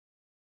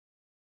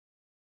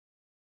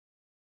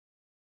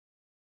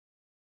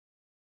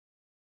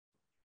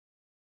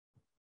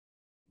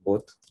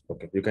Both.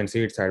 Okay, you can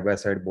see it side by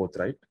side, both,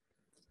 right?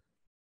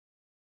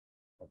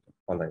 Okay.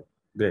 All right,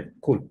 great,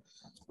 cool.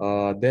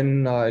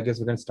 Then I guess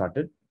we can start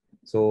it.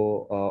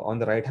 So on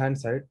the right hand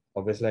side,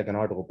 obviously I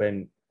cannot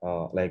open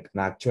like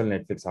an actual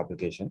Netflix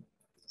application.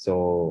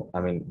 So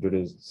I mean, due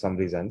to some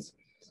reasons,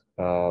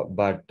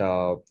 but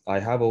I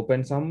have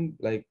opened some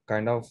like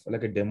kind of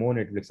like a demo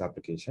Netflix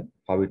application,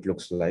 how it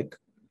looks like.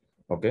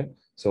 Okay,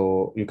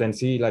 so you can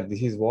see like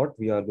this is what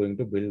we are going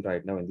to build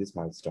right now in this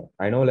milestone.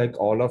 I know like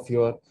all of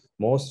your,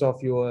 most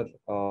of your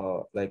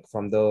like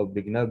from the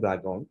beginner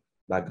background,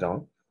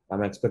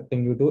 I'm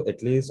expecting you to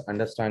at least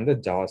understand the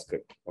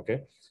JavaScript.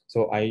 Okay,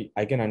 so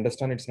I can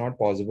understand it's not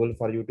possible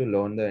for you to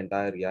learn the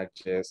entire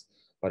React.js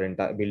or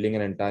entire building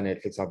an entire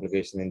Netflix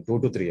application in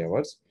 2 to 3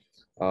 hours.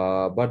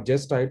 But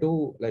just try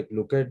to like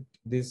look at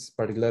this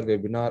particular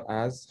webinar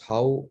as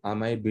how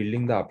am I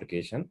building the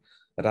application,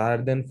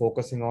 rather than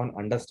focusing on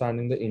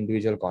understanding the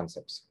individual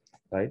concepts,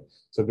 right?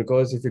 So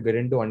because if you get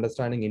into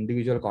understanding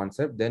individual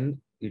concept, then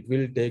it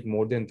will take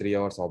more than 3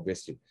 hours,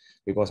 obviously,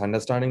 because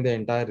understanding the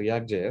entire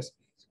React.js,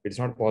 it's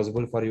not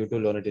possible for you to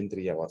learn it in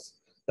 3 hours.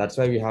 That's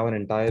why we have an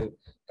entire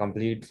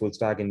complete full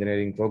stack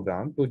engineering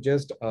program to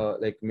just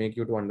like make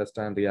you to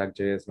understand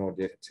React.js,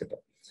 Node.js, etc.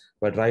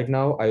 But right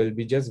now, I will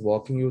be just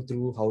walking you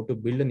through how to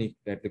build a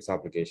Netflix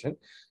application.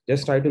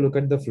 Just try to look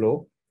at the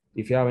flow.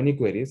 If you have any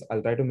queries,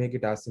 I'll try to make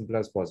it as simple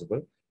as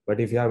possible.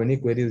 But if you have any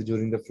queries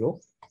during the flow,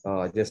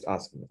 just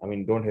ask me. I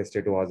mean, don't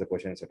hesitate to ask the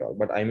questions at all.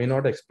 But I may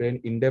not explain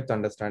in-depth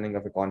understanding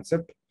of a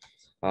concept,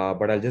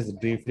 but I'll just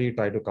briefly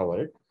try to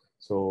cover it.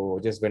 So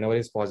just whenever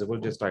it's possible,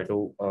 just try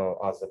to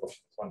ask the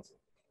questions. One second.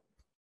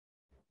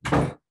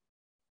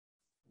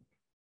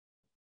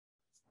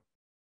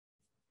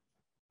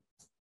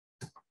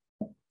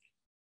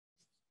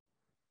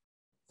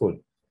 Cool.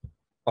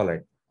 All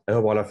right. I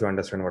hope all of you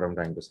understand what I'm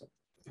trying to say.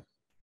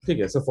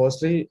 Okay. So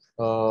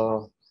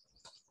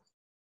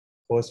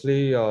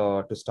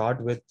to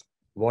start with,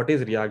 what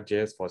is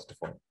React.js first of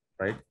all,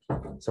 right?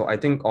 So I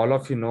think all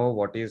of you know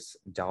what is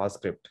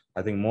JavaScript.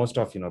 I think most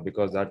of you know,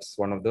 because that's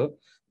one of the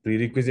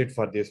prerequisite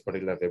for this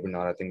particular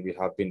webinar. I think we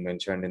have been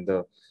mentioned in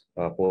the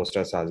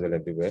posters as well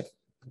everywhere.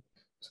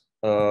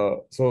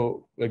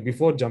 So like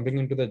before jumping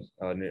into the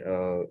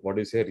what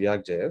do you say,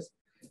 React.js,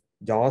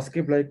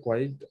 JavaScript like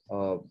quite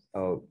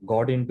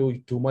got into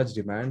too much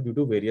demand due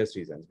to various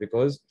reasons,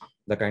 because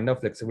the kind of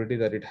flexibility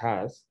that it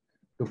has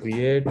to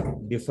create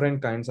different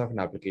kinds of an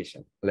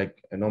application,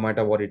 like no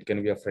matter what, it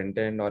can be a front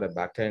end or a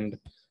back end,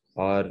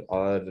 or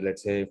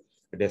let's say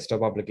a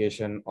desktop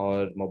application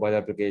or mobile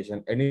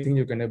application, anything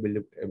you can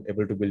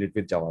able to build it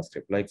with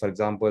JavaScript. Like for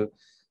example,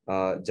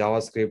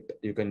 JavaScript,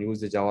 you can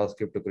use the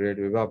JavaScript to create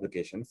web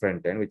application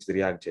front end, which is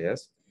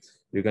React.js.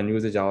 You can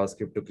use the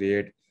JavaScript to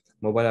create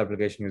mobile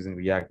application using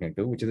React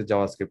Native, which is a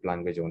JavaScript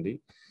language only.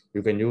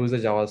 You can use the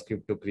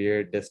JavaScript to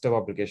create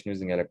desktop application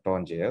using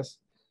Electron.js.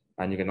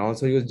 And you can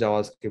also use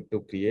JavaScript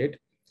to create,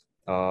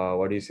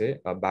 what do you say,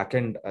 a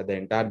backend, the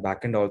entire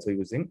backend also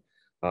using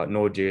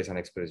Node.js and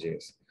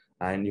Express.js.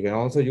 And you can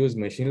also use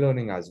machine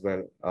learning as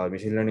well,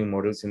 machine learning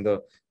models in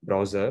the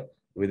browser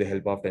with the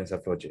help of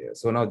TensorFlow.js.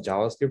 So now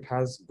JavaScript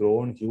has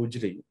grown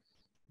hugely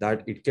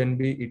that it can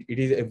be, it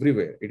is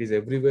everywhere. It is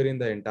everywhere in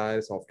the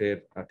entire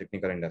software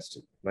technical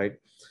industry, right?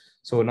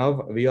 So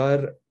now we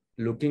are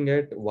looking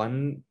at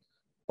one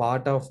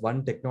part of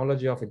one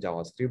technology of a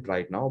JavaScript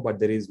right now, but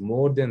there is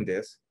more than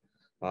this.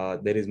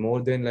 There is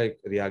more than like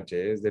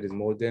React.js. There is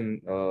more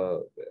than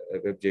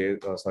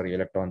WebJS,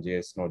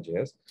 Electron.js,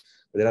 Node.js.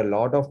 There are a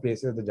lot of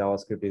places the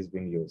JavaScript is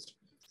being used,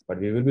 but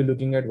we will be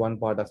looking at one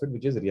part of it,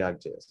 which is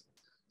React.js.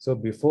 So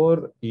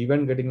before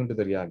even getting into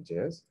the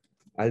React.js,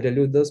 I'll tell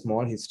you the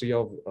small history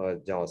of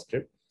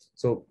JavaScript.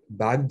 So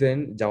back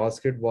then,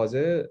 JavaScript was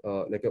a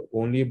like a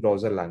only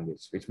browser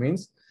language, which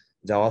means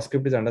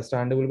JavaScript is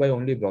understandable by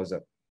only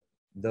browser.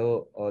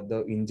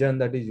 The engine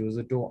that is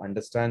used to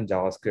understand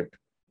JavaScript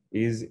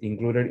is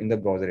included in the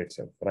browser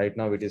itself. Right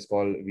now, it is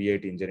called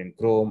V8 engine in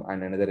Chrome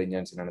and another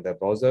engines in another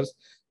browsers.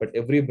 But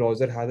every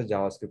browser has a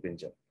JavaScript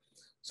engine.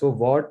 So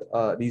what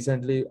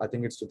recently, I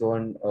think it's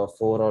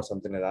 2004 or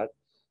something like that.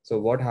 So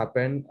what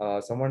happened?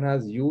 Someone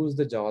has used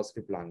the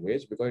JavaScript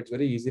language because it's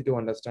very easy to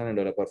understand and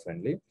developer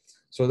friendly.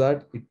 So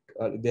that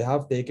they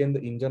have taken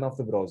the engine of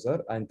the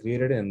browser and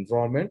created an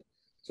environment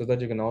so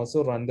that you can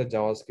also run the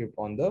JavaScript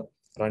on the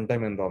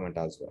runtime environment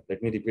as well.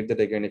 Let me repeat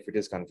that again if it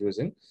is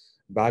confusing.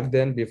 Back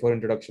then, before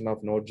introduction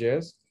of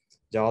Node.js,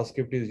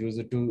 JavaScript is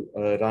used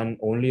to run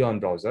only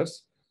on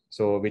browsers.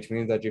 So which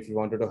means that if you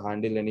wanted to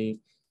handle any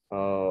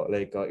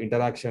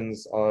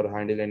interactions or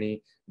handle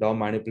any DOM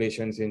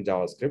manipulations in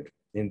JavaScript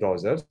in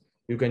browsers,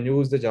 you can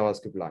use the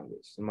JavaScript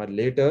language. But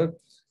later,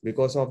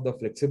 because of the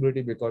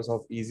flexibility, because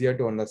of easier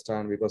to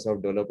understand, because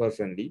of developer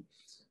friendly,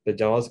 the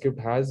JavaScript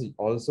has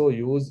also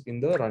used in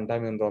the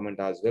runtime environment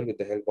as well with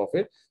the help of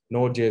a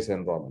Node.js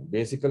environment.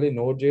 Basically,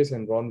 Node.js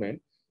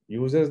environment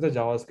uses the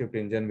JavaScript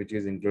engine which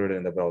is included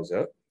in the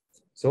browser,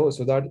 so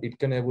that it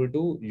can able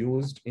to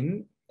used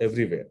in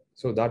everywhere.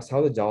 So that's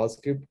how the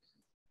JavaScript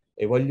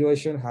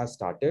evaluation has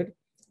started.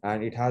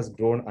 and it has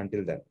grown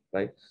until then,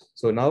 right?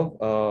 So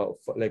now,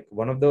 like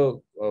one of the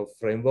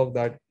framework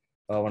that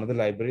one of the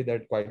library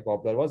that quite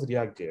popular was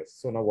ReactJS.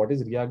 So now, what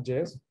is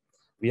ReactJS?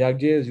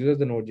 ReactJS uses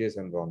the Node.js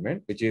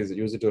environment, which is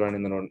used to run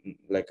in the node,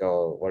 like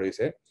what do you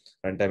say,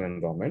 runtime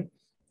environment.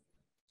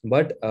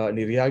 But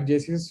the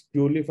ReactJS is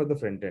purely for the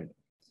front end.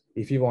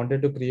 If you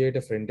wanted to create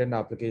a front end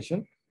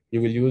application,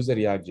 you will use the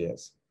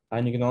ReactJS.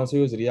 And you can also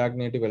use React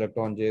Native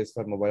Electron.js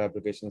for mobile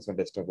applications or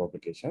desktop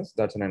applications.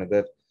 That's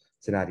another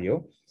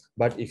scenario.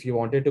 But if you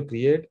wanted to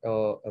create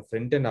a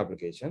front end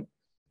application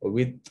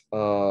with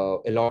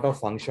a lot of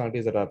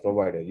functionalities that are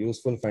provided,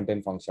 useful front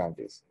end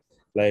functionalities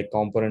like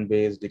component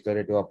based,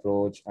 declarative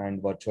approach,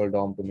 and virtual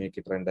DOM to make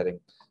it rendering.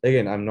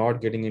 Again, I'm not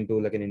getting into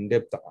like an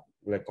in-depth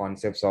like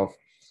concepts of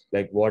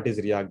like what is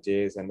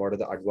React.js and what are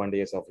the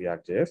advantages of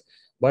React.js.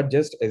 But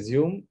just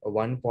assume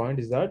one point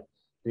is that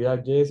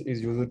React.js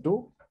is used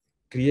to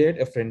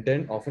create a front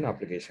end of an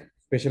application,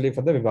 especially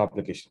for the web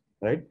application,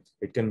 right?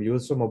 It can be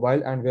used for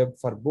mobile and web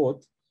for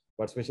both,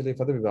 but especially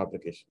for the web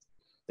application.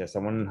 If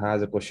someone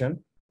has a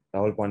question,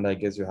 Rahul Panda, I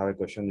guess you have a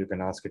question, you can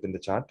ask it in the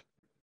chat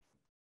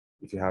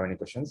if you have any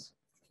questions.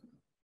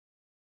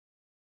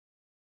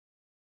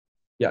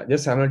 Yeah,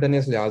 just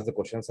simultaneously ask the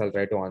questions. I'll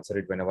try to answer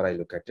it whenever I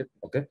look at it.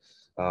 Okay.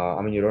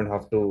 I mean, you don't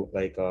have to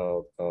like,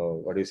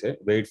 what do you say?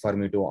 Wait for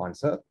me to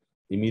answer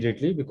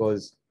immediately,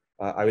 because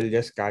I will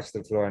just catch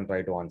the flow and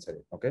try to answer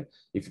it. Okay.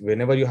 If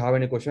whenever you have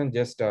any question,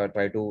 just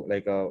try to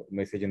like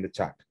message in the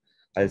chat.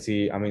 I'll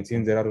see. I mean,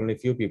 since there are only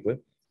few people,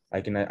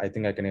 I think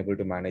I can able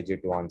to manage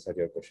it to answer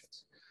your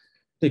questions.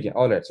 Okay,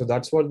 all right. So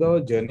that's for the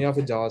journey of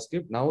a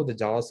JavaScript. Now the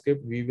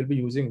JavaScript, we will be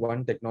using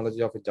one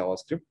technology of a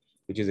JavaScript,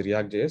 which is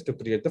React.js, to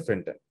create the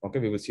front end. Okay,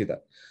 we will see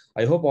that.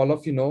 I hope all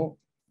of you know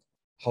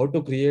how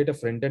to create a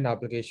front end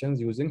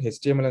applications using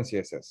HTML and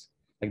CSS.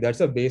 Like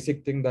that's a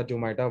basic thing that you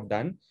might have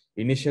done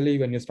initially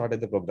when you started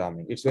the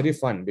programming. It's very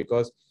fun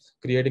because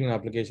creating an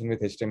application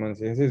with HTML and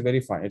CSS is very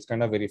fun. It's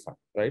kind of very fun,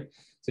 right?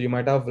 So you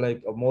might have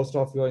like most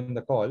of you in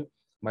the call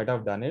might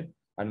have done it,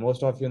 and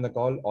most of you in the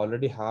call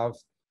already have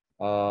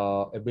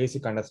a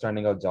basic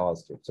understanding of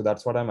JavaScript. So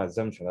that's what I'm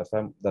assuming.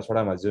 That's what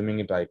I'm assuming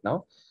it right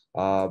now.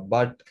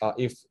 But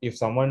if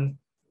someone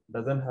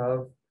doesn't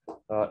have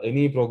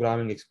any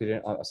programming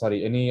experience,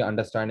 sorry, any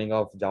understanding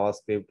of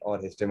JavaScript or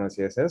HTML,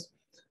 CSS,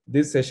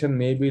 this session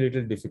may be a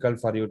little difficult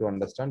for you to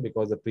understand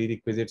because the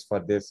prerequisites for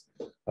this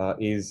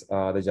is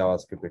the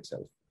JavaScript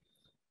itself.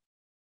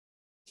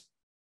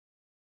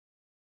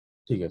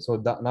 Okay, so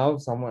now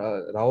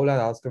Rahul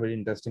has asked a very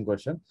interesting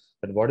question,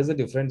 that what is the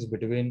difference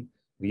between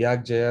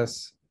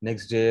React.js,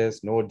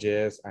 Next.js,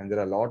 Node.js, and there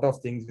are a lot of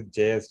things with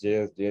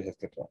JS,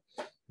 etc.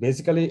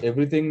 Basically,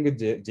 everything with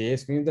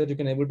JS means that you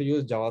can able to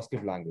use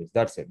JavaScript language.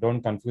 That's it. Don't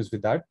confuse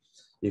with that.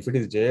 If it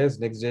is JS,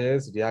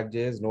 Next.js,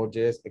 React.js,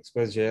 Node.js,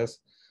 Express.js,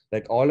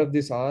 like all of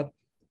these are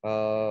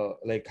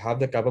like have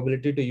the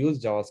capability to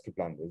use JavaScript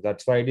language.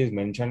 That's why it is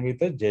mentioned with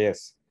the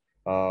JS,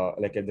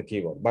 like at the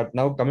keyword. But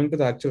now coming to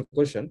the actual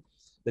question,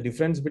 the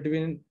difference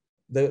between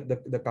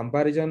the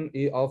comparison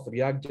of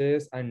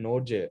React.js and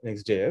Node.js,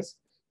 Next.js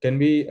can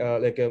be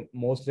like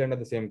mostly under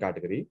the same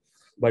category.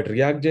 But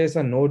React.js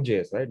and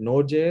Node.js, right?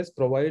 Node.js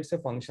provides a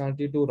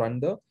functionality to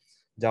run the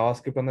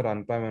JavaScript on the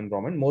runtime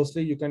environment.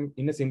 Mostly you can,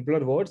 in a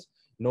simpler words,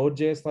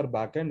 Node.js for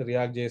backend,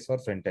 React.js for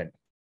frontend.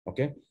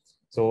 Okay.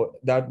 So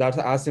that's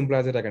as simple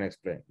as it I can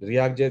explain.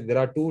 React.js, there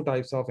are two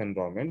types of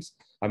environments.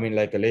 I mean,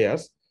 like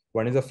layers.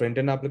 One is a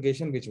front-end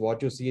application, which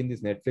what you see in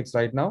this Netflix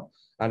right now,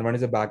 and one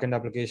is a backend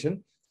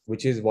application,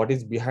 which is what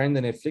is behind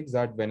the Netflix,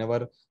 that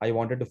whenever I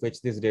wanted to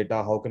fetch this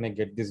data, how can I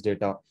get this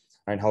data,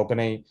 and how can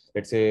I,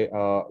 let's say,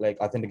 like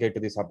authenticate to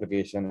this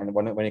application, and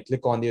when I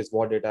click on this,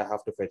 what data I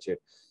have to fetch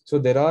it. So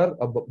there are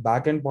a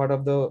backend part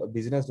of the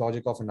business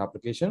logic of an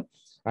application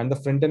and the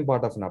front-end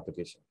part of an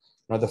application.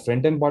 Now the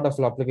front-end part of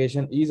an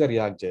application is a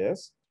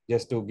React.js,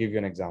 just to give you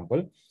an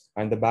example,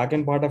 and the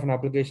backend part of an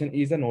application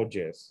is a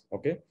Node.js.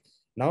 Okay.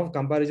 Now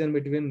comparison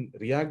between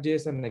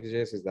React.js and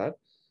Next.js is that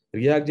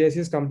React.js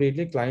is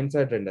completely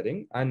client-side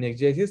rendering and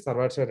Next.js is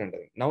server-side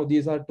rendering. Now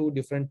these are two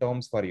different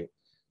terms for you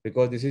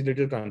because this is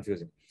little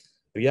confusing.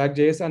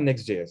 React.js and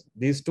Next.js,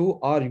 these two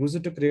are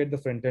used to create the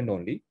front end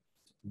only.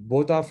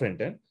 Both are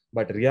front end,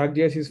 but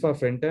React.js is for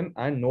front end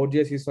and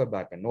Node.js is for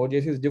backend.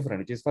 Node.js is different,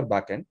 which is for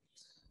backend.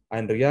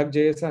 And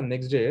React.js and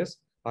Next.js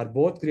are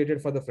both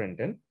created for the front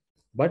end,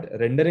 but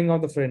rendering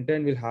of the front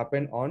end will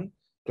happen on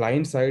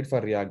client side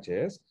for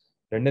React.js.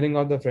 Rendering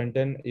of the front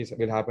end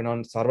will happen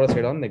on server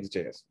side on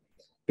Next.js.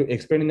 To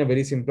explain in a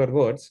very simpler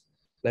words,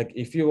 like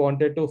if you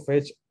wanted to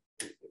fetch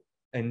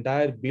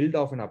entire build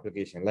of an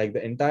application, like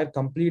the entire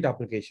complete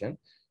application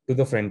to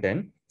the front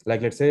end,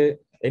 like let's say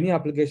any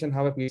application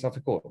have a piece of a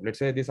code. Let's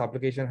say this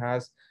application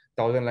has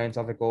 1,000 lines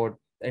of a code,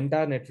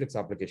 entire Netflix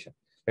application.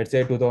 Let's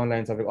say 2,000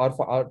 lines of it,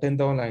 or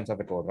 10,000 lines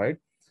of a code, right?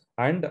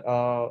 And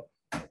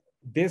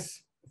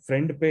this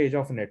front page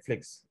of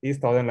Netflix is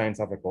 1,000 lines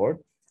of a code,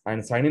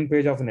 and sign-in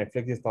page of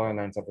Netflix is 1,000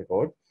 lines of a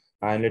code.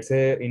 And let's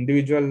say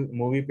individual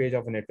movie page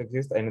of Netflix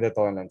is another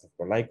 1,000 lines of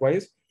code.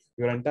 Likewise,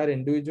 your entire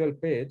individual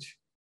page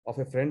of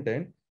a front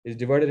end is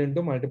divided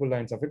into multiple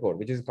lines of a code,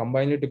 which is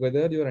combined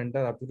together your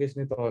entire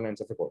application with all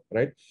lines of a code,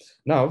 right?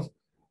 Now,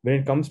 when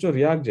it comes to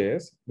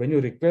ReactJS, when you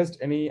request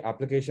any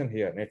application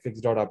here,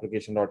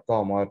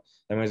 netflix.application.com or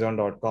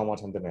amazon.com or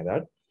something like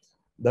that,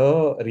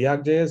 the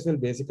ReactJS will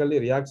basically,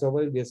 React server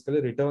will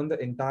basically return the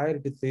entire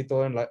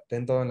 3,000,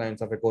 10,000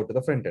 lines of a code to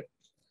the front end,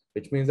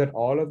 which means that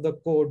all of the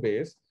code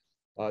base,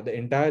 the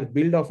entire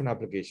build of an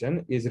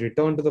application is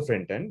returned to the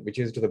front end, which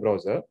is to the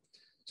browser,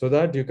 so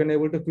that you can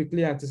able to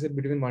quickly access it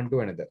between one to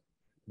another.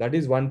 That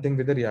is one thing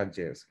with the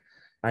ReactJS.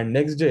 And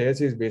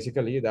Next.js is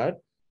basically that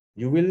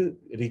you will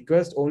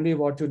request only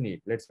what you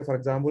need. Let's say, for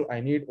example,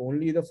 I need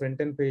only the front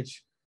end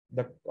page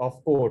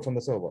of code from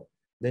the server.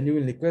 Then you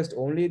will request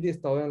only these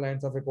 1,000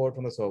 lines of a code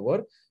from the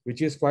server,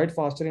 which is quite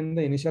faster in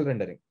the initial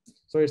rendering.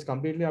 So it's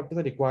completely up to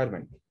the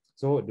requirement.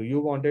 So do you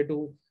wanted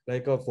to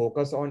like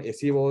focus on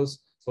SEOs,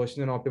 search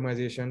engine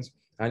optimizations,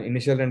 and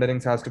initial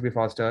renderings has to be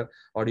faster,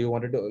 or do you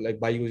wanted to like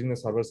by using the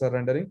server-side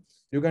rendering,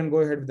 you can go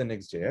ahead with the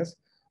Next.js,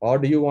 or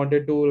do you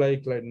wanted to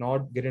like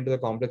not get into the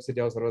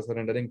complexity of server-side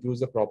rendering, use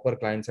the proper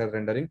client-side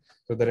rendering,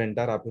 so the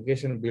entire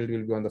application build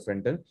will be on the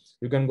front end,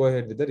 you can go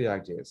ahead with the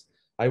React.js.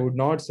 I would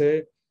not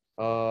say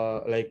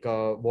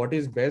what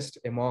is best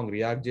among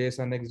React.js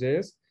and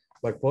Next.js,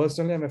 but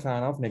personally, I'm a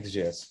fan of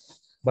Next.js.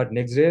 But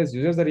Next.js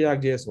uses the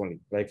React.js only,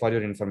 like for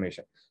your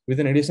information,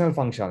 with an additional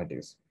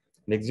functionalities.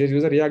 Next.js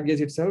uses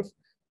React.js itself.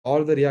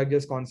 All the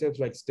React.js concepts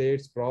like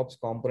states, props,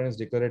 components,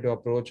 declarative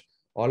approach,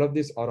 all of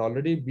these are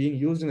already being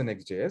used in the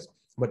Next.js.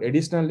 But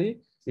additionally,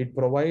 it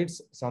provides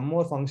some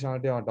more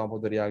functionality on top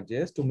of the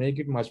React.js to make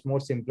it much more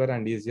simpler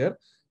and easier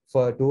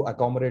to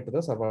accommodate to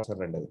the server-side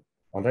rendering.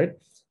 All right.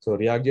 So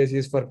React.js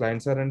is for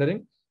client-side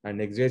rendering and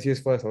Next.js is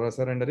for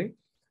server-side rendering.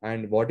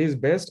 And what is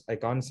best, I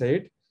can't say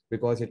it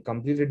because it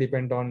completely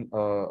depends on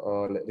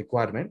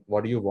requirement.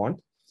 What do you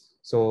want?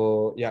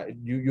 So yeah,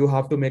 you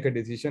have to make a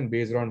decision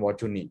based on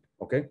what you need.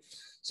 Okay.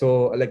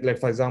 So like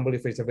for example,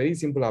 if it's a very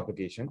simple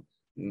application,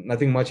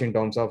 nothing much in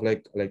terms of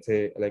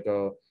say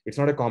it's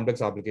not a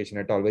complex application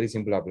at all, very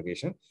simple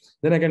application,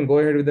 then I can go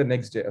ahead with the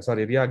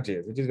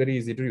React.js, which is very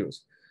easy to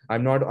use.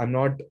 I'm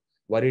not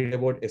worried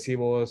about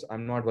SEOs.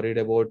 I'm not worried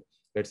about,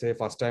 let's say,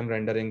 first time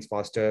renderings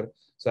faster.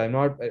 So I'm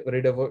not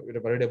worried about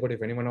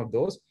if any one of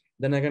those,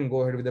 then I can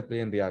go ahead with the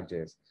plain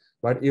React.js.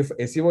 But if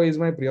SEO is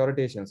my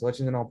prioritization, search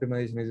engine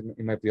optimization is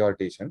in my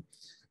prioritization,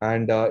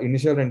 and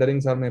initial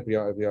renderings are my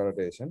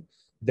prioritization,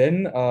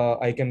 then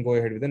I can go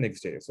ahead with the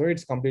Next.js. So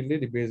it's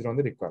completely based on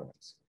the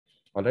requirements.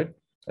 All right.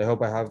 I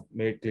hope I have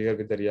made clear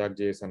with the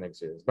React.js and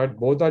Next.js. But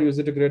both are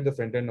used to create the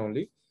front end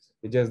only.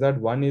 It's just that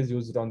one is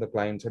used on the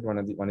client side,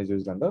 one is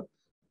used on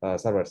the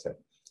server side.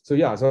 So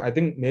yeah, so I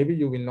think maybe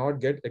you will not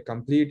get a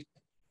complete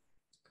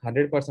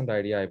 100%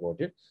 idea about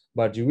it,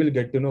 but you will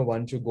get to know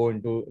once you go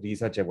into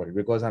research about it,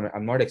 because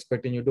I'm not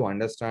expecting you to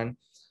understand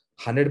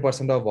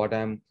 100% of what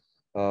I'm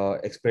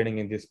explaining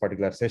in this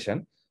particular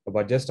session,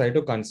 but just try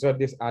to consider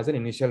this as an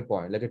initial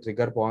point, like a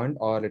trigger point,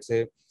 or let's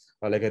say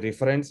like a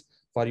reference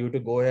for you to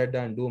go ahead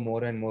and do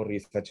more and more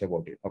research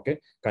about it. Okay,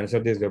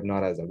 consider this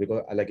webinar as well,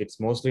 because like it's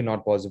mostly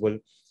not possible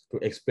to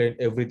explain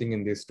everything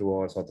in these 2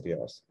 hours or 3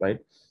 hours, right?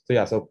 So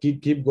yeah, so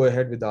keep go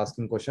ahead with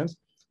asking questions.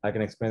 I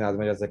can explain as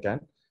much as I can.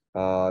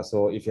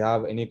 So if you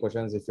have any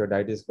questions, if your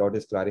doubt is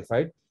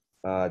clarified,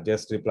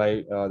 just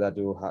reply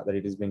that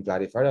it is being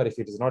clarified, or if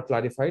it is not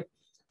clarified,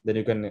 then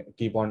you can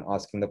keep on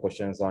asking the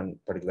questions on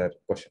particular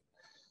question.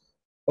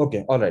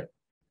 Okay, all right,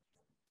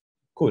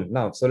 cool.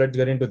 Now, so let's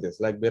get into this.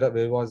 Like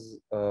where was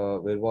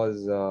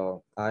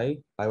I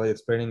was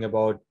explaining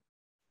about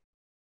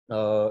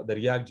the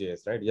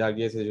React.js, right?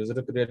 React.js is used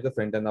to create the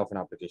front end of an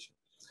application.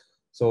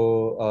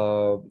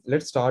 So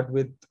let's start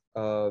with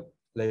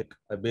like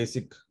a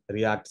basic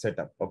React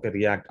setup. Okay,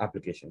 React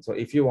application. So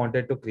if you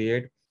wanted to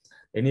create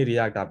any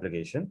React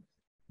application,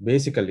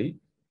 basically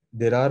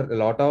there are a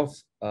lot of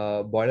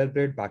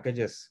boilerplate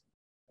packages.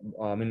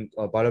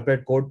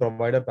 Boilerplate code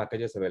provider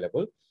packages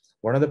available.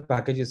 One of the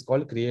packages is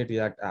called Create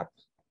React App.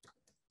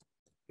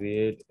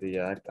 Create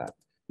React App.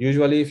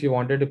 Usually, if you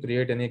wanted to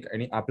create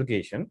any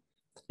application,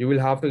 you will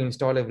have to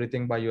install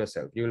everything by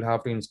yourself. You will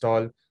have to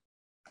install,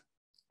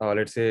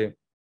 let's say,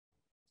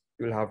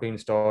 you will have to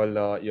install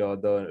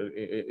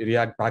the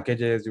React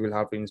packages. You will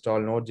have to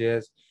install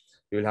Node.js.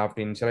 You will have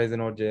to initialize the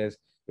Node.js.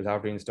 You'll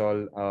have to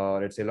install,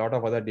 let's say, a lot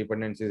of other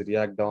dependencies,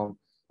 React DOM,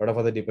 a lot of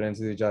other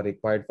dependencies which are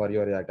required for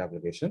your React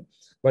application.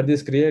 But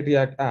this Create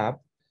React app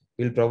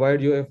will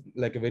provide you a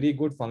very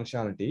good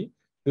functionality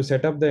to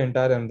set up the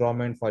entire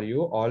environment for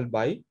you all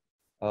by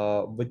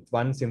with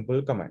one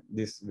simple command.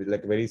 This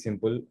like very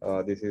simple.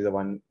 This is a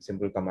one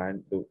simple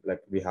command to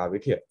we have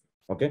it here.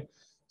 Okay.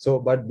 So,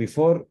 but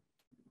before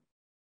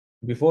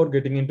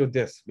getting into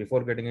the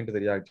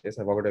React.js,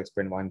 I forgot to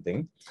explain one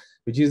thing,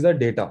 which is the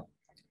data.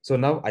 So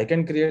now I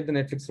can create the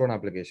Netflix phone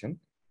application,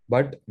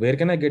 but where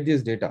can I get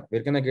this data?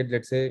 Where can I get,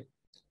 let's say,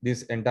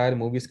 this entire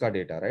movies car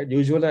data, right?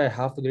 Usually I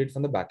have to get it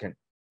from the backend.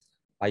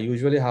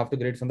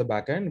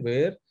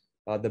 Where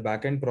the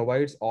backend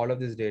provides all of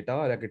this data,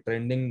 like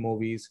trending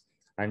movies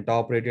and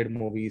top rated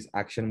movies,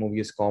 action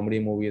movies, comedy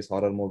movies,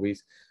 horror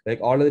movies, like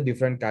all of the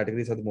different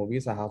categories of the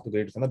movies I have to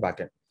create on the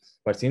backend.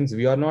 But since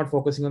we are not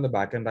focusing on the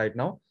backend right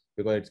now,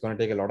 because it's going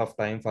to take a lot of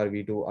time for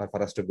we to or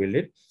for us to build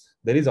it,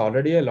 there is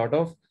already a lot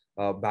of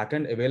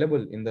backend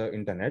available in the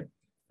internet,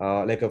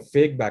 like a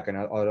fake backend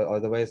or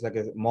otherwise like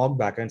a mock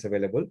backends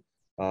available,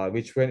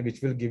 which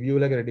will give you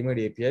like a ready-made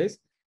APIs.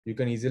 You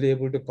can easily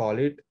able to call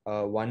it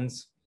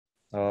once.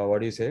 What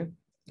do you say?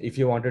 If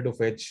you wanted to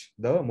fetch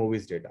the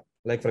movies data,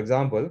 like for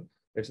example,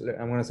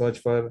 I'm going to search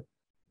for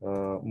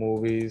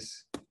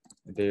movies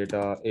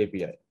data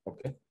API.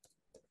 Okay,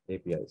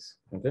 APIs.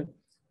 Okay,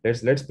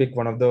 let's pick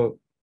one of the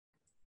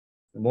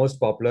most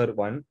popular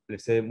one.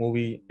 Let's say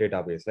movie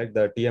database, like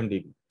the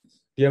TMDB.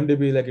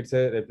 TMDB, like it's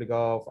a replica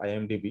of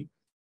IMDb.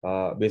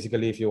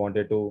 Basically, if you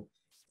wanted to,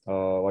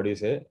 what do you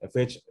say,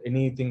 fetch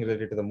anything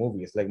related to the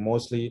movies, like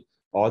mostly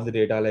all the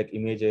data, like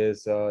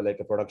images, like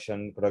a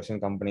production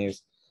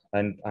companies,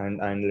 and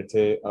let's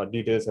say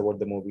details about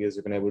the movies,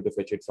 you can able to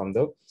fetch it from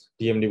the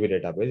TMDB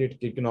database.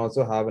 It can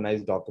also have a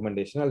nice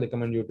documentation. I'll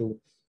recommend you to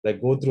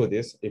like go through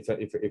this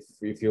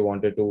if you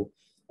wanted to,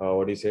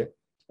 what do you say,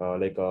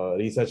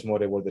 research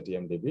more about the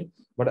TMDB.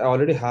 But I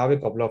already have a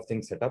couple of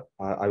things set up.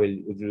 I will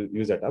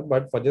use that up.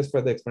 But for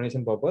the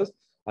explanation purpose,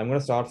 I'm going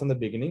to start from the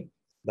beginning.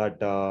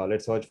 That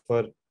let's search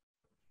for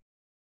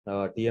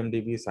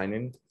TMDB sign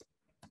in,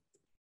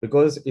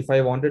 because if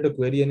I wanted to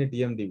query any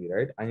TMDB,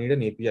 right, I need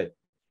an API.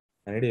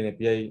 I need an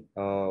API.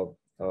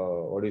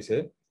 What do you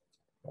say?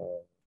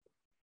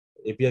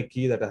 API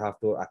key that I have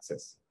to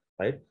access,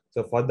 right?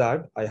 So for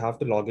that, I have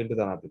to log into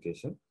the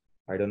application.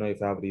 I don't know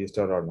if I have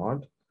registered or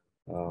not.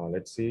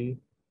 Let's see.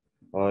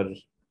 Or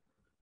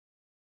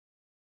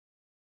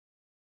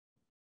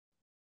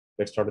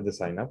let's start with the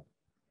sign up.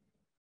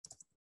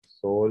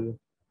 SOAL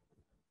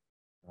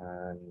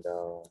and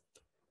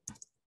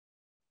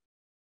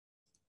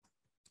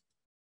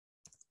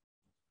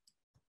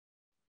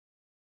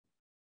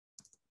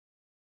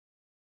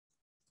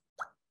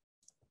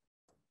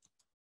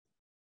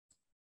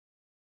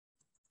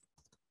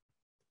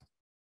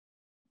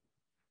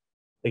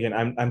again,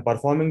 I'm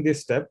performing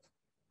this step.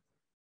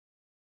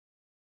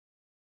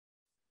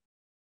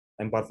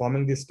 I'm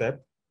performing this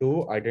step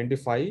to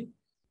identify,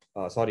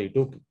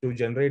 to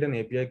generate an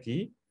API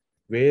key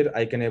where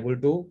I can able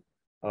to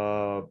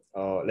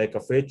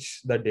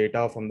fetch the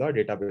data from the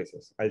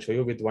databases. I'll show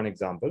you with one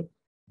example,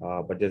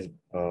 but just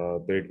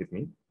bear it with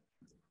me.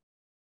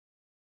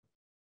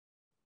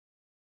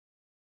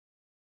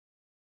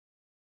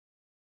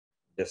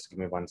 Just give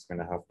me 1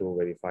 second. I have to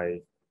verify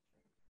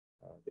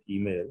the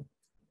email.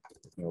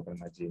 Let me open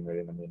my Gmail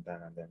in the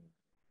meantime and then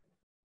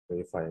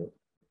verify it.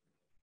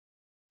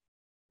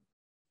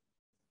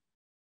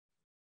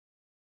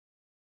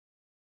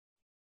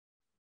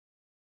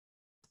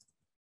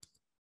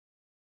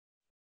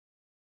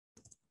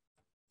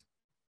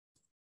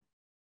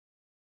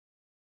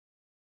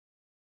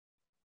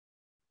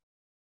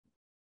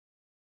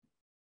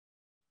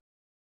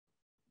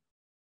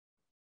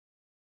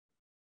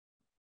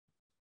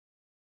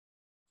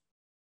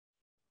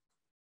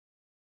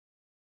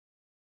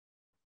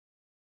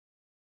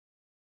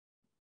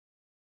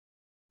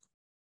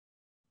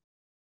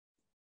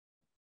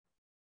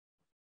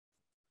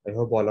 I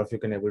hope all of you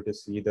can able to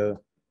see the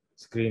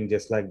screen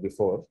just like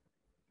before.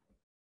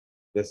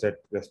 Just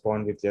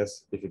respond with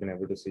yes if you can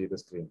able to see the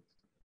screen.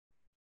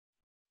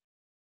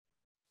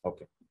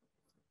 Okay.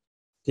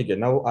 Okay.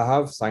 Now I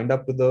have signed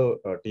up to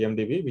the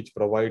TMDB, which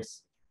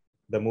provides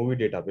the movie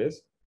database.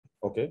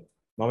 Okay.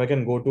 Now I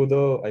can go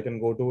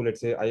to,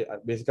 let's say,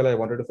 basically I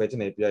wanted to fetch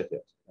an API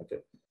here. Okay.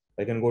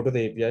 I can go to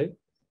the API.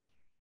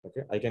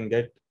 Okay. I can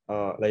get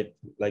like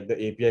the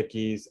API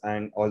keys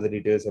and all the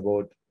details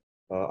about,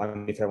 I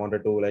mean, if I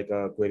wanted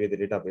to query the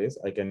database,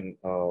 I can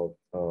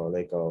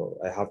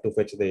I have to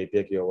fetch the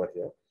API key over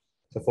here.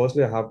 So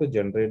firstly, I have to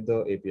generate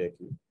the API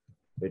key.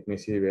 Let me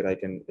see where I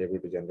can able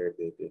to generate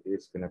the API key.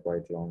 It's been a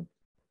quite long,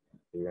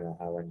 even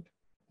I haven't.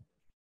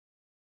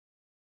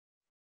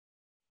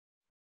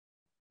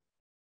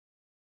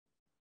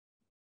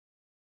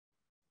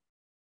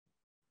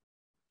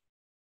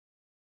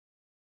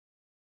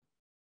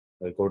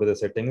 I'll go to the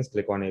settings,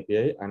 click on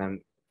API, and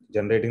I'm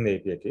generating the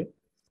API key.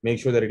 Make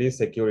sure that it is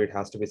secure. It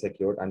has to be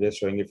secured. I'm just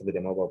showing it for the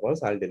demo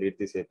purpose. I'll delete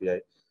this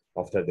API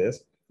after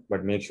this,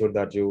 but make sure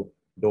that you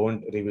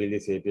don't reveal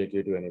this API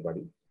key to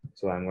anybody.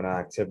 So I'm going to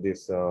accept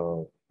this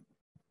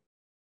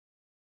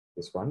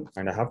one,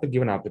 and I have to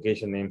give an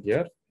application name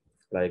here.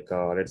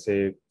 Let's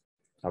say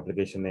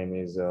application name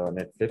is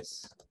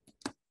Netflix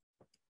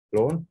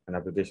clone, and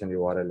application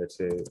URL, let's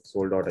say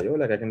soul.io.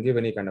 Like I can give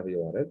any kind of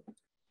URL.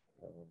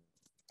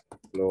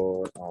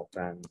 Clone of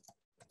an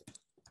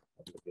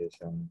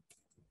application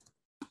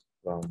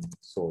from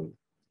Soul.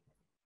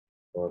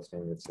 First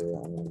name, let's say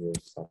I'm going to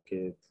use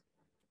Saket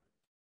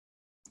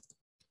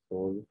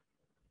Soul.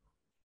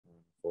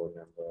 Phone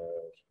number.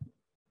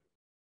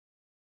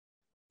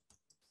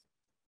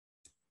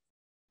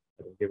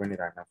 I don't give any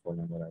random phone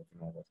number. I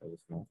think I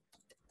just know.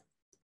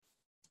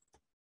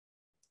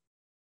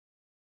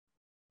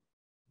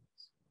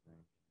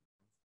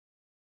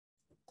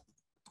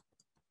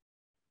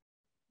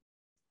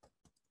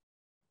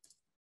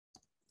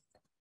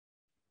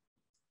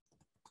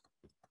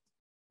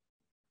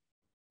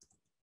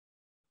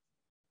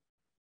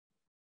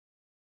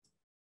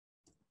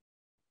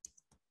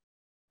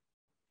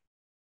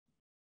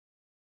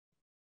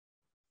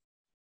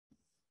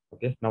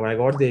 Okay, now I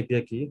got the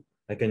API key.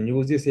 I can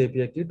use this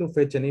API key to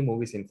fetch any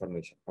movies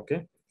information.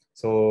 Okay,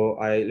 so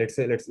let's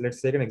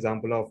take an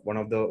example of one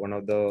of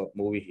the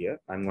movie here.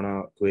 I'm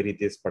gonna query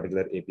this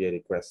particular API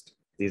request.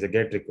 This is a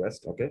GET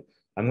request. Okay,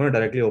 I'm gonna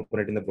directly open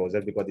it in the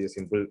browser because it's a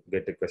simple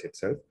GET request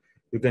itself.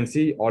 You can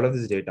see all of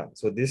this data.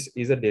 So this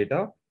is a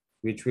data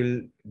which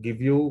will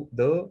give you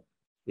the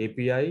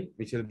API,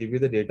 which will give you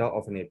the data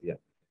of an API.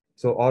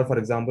 So, or for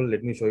example,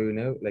 let me show you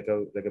now like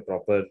a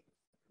proper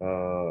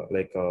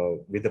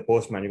with the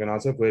Postman. You can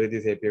also query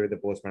this API with the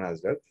Postman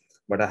as well.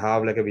 But I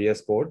have like a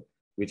VS Code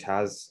which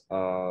has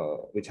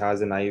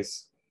a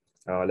nice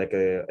like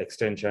a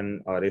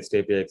extension or REST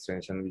API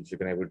extension which you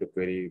can able to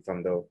query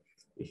from the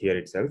here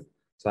itself.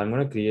 So I'm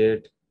gonna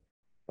create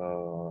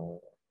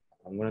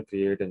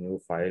a new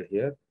file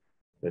here.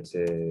 Let's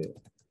say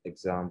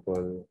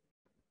example.html.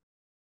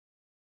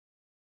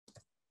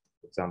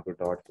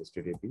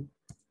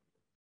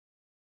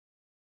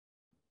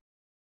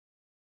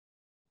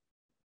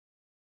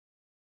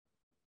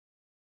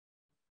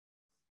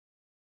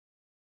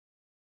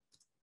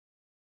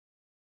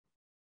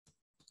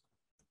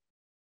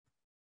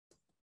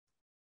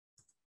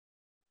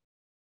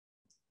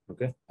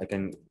 Okay, I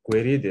can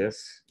query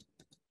this.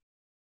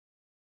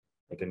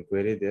 I can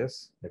query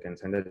this. I can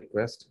send a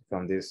request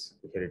from this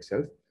here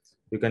itself.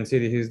 You can see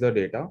this is the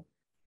data.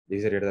 This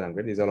is the data that I'm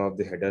getting. These are all of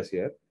the headers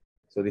here.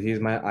 So this is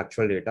my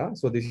actual data.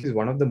 So this is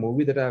one of the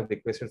movie that I have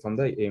requested from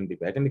the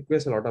AMDP. I can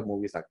request a lot of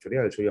movies actually.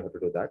 I'll show you how to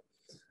do that.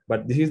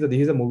 But this is the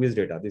movies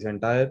data. This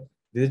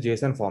is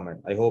JSON format.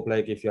 I hope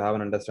like if you have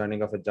an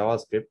understanding of a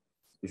JavaScript,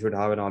 you should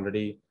have an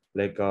already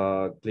like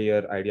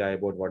clear idea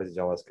about what is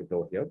JavaScript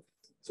over here.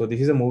 So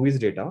this is a movies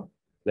data.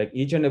 Like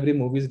each and every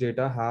movies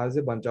data has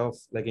a bunch of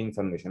like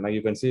information. Now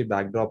you can see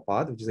backdrop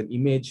path, which is an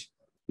image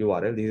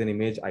URL. This is an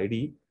image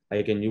ID.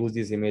 I can use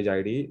this image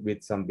ID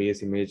with some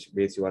base image,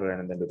 base URL,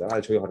 and then do that.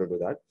 I'll show you how to do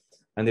that.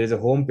 And there is a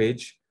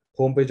homepage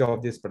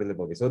of this particular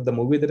movie. So the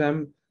movie that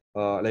I'm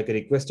like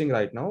requesting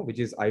right now, which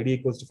is ID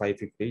equals to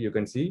 550, you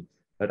can see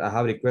that I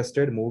have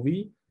requested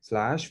movie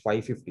slash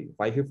 550.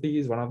 550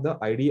 is one of the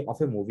ID of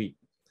a movie.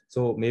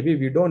 So maybe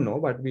we don't know,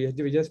 but we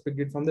just picked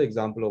it from the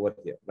example over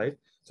here, right?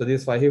 So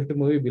this 550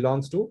 movie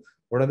belongs to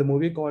one of the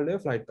movie called a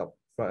Fight Club,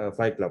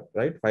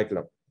 right? Fight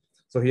Club.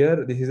 So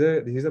here this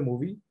is a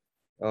movie,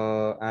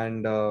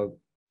 and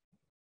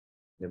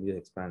let me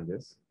expand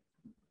this.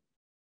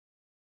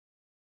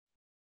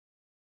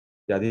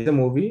 Yeah, this is a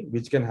movie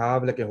which can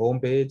have like a home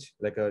page,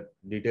 like a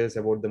details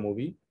about the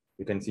movie.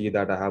 You can see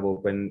that I have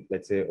opened,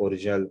 let's say,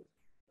 original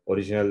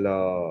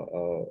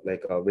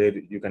where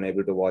you can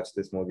able to watch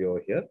this movie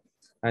over here.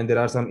 And there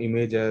are some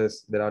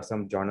images, there are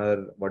some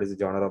genre. What is the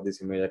genre of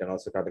this image? I can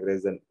also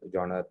categorize the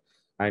genre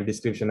and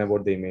description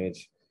about the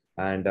image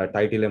and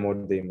title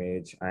about the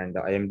image and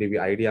IMDb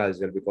ID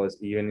as well,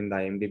 because even in the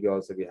IMDb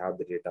also we have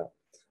the data.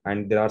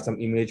 And there are some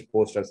image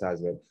posters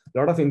as well. A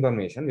lot of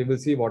information. We will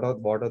see what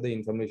are the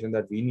information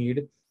that we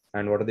need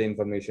and what are the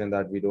information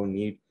that we don't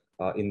need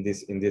in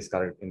this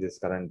current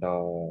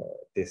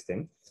this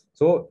thing.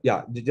 So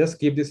yeah, just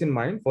keep this in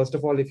mind. First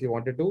of all, if you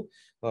wanted to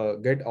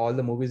get all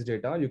the movies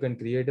data, you can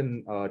create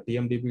an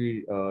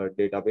TMDB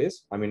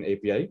database. I mean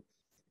API.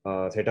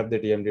 Set up the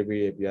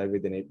TMDB API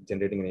with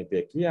generating an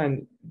API key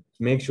and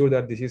make sure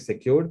that this is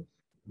secured.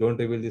 Don't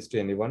reveal this to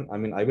anyone. I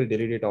mean, I will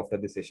delete it after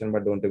this session,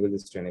 but don't reveal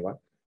this to anyone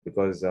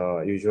because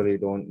usually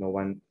no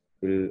one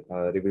will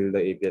reveal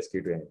the API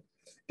key to anyone.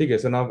 Okay,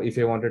 so now if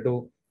you wanted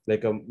to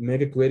like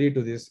make a query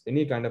to this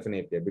any kind of an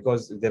API,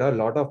 because there are a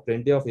lot of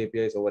plenty of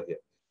APIs over here.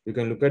 You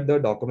can look at the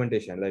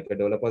documentation like the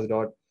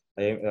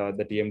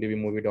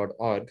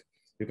tmdbmovie.org.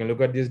 You can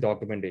look at this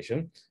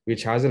documentation,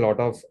 which has a lot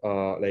of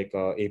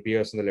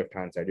APIs on the left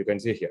hand side. You can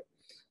see here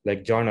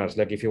like genres.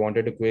 Like if you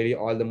wanted to query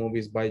all the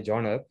movies by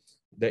genre,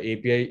 the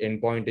API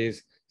endpoint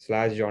is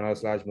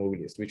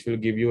 /genre/movie list, which will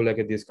give you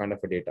like this kind of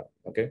a data.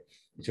 Okay,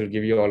 which will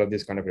give you all of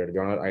this kind of data: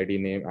 genre, ID,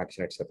 name,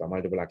 action, etc.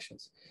 Multiple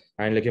actions,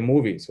 and like a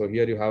movie. So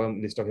here you have a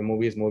list of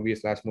movie/movie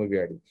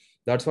ID.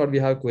 That's what we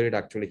have queried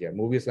actually here.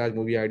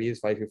 Movie/movie ID is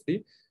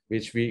 550,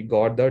 which we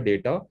got the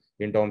data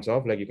in terms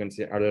of like you can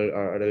see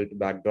adult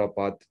backdrop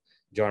path,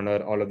 genre,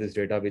 all of this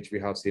data which we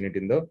have seen it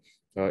in the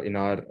in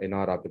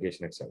our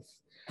application itself.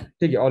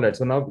 Okay, all right.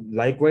 So now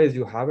likewise,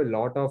 you have a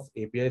lot of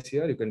APIs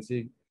here. You can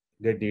see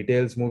get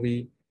details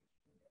movie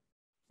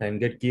and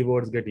get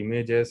keywords, get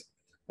images,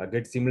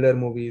 get similar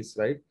movies,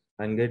 right?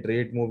 And get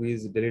rate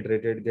movies, delete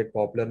rated, get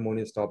popular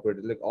movies, stop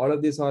it. Like all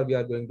of these are we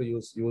are going to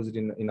use it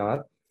in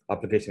our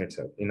application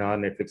itself, in our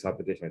Netflix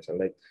application itself,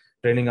 like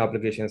training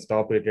applications,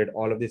 top rated,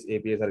 all of these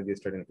APIs are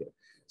registered in here.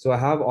 So I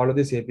have all of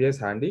these APIs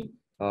handy.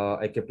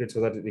 I kept it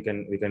so that we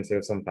can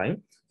save some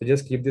time. So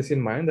just keep this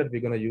in mind that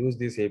we're going to use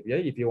this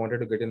API. If you wanted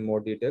to get in more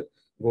detail,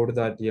 go to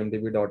the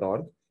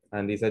tmdb.org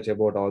and research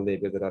about all the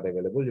APIs that are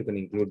available. You can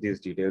include these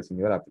details in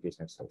your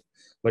application itself.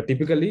 But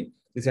typically,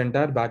 this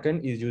entire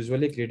backend is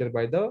usually created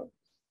by the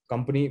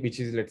company, which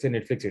is, let's say,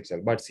 Netflix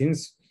itself. But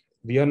since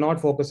we are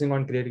not focusing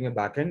on creating a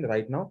backend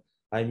right now,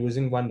 I'm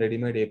using one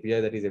ready-made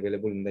API that is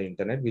available in the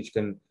internet, which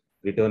can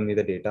return me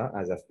the data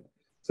as of now.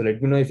 So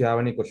let me know if you have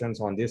any questions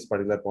on this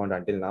particular point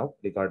until now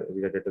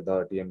related to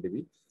the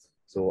TMDB.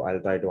 So I'll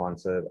try to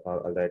answer,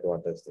 I'll try to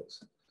address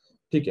those.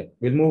 Okay,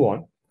 we'll move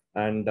on.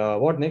 And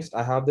what next?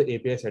 I have the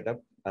API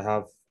setup. I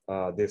have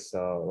this,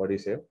 what do you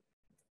say,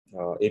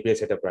 API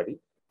setup ready.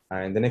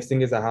 And the next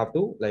thing is I have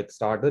to like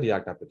start the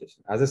React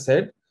application. As I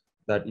said,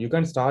 that you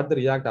can start the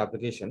React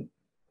application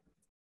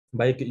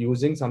by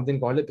using something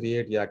called a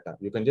create React app.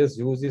 You can just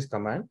use this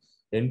command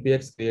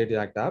npx create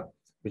React app,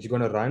 which is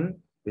going to run,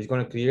 which is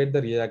going to create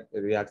the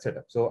React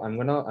setup. So I'm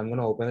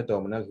gonna open the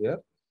terminal here.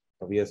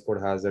 VS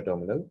Code has the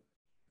terminal.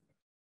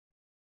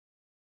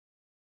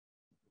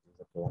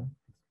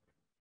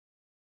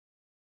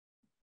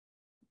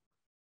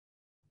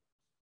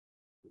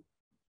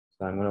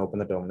 So I'm going to open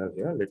the terminal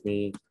here. Let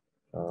me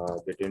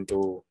get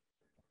into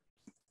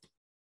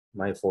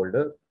my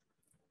folder.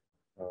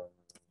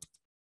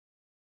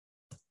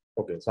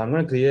 Okay, so I'm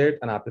going to create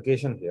an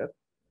application here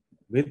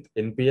with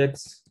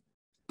npx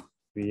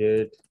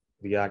create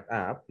React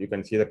app. You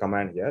can see the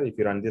command here. If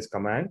you run this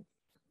command,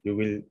 it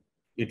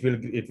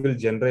will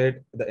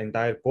generate the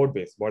entire code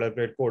base,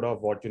 boilerplate code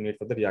of what you need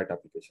for the React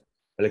application.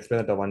 I'll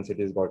explain that once it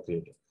is got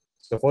created.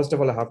 So first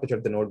of all, I have to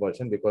check the node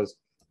version because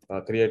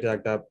create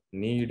React app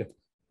need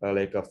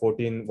like a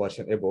 14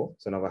 version above.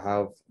 So now I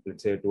have,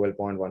 let's say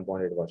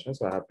 12.1.8 version.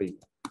 So I have to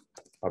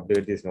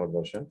update this node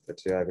version.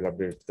 Let's say I will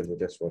update the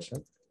latest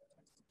version.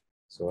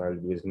 So I'll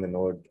be using the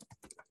node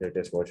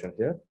latest version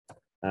here.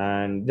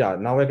 And yeah,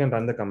 now I can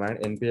run the command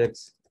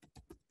npx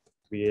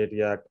create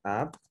React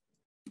app.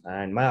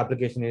 And my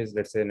application is,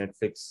 let's say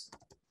Netflix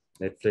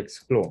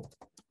clone.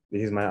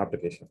 This is my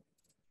application.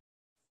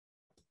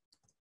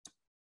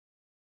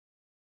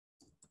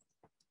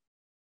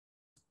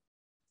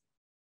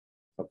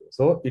 Okay,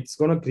 so it's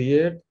going to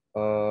create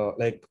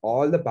like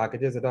all the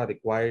packages that are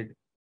required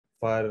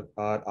for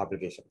our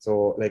application.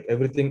 So like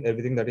everything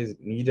that is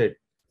needed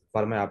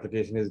for my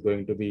application is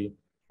going to be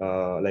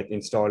like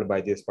installed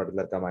by this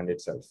particular command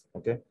itself.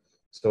 Okay,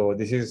 so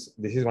this is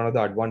one of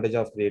the advantage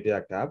of create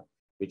React app,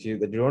 which is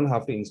that you don't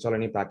have to install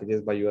any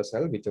packages by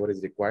yourself, whichever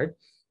is required.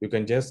 You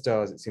can just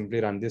simply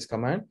run this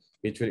command,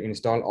 which will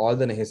install all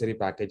the necessary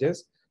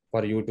packages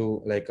for you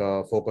to like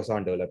focus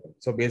on development.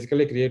 So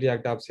basically, create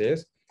React app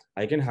says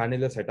I can handle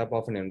the setup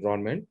of an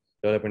environment,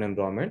 development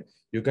environment.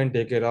 You can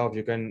take care of,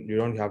 you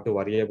don't have to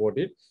worry about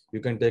it. You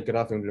can take care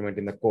of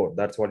implementing the code.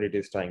 That's what it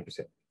is trying to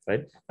say,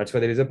 right? That's why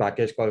there is a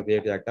package called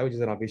Create React app, which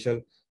is an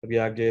official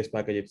ReactJS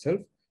package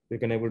itself. You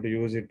can able to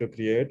use it to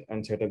create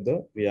and set up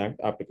the React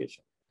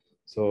application.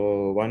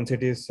 So once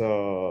it is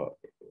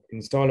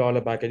installed all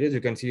the packages,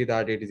 you can see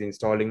that it is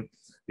installing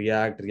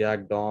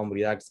React DOM,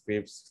 React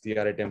scripts,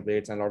 CRI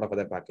templates, and a lot of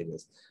other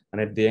packages. And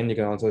at the end, you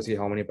can also see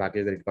how many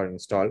packages that it got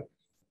installed.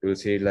 You will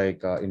see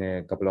like in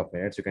a couple of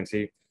minutes, you can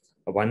see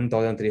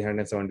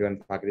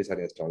 1,371 packages are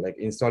installed. Like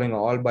installing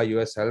all by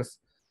yourself,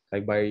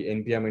 like by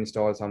npm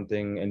install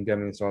something,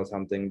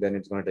 then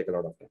it's going to take a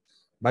lot of time.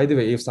 By the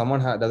way, if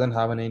someone doesn't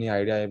have any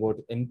idea about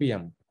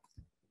npm,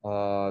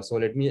 so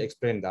let me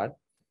explain that.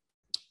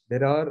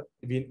 There are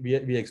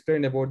we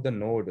explained about the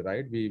node,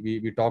 right?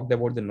 We talked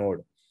about the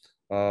node.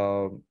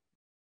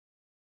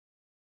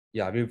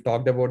 Yeah, we've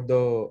talked about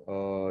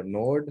the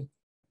node,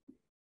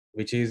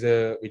 which is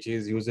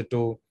used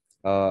to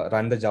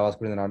run the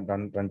JavaScript in the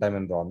runtime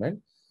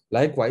environment.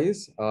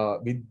 Likewise,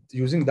 with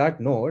using that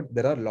node,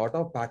 there are a lot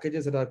of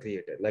packages that are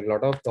created, like a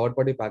lot of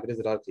third-party packages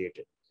that are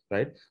created,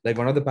 right? Like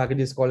one of the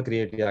packages is called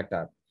Create React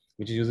App,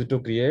 which is used to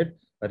create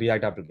a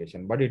React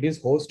application, but it is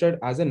hosted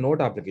as a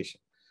Node application.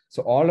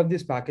 So all of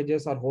these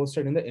packages are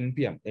hosted in the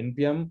NPM.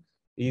 NPM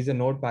is a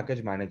Node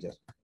package manager.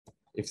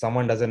 If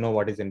someone doesn't know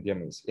what is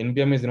NPM is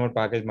the Node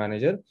package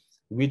manager,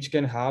 which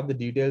can have the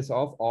details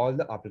of all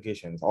the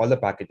applications, all the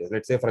packages.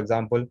 Let's say, for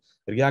example,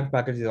 React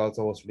package is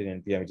also hosted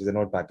in NPM, which is a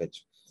Node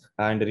package,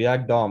 and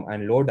React DOM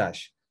and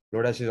Lodash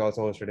is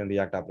also hosted in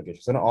React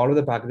application. So now all of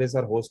the packages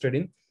are hosted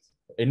in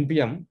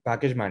NPM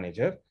package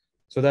manager,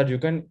 so that you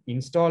can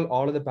install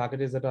all of the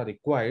packages that are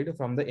required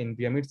from the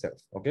NPM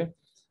itself. Okay,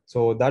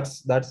 so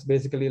that's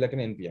basically like an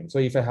NPM. So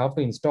if I have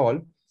to install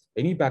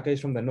any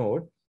package from the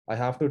node, I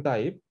have to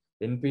type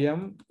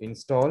npm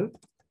install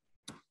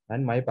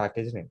and my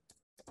package name.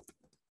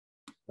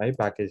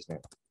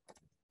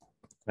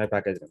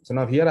 So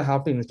now here I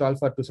have to install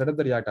to set up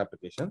the React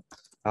application.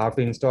 I have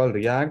to install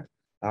React.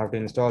 I have to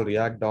install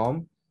React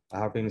DOM. I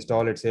have to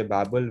install, let's say,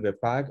 Babel,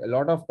 Webpack, a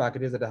lot of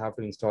packages that I have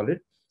to install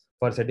it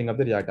for setting up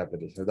the React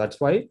application. So that's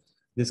why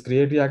this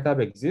Create React app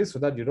exists, so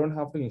that you don't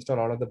have to install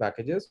all of the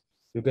packages.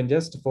 You can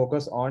just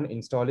focus on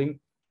installing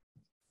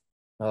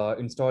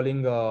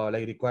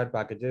like required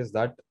packages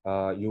that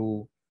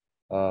you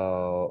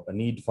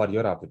need for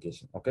your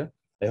application. Okay,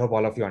 I hope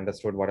all of you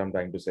understood what I'm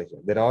trying to say here.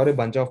 There are a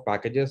bunch of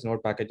packages,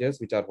 node packages,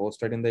 which are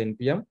hosted in the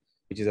npm,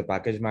 which is a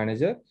package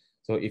manager.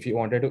 So if you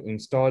wanted to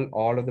install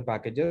all of the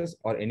packages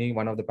or any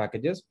one of the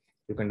packages,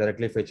 you can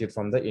directly fetch it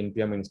from the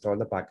npm install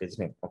the package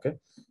name. Okay,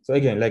 so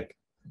again, like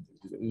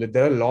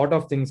there are a lot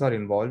of things are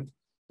involved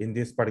in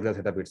this particular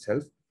setup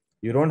itself.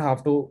 You don't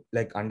have to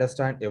like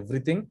understand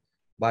everything,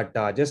 but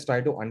just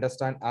try to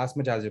understand as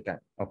much as you can.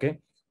 Okay,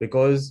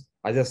 because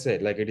as I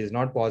said, like it is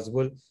not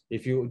possible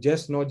if you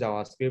just know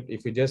JavaScript,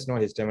 if you just know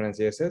HTML and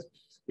CSS,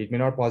 it may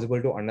not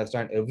possible to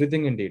understand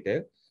everything in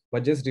detail,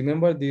 but just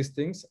remember these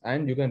things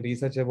and you can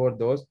research about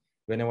those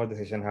whenever the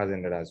session has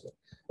ended as well.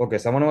 Okay,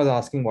 someone was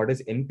asking what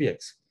is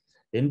NPX.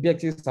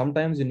 NPX is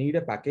sometimes you need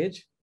a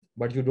package,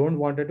 but you don't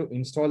want to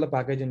install the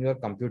package in your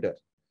computer.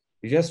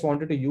 You just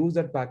wanted to use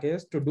that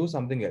package to do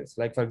something else.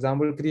 Like for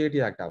example, create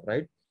React app,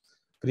 right?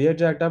 Create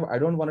React app, I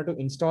don't want to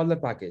install the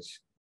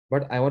package,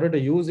 but I wanted to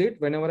use it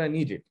whenever I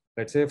need it.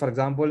 Let's say, for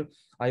example,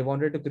 I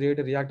wanted to create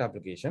a React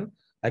application.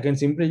 I can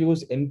simply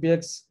use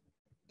npx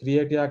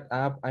create React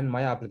app and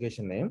my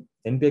application name.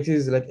 Npx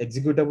is like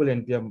executable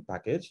npm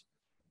package,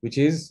 which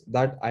is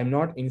that I'm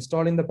not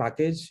installing the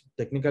package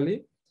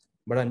technically,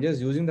 but I'm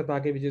just using the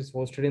package which is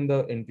hosted in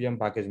the npm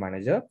package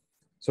manager,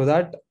 so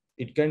that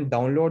it can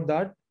download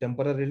that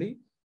temporarily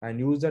and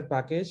use that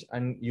package,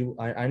 and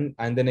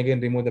then again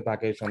remove the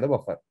package from the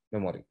buffer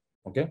memory.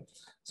 Okay,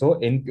 so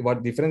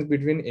what difference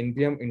between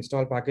npm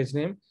install package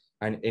name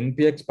and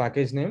npx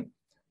package name?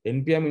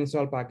 Npm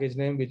install package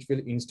name, which will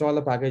install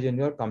the package in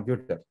your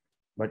computer,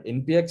 but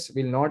npx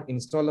will not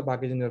install the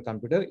package in your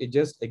computer. It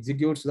just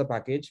executes the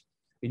package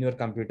in your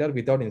computer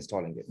without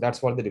installing it.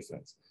 That's what the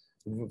difference.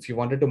 If you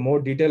wanted to more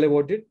detail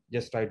about it,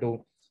 just try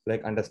to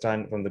like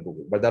understand from the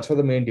Google, but that's for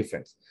the main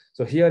difference.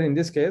 So here in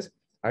this case,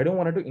 I don't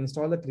want to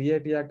install the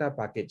create React app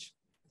package,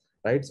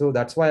 right? So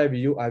that's why I've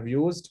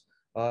used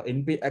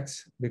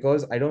npx,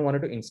 because I don't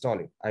wanted to install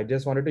it. I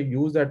just wanted to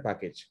use that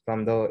package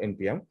from the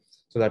npm.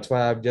 So that's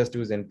why I've just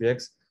used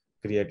npx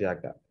create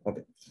React app.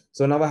 Okay,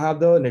 so now I have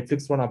the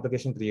Netflix phone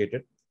application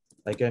created.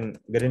 I can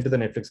get into the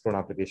Netflix phone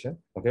application.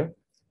 Okay,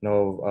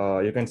 now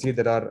you can see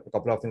there are a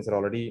couple of things that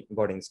already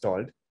got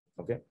installed.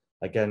 Okay,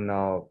 I can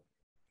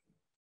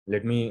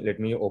let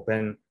me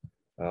open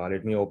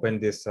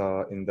this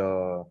in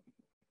the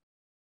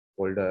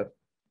folder.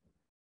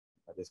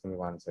 Just give me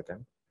 1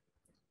 second.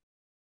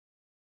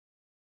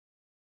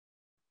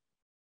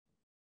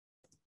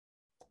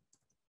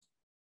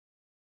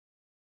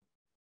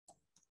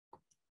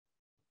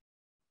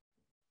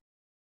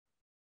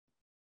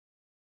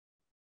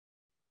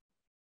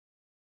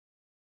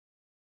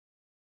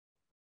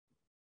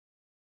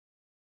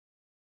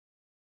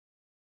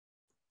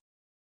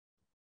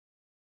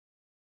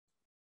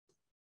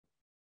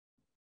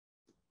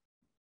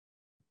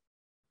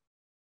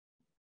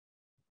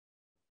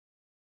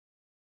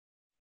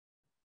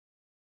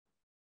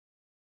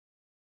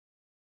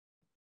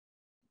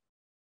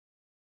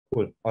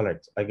 Cool. All right.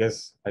 I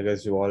guess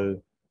you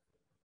all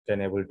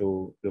can able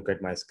to look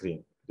at my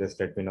screen. Just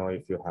let me know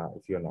if you have,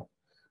 if you know.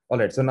 All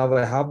right. So now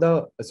I have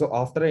the, so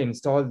after I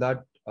install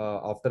that,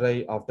 after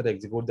I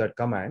execute that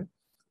command,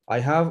 I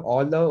have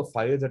all the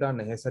files that are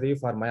necessary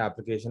for my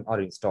application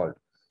are installed.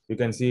 You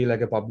can see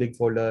like a public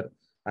folder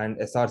and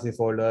src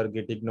folder,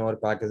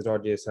 gitignore,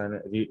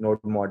 package.json,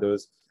 node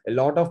modules. A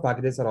lot of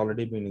packages are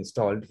already been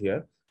installed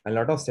here, and a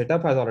lot of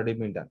setup has already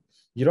been done.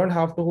 You don't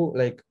have to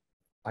like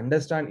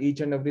understand each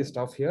and every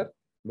stuff here,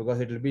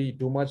 because it will be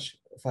too much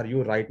for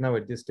you right now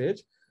at this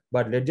stage.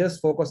 But let's just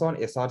focus on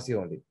src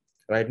only.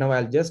 Right now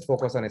I'll just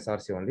focus on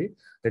src only.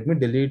 Let me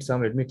delete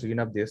some, let me clean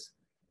up this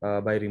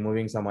by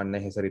removing some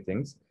unnecessary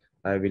things.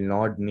 I will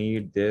not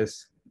need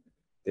this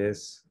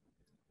this.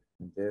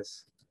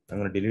 I'm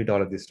going to delete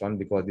all of this one,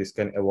 because this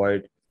can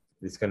avoid,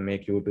 this can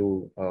make you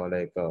to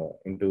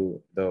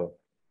into the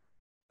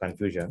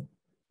confusion.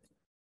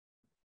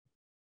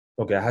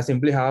 Okay, I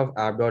simply have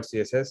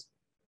app.css.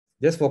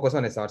 Just focus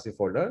on src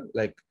folder.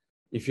 Like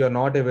if you're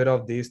not aware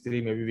of these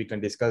three, maybe we can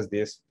discuss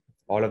this.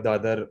 All of the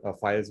other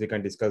files, we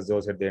can discuss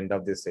those at the end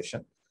of this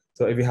session.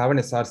 So if you have an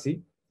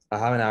src, I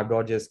have an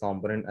app.js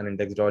component, an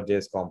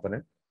index.js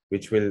component,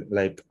 which will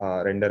like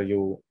render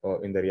you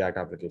in the React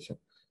application.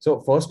 So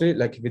firstly,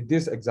 like with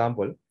this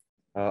example,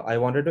 I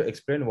wanted to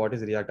explain what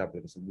is React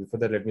application. Before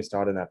that, let me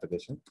start an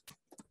application.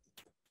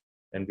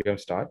 npm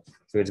start.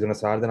 So it's going to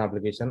start an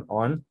application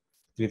on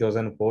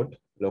 3000 port,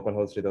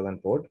 localhost 3000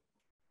 port.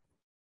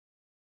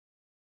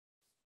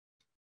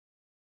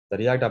 The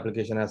React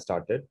application has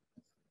started.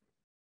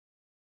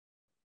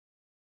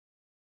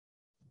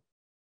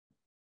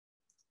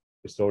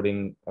 It's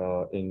loading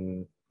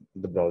in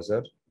the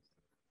browser.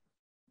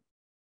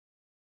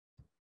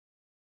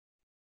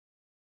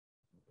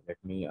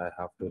 I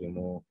have to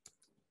remove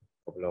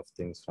a couple of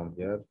things from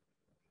here.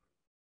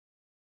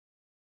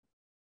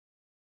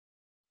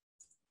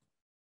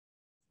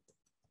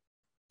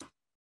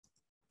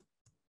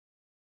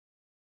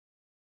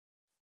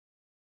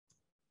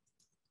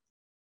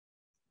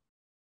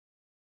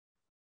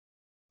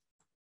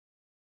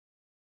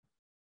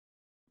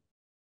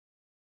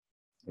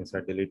 Since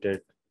I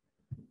deleted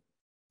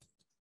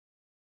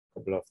a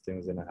couple of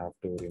things, then I have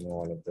to remove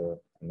all of the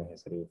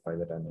unnecessary file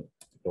that I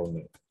don't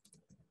need.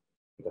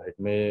 Because it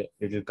may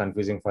be a little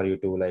confusing for you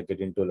to like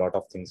get into a lot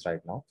of things right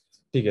now.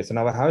 Okay, so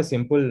now I have a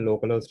simple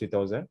localhost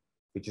 3000,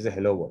 which is a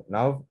hello world.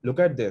 Now look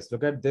at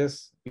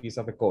this piece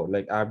of a code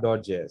like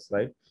app.js,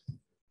 right?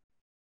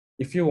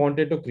 If you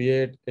wanted to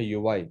create a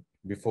UI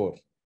before,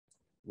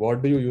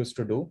 what do you used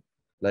to do?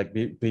 Like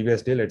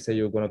previously, let's say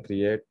you're going to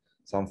create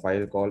some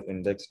file called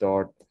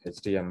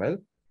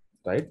index.html,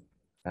 right?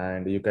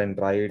 And you can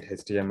write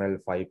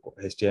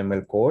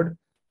HTML code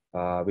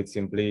with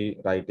simply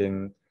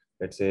writing,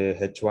 let's say,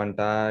 h1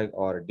 tag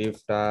or div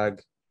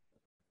tag,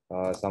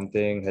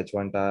 something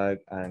h1 tag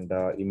and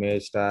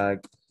image tag.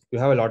 You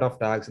have a lot of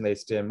tags in the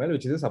HTML,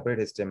 which is a separate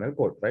HTML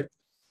code, right?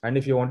 And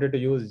if you wanted to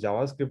use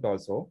JavaScript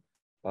also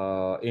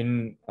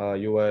in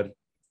your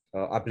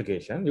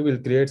application, you will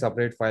create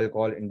separate file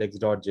called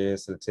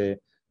index.js, let's say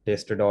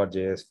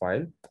test.js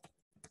file,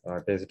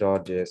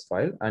 test.js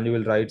file, and you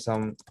will write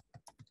some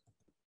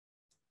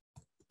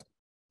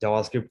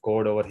JavaScript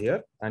code over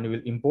here, and you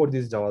will import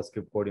this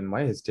JavaScript code in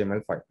my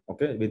HTML file,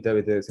 okay, with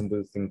a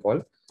simple thing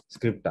called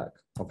script tag,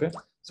 okay.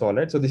 So all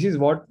right, so this is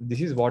what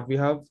we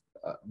have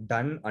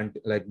done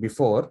like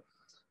before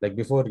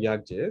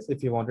React.js.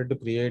 If you wanted to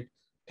create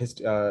his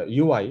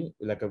UI,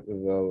 like a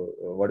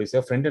what do you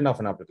say, front end of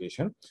an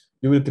application,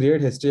 you will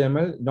create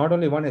HTML, not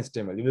only one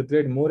HTML, you will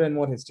create more and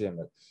more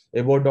HTML,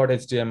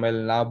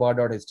 about.html,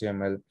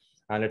 navbar.html,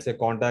 and let's say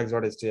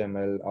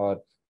contacts.html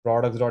or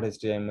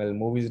products.html,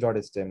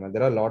 movies.html.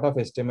 There are a lot of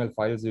HTML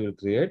files you will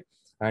create,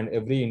 and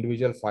every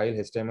individual file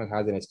HTML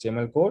has an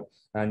HTML code,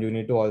 and you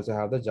need to also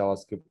have the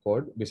JavaScript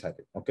code beside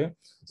it. Okay.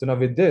 So now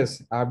with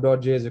this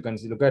app.js, you can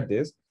see, look at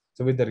this.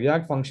 So with the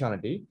React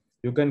functionality,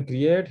 you can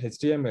create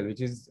HTML,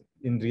 which is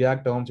in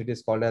React terms, it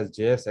is called as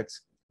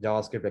JSX,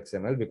 JavaScript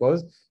XML,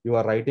 because you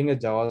are writing a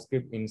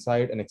JavaScript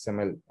inside an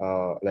XML,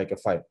 like a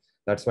file.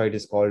 That's why it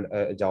is called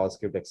a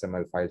JavaScript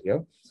XML file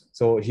here.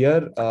 So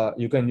here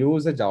you can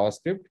use a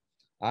JavaScript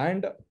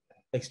and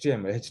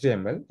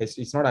HTML.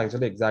 It's not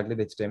actually exactly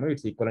the HTML,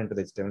 it's equivalent to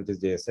the HTML, which is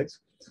JSX.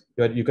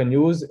 You can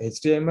use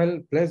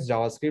HTML plus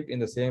JavaScript in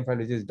the same file,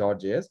 which is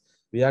 .js.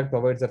 React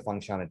provides a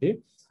functionality,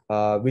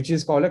 which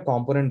is called a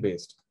component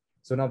based.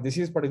 So now this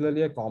is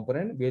particularly a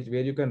component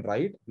where you can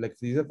write, like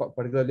these are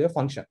particularly a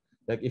function.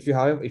 Like if you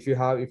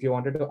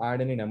wanted to add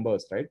any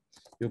numbers, right?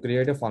 You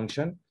create a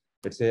function,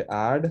 let's say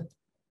add,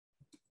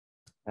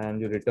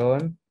 and you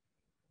return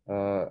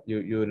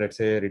you let's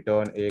say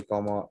return a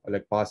comma,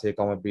 like pass a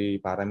comma b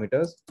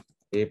parameters,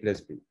 a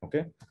plus b.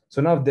 Okay,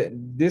 so now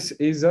this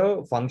is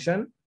a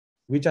function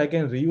which I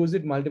can reuse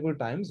it multiple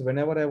times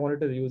whenever I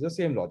wanted to reuse the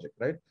same logic,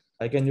 right?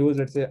 I can use,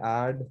 let's say,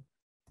 add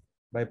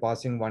by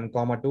passing 1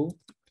 comma 2.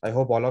 I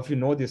hope all of you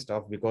know this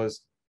stuff,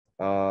 because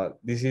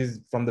this is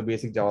from the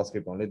basic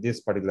JavaScript only,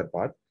 this particular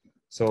part.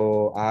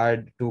 So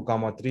add 2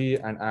 comma 3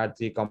 and add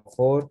 3 comma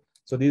 4.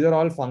 So these are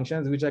all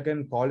functions which I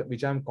can call,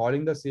 which I'm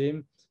calling the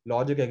same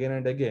logic again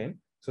and again,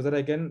 so that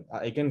I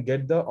can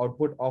get the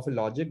output of a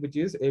logic which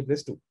is a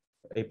plus 2,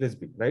 a plus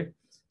b, right?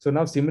 So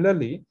now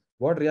similarly,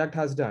 what React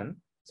has done,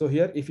 so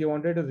here if you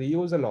wanted to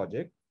reuse a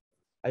logic,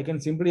 I can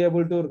simply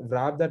able to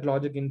wrap that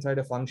logic inside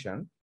a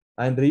function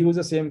and reuse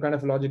the same kind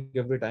of logic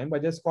every time by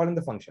just calling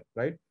the function,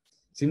 right?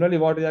 Similarly,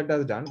 what React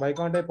has done, why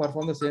can't I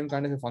perform the same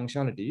kind of a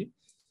functionality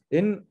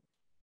in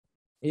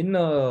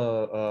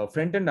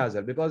front end as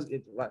well? Because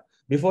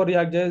before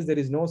React.js, there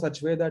is no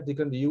such way that you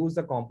can reuse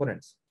the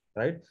components,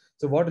 right?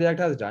 So what React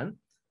has done,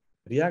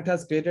 React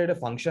has created a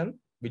function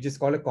which is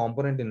called a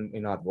component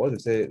in our world.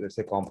 Let's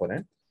say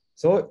component.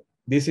 So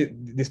these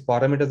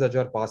parameters that you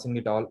are passing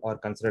it all are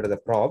considered as the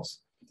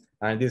props,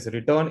 and this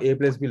return a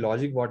plus b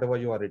logic, whatever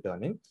you are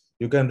returning,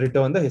 you can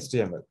return the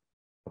HTML.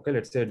 Okay,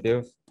 let's say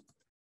div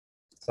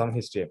some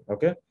HTML.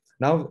 Okay,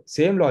 now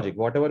same logic,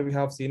 whatever we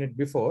have seen it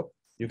before,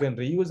 you can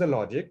reuse the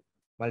logic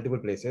multiple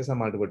places and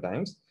multiple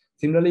times.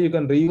 Similarly, you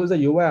can reuse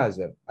the UI as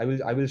well.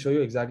 I will show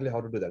you exactly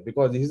how to do that,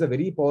 because this is a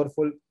very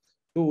powerful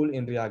tool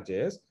in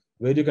React.js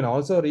where you can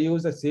also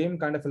reuse the same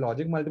kind of a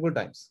logic multiple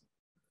times.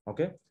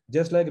 Okay,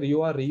 just like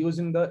you are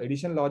reusing the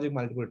addition logic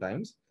multiple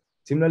times,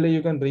 similarly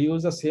you can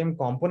reuse the same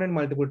component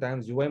multiple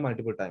times, UI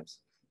multiple times.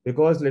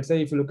 Because let's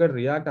say if you look at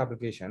React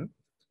application,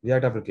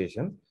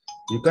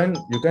 you can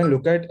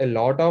look at a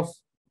lot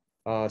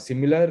of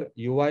similar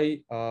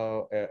UI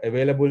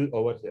available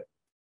over here.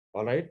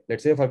 All right,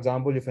 let's say for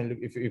example, if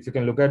you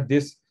can look at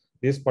this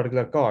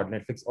particular card,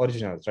 Netflix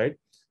originals, right?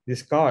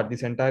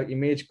 This entire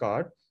image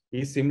card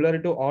is similar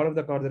to all of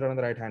the cards that are on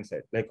the right hand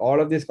side. Like all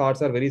of these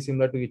cards are very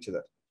similar to each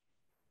other,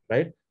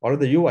 right? All of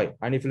the UI.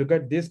 And if you look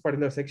at this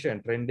particular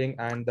section, trending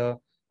and the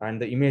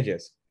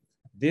images,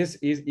 this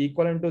is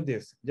equivalent to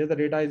this, just the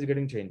data is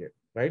getting changed,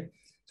 right?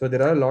 So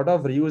there are a lot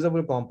of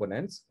reusable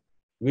components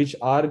which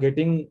are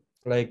getting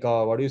like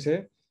what do you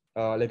say,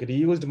 like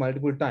reused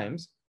multiple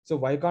times. So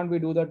why can't we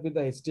do that with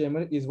the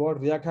HTML is what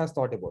React has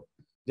thought about.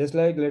 Just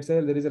like, let's say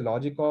there is a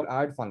logic called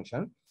add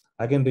function,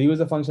 I can reuse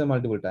the function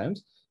multiple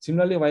times.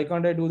 Similarly, why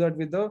can't I do that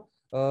with the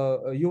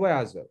UI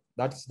as well?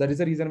 That is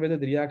the reason why the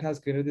React has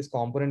created this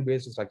component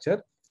based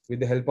structure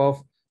with the help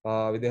of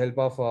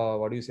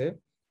what do you say,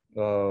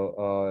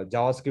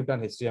 JavaScript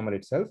and HTML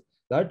itself,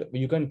 that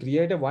you can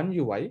create a one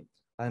UI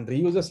and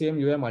reuse the same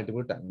UI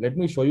multiple times. Let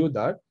me show you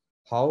that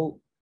how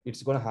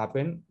it's going to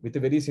happen with a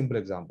very simple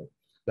example.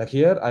 Like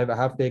here, I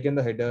have taken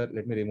the header.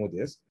 Let me remove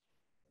this.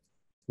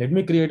 Let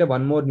me create a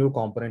one more new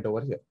component over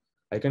here.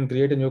 I can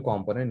create a new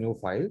component, new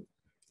file,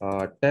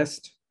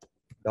 test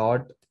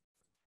dot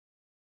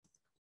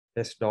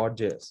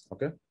test.js.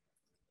 Okay.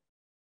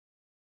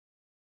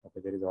 Okay,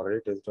 there is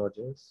already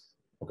test.js.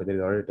 Okay, there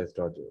is already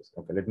test.js.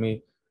 Okay, let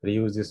me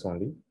reuse this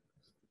only.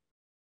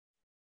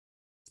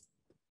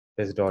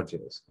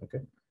 Test.js.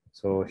 Okay.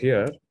 So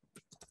here,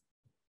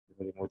 let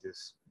me remove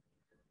this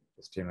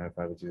HTML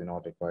file which is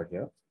not required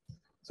here.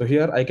 So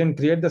here I can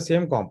create the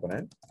same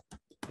component,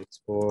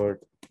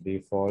 export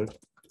default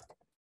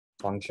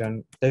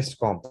function test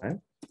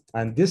component,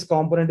 and this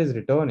component is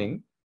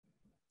returning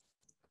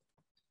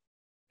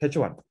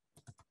h1.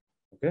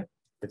 Okay,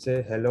 let's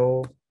say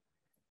hello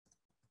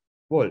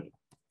world.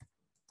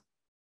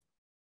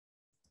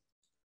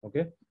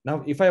 Okay,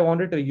 now if I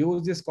wanted to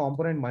use this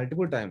component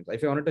multiple times,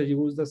 if I wanted to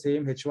use the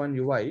same h1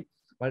 UI,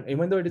 but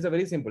even though it is a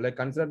very simple, like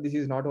consider this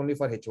is not only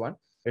for h1,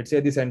 let's say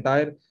this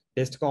entire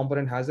test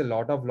component has a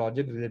lot of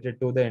logic related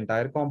to the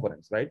entire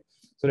components, right?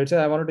 So let's say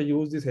I wanted to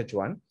use this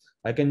h1,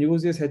 I can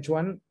use this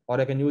h1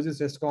 or I can use this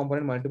test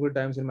component multiple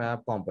times in my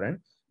app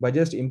component by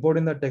just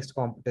importing the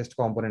test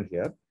component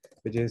here,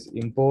 which is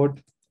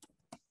import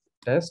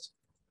test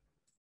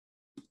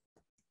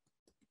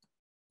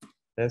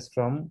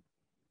from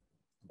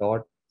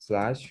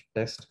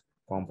dot/test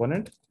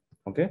component.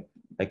 Okay,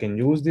 I can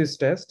use this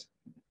test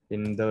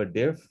in the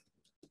div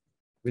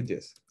with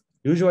this.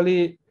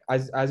 Usually,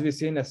 as we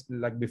seen as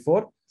like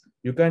before,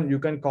 you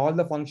can call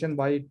the function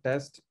by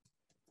test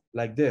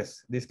like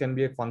this. This can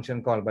be a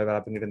function call by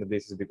wrapping it in the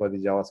basis because the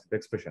JavaScript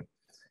expression.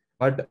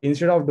 But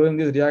instead of doing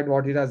this, React,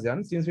 what it has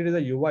done, since it is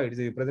a UI, it is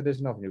a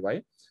representation of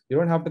UI, you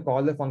don't have to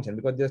call the function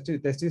because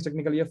test is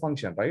technically a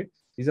function, right?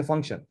 It's a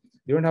function.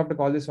 You don't have to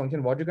call this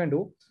function. What you can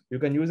do, you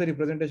can use a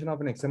representation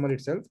of an XML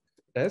itself,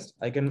 test.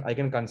 I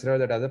can consider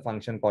that as a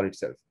function call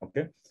itself.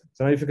 Okay.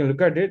 So now if you can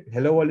look at it,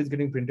 hello world is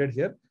getting printed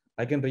here.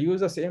 I can reuse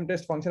the same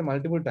test function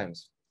multiple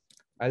times.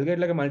 I'll get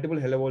like a multiple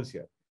hello worlds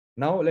here.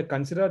 Now, like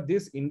consider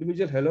this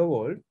individual hello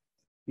world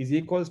is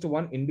equals to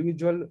one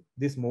individual,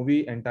 this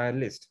movie entire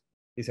list,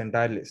 this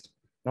entire list.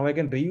 Now I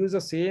can reuse the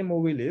same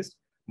movie list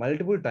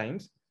multiple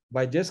times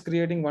by just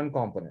creating one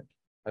component.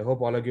 I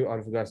hope all of you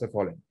guys are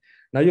following.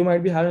 Now you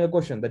might be having a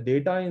question. The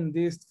data in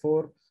these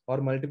four or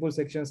multiple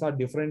sections are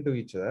different to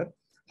each other.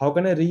 How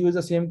can I reuse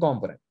the same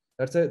component?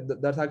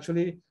 That's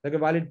actually like a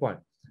valid point.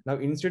 Now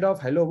instead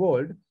of hello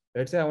world,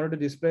 let's say I wanted to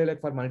display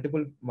like for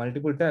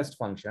multiple test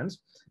functions.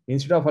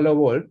 Instead of hello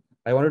world,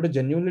 I wanted to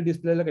genuinely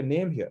display like a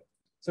name here.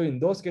 So in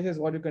those cases,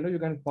 what you can do, you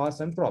can pass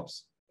some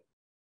props.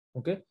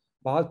 Okay,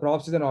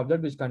 props is an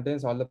object which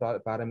contains all the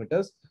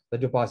parameters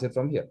that you pass it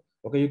from here.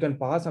 Okay, you can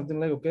pass something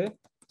like, okay,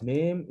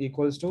 name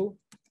equals to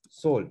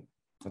SOAL.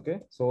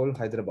 Okay, SOAL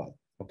Hyderabad.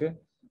 Okay,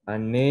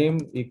 and name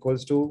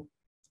equals to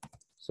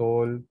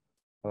SOAL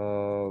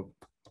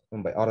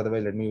Mumbai. Or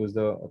otherwise, let me use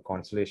the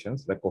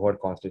constellations, like cohort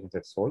constellations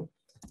at SOAL.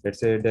 Let's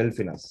say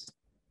Delphinus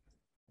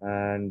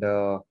and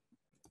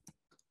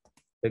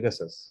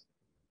Pegasus.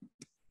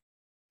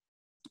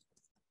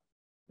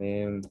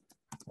 Name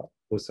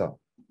USA.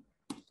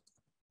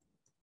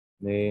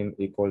 Name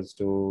equals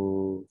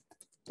to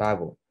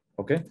Pavo.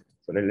 Okay,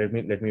 so let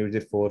me use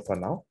it for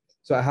now.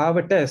 So I have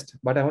a test,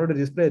 but I wanted to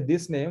display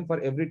this name for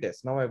every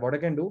test. Now what I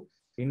can do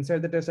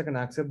inside the test, I can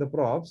accept the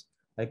props.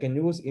 I can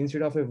use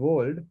instead of a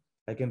world,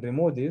 I can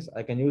remove this.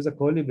 I can use the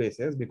curly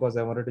braces because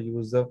I wanted to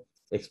use the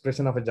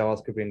expression of a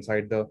JavaScript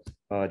inside the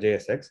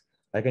JSX.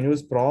 I can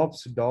use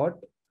props dot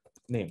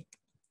name.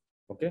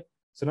 Okay,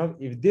 so now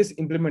if this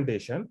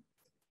implementation,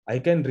 I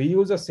can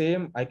reuse the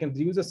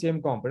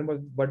same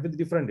component, but with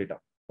different data.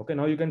 Okay,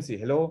 now you can see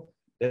hello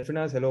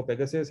Delphinus, hello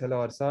Pegasus,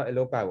 hello Ursa,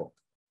 hello Pavo.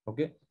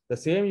 Okay, the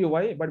same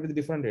UI but with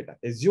different data.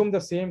 Assume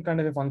the same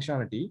kind of a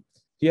functionality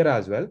here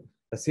as well.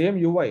 The same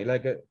UI,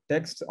 like a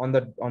text on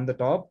the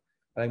top,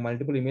 like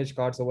multiple image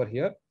cards over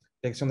here,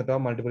 text on the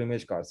top, multiple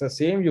image cards. The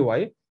same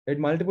UI at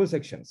multiple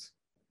sections.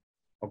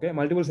 Okay,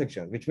 multiple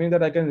sections, which means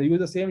that I can use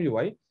the same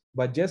UI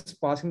by just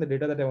passing the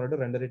data that I wanted to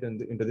render it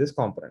into this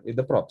component with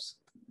the props.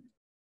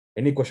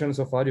 Any questions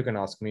so far, you can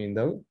ask me in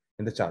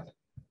the chat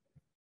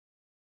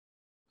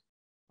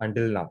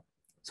until now.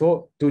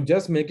 So to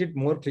just make it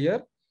more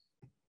clear,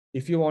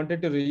 if you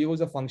wanted to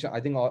reuse a function, I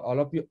think all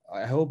of you,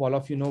 I hope all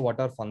of you know what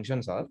our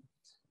functions are.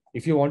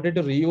 If you wanted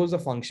to reuse a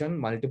function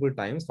multiple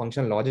times,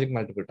 function logic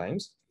multiple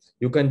times,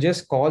 you can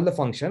just call the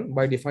function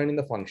by defining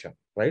the function,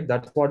 right?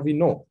 That's what we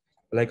know,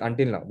 like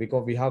until now,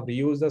 because we have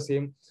reused the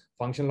same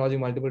function logic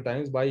multiple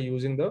times by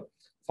using the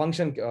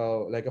function,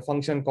 like a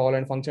function call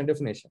and function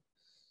definition.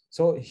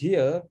 So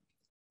here,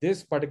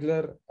 this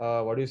particular,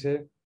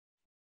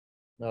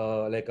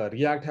 like a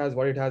React has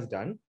what it has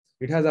done.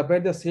 It has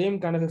applied the same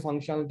kind of a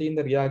functionality in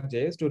the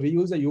ReactJS to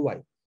reuse the UI,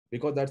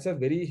 because that's a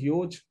very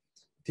huge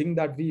thing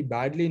that we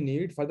badly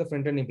need for the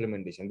front-end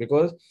implementation,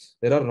 because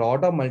there are a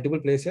lot of multiple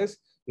places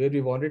where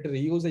we wanted to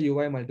reuse the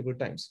UI multiple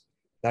times.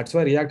 That's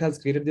why React has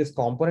created this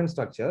component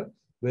structure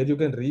where you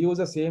can reuse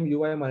the same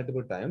UI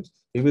multiple times.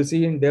 We will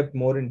see in depth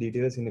more in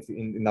details in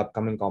the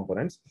upcoming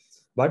components.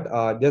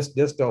 But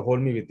just hold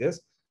me with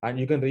this. And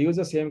you can reuse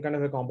the same kind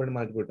of a component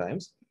multiple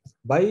times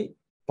by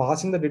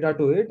passing the data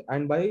to it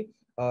and by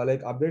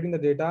like updating the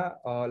data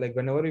like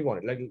whenever we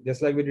want it, like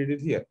just like we did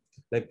it here,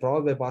 like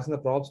props by passing the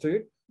props to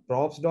it.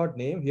 Props dot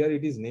name, here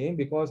it is name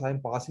because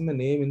I'm passing the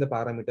name in the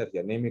parameter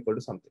here, name equal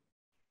to something.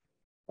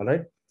 All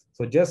right.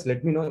 So just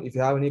let me know if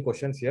you have any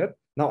questions here.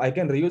 Now I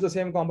can reuse the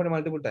same component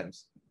multiple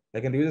times. I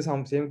can reuse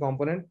the same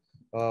component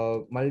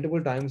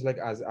multiple times, like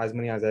as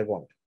many as I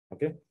want.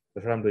 Okay.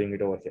 That's what I'm doing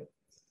it over here.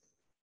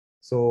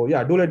 So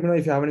yeah, do let me know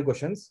if you have any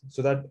questions,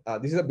 so that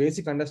this is a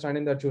basic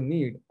understanding that you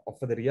need of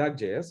the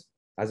React.js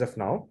as of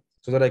now,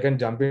 so that I can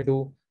jump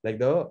into like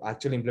the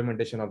actual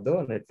implementation of the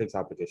Netflix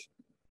application.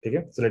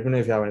 Okay. So let me know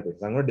if you have any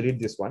questions. I'm going to delete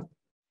this one,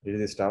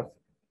 delete this stuff.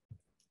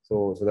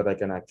 So that I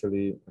can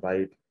actually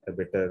write a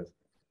better,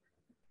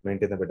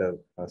 maintain a better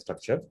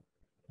structure.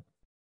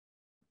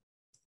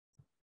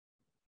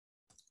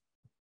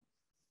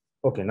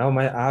 Okay, now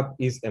my app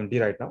is empty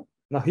right now.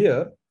 Now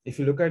here, if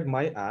you look at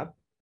my app,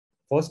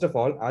 first of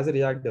all, as a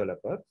React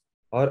developer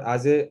or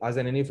as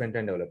an any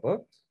front-end developer,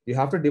 you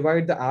have to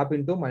divide the app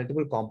into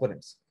multiple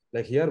components.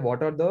 Like here,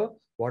 what are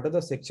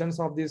the sections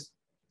of this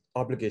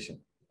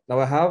application? Now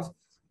I have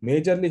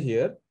majorly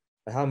here,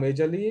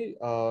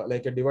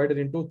 like divided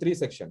into 3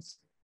 sections,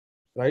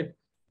 right?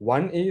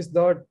 One is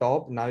the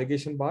top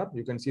navigation bar.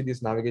 You can see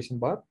this navigation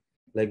bar,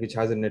 like which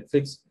has a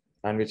Netflix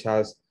and which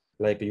has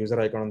like a user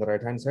icon on the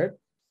right hand side.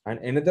 And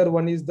another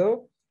one is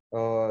the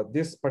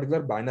this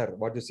particular banner,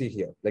 what you see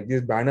here. Like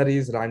this banner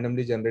is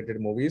randomly generated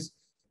movies.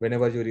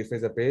 Whenever you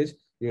refresh the page,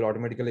 you will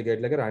automatically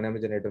get like a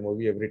randomly generated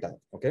movie every time.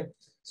 Okay.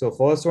 So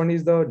first one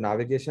is the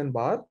navigation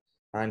bar,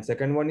 and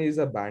second one is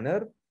a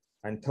banner,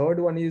 and third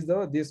one is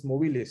the this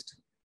movie list.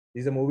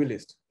 This is a movie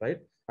list, right?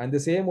 And the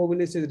same movie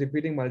list is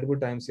repeating multiple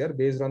times here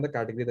based on the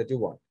category that you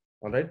want.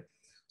 All right.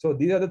 So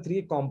these are the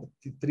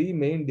three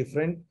main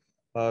different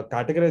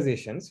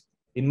categorizations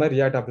in my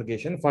React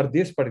application for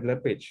this particular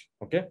page.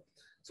 Okay.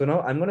 So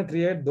now I'm going to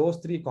create those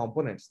 3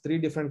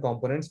 different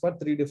components for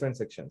 3 different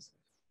sections.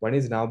 One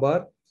is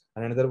navbar,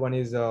 and another one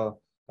is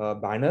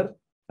banner,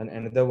 and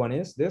another one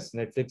is this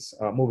Netflix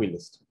movie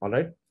list. All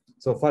right.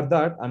 So for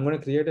that, I'm going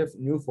to create a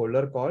new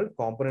folder called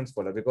components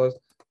folder, because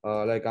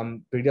like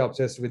I'm pretty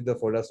obsessed with the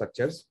folder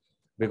structures,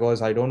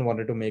 because I don't want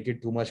it to make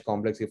it too much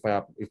complex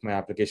if my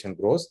application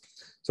grows.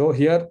 So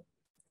here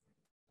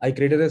I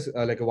created this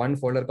like one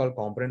folder called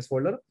components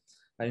folder.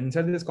 And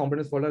inside this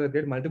components folder, I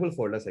create multiple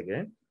folders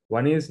again.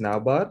 One is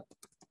navbar.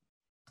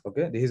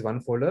 Okay, this is one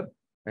folder.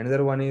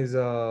 Another one is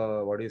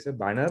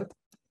banner.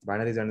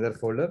 Banner is another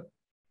folder,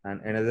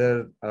 and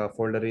another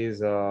folder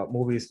is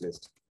movies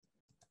list.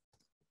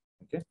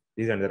 Okay,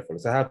 these are another folder.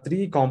 So I have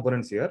 3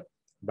 components here: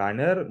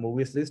 banner,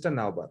 movies list, and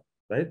navbar.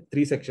 Right,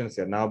 3 sections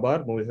here: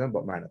 navbar, movies, and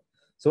banner.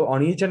 So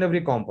on each and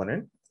every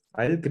component,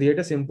 I'll create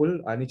a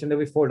simple, on each and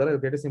every folder, I'll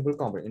create a simple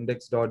component,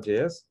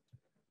 index.js,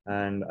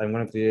 and I'm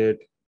going to create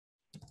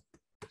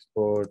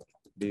export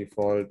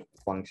default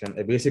function,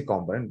 a basic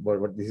component,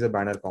 but this is a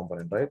banner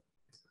component, right?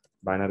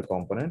 Banner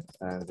component,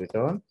 and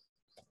return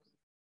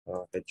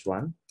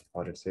h1,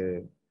 or let's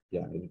say,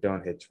 yeah,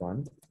 return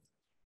h1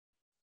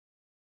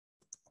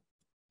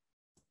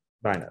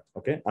 banner.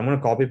 Okay, I'm going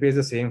to copy paste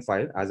the same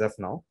file as of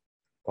now,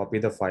 copy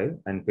the file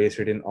and paste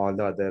it in all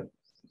the other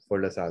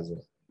folders as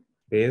well.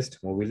 Paste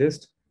movie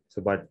list.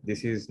 So, but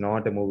this is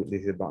not a movie,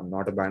 this is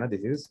not a banner,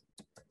 this is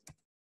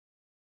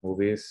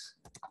movies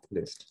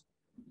list.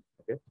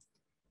 Okay,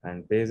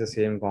 and paste the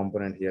same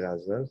component here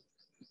as well.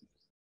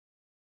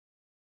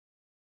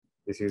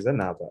 This is the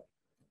navbar.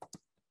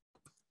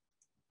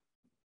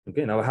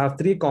 Okay, now I have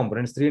 3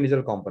 components, 3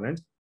 individual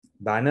components: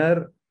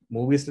 banner,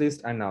 movies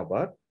list, and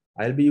navbar.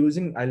 I'll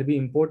be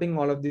importing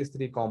all of these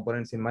 3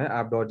 components in my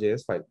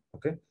app.js file.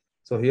 Okay,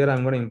 so here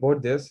I'm going to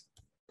import this.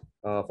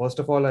 First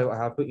of all, I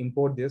have to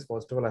import this.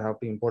 First of all, I have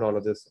to import all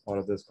of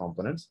these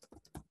components.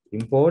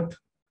 Import.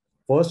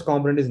 First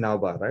component is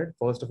navbar, right?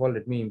 First of all,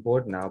 let me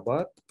import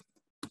navbar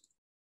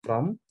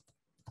from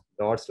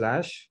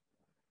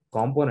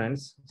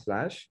 /components/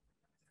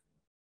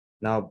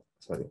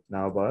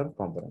 navbar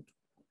component.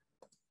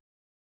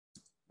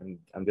 And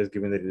I'm just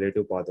giving the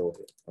relative path over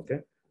here.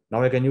 Okay.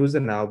 Now I can use the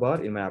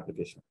navbar in my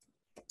application.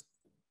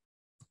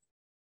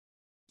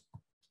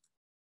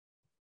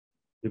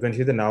 You can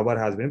see the navbar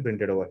has been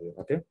printed over here.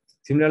 Okay.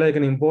 Similarly, I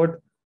can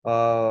import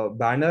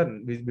banner,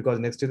 because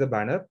next is the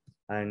banner,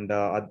 and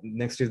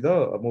next is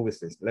the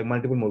movies list, like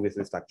multiple movies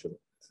list actually.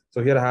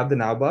 So here I have the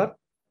navbar,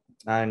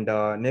 and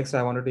next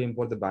I wanted to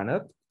import the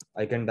banner.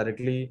 I can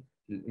directly,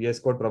 VS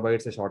Code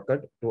provides a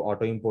shortcut to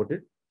auto import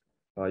it.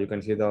 You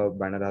can see the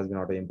banner has been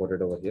auto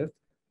imported over here.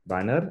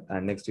 Banner,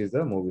 and next is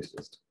the movies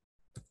list.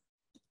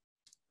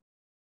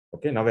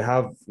 Okay, now we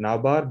have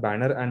navbar,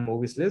 banner, and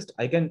movies list.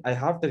 I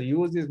have to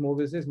reuse these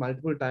movies list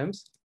multiple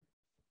times,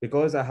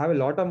 because I have a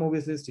lot of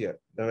movies list here.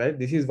 Right,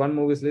 this is one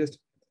movies list,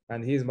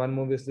 and here's one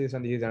movies list,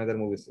 and here's another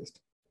movies list.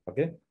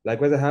 Okay,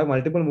 likewise I have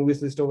multiple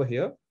movies list over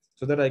here,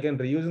 so that I can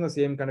reuse in the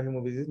same kind of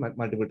movies list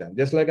multiple times,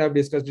 just like I've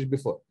discussed it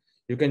before.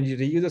 You can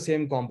reuse the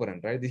same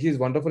component, right? This is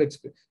wonderful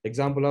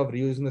example of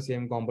reusing the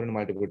same component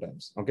multiple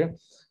times. Okay,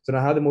 so now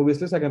I have the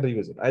movies list, I can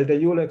reuse it. I'll tell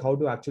you like how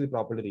to actually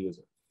properly reuse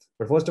it.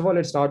 But first of all,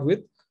 let's start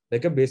with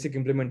like a basic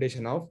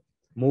implementation of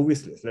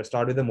movies list. Let's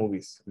start with the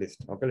movies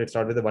list. Okay, let's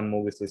start with the one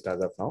movies list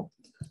as of now.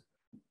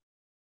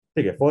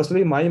 Okay,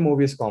 firstly, my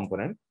movies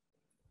component.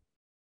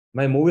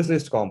 My movies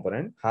list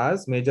component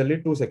has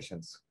majorly two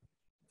sections.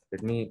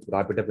 Let me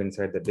wrap it up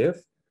inside the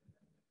div.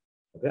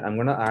 Okay, I'm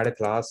gonna add a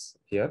class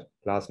here.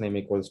 Class name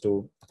equals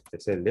to,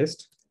 let's say,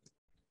 list.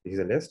 This is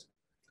a list.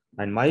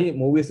 And my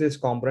movies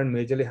list component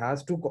majorly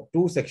has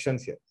two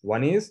sections here.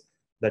 One is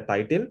the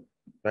title,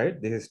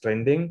 right? This is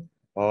trending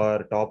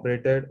or top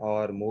rated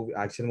or movie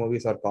action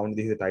movies or count.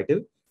 This is the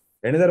title.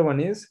 Another one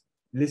is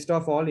list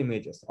of all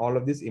images, all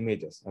of these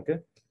images. Okay.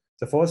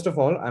 So first of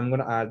all, I'm going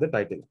to add the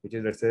title, which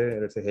is let's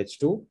say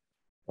H2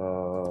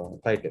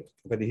 title.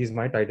 Okay, this is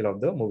my title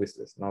of the movies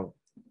list. Now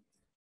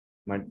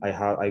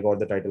I got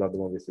the title of the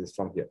movies list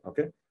from here.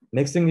 Okay.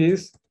 Next thing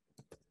is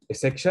a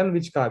section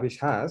which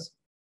has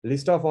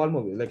list of all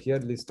movies, like here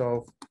list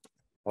of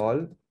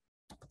all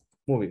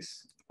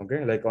movies.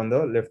 Okay, like on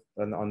the left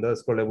on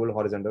the scrollable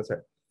horizontal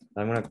side.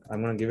 I'm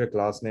gonna give a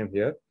class name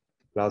here.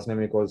 Class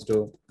name equals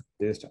to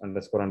list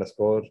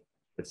underscore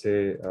let's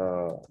say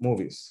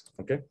movies.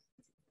 Okay.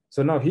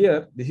 So now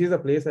here this is a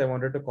place I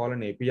wanted to call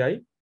an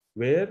API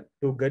where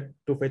to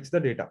fetch the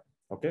data.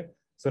 Okay.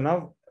 So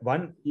now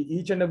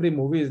each and every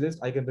movies list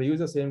I can reuse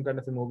the same kind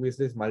of a movies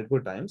list multiple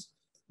times,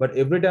 but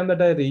every time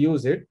that I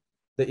reuse it,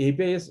 the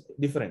API is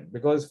different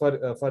because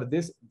for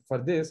this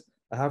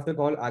I have to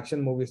call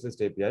action movies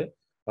list API.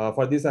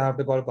 For this I have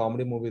to call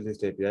comedy movies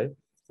list API.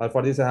 Or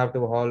for this I have to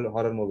call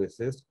horror movies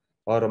list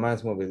or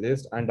romance movies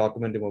list and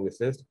documentary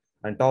movies list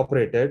and top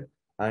rated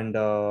and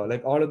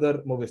like all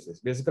other movies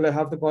list. Basically, I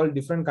have to call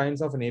different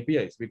kinds of an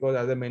APIs because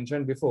as I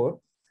mentioned before,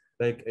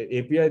 like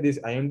API, this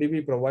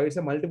IMDb provides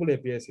a multiple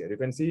APIs here. You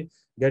can see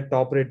get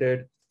top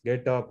rated,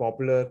 get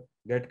popular,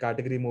 get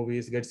category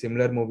movies, get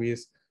similar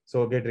movies,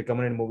 so get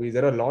recommended movies.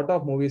 There are a lot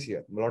of movies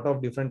here, a lot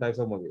of different types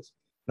of movies.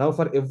 Now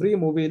for every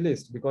movie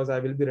list, because I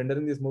will be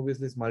rendering this movies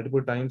list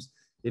multiple times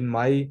in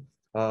my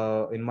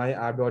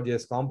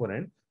app.js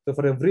component. So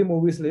for every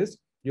movies list,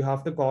 you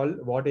have to call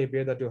what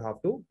API that you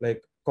have to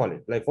like call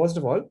it. Like first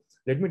of all,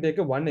 let me take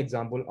one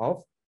example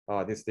of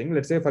this thing.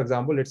 Let's say, for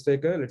example, let's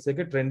take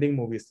a trending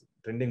movies,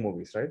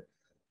 right?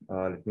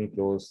 Let me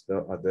close the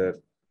other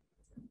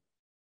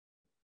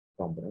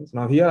components.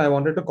 Now here I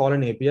wanted to call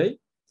an API,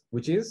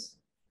 which is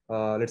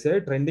let's say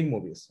trending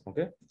movies.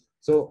 Okay.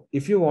 So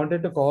if you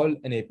wanted to call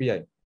an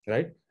API,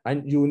 right,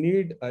 and you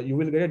need you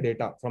will get a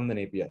data from an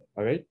API.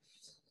 All right.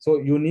 So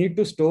you need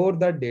to store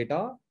that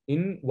data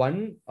in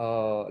one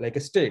like a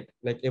state.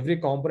 Like every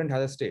component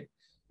has a state.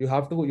 You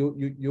have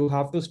to you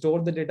have to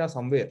store the data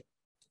somewhere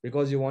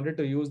because you wanted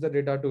to use the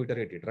data to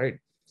iterate it, right?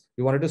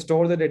 You wanted to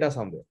store the data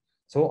somewhere.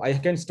 So I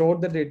can store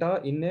the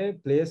data in a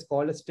place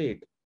called a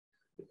state.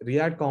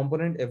 React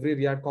component, every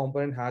React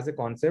component has a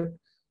concept,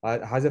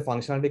 has a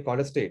functionality called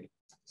a state.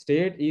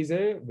 State is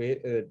a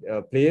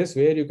place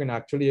where you can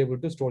actually able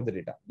to store the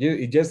data.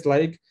 It's just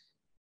like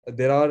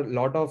there are a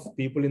lot of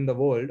people in the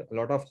world, a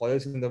lot of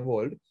houses in the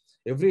world.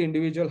 Every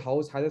individual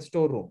house has a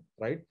storeroom,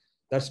 right?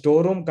 That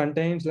storeroom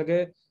contains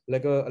like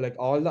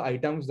all the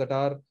items that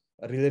are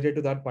related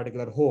to that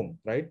particular home,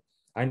 right?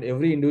 And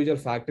every individual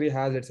factory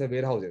has, let's say,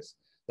 warehouses.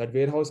 That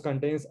warehouse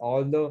contains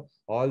all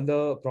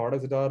the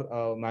products that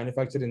are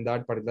manufactured in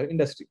that particular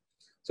industry.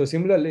 So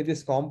similarly,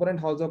 this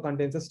component also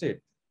contains a state.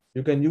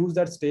 You can use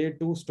that state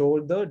to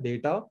store the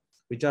data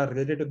which are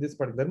related to this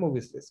particular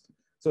movies list.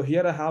 So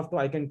here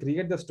I can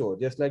create the store,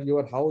 just like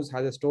your house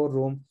has a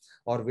storeroom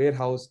or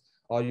warehouse,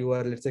 or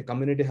your, let's say,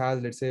 community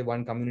has, let's say,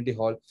 one community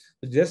hall.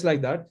 So just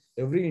like that,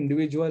 every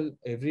individual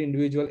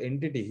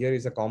entity here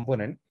is a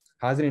component,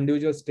 has an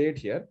individual state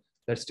here.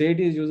 That state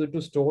is used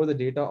to store the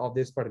data of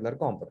this particular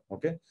component.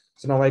 Okay.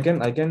 So now I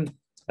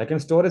can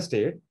store a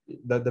state.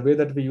 The way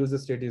that we use the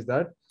state is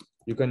that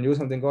you can use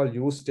something called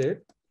use state,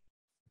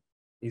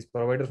 is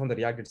provided from the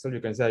React itself. You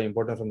can say I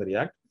imported from the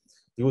React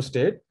use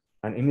state,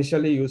 and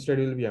initially use state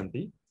will be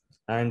empty,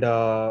 and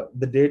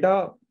the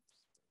data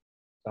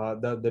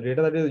the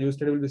data that is used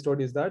state will be stored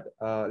is that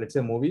let's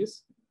say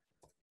movies.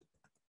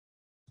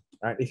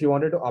 And if you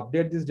wanted to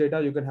update this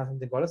data, you can have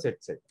something called a set.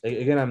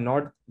 Again, I'm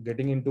not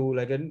getting into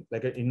like an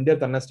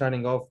in-depth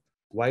understanding of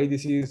why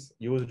this is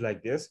used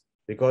like this,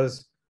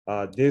 because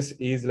this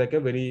is like a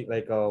very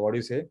what do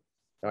you say?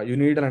 You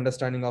need an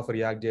understanding of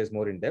React.js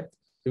more in depth.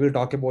 We will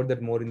talk about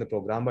that more in the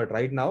program, but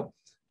right now,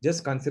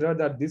 just consider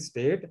that this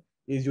state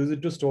is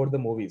used to store the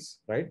movies,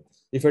 right?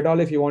 If at all,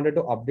 if you wanted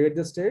to update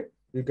the state,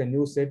 you can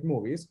use set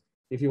movies.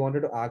 If you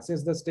wanted to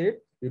access the state,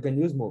 you can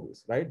use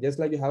movies, right? Just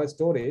like you have a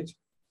storage,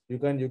 you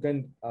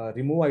can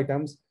remove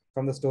items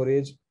from the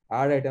storage,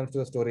 add items to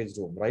the storage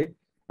room, right?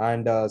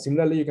 And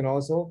similarly, you can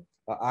also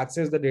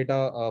access the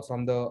data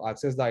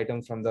access the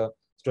items from the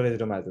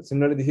storage room as well.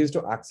 Similarly, this is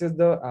to access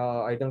the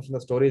items from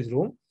the storage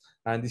room,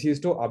 and this is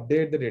to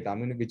update the data. I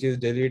mean, which is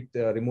delete,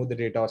 remove the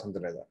data or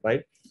something like that,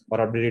 right? Or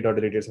update it or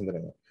delete it, something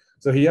like that.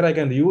 So here I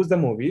can reuse the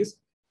movies,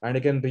 and I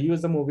can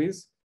reuse the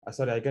movies.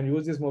 Sorry, I can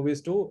use these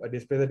movies to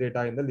display the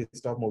data in the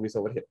list of movies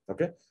over here.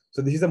 Okay.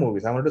 So this is the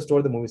movies. I want to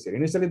store the movies here.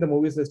 Initially, the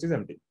movies list is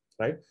empty,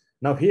 right?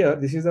 Now here,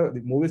 this is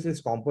the movies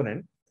list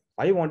component.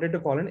 I wanted to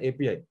call an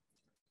API.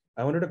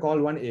 I wanted to call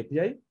one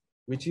API,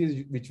 which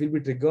will be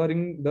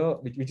triggering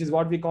which is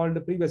what we called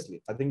previously.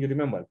 I think you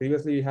remember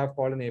previously we have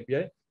called an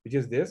API, which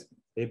is this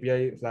API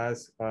slash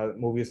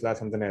movies slash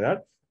something like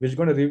that, which is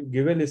going to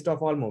give a list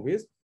of all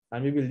movies,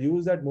 and we will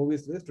use that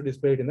movies list to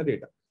display it in the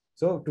data.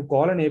 So to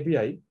call an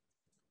API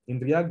in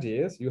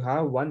React.js, you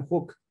have one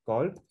hook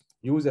called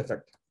use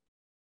effect.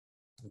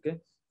 Okay,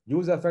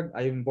 use effect.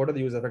 I imported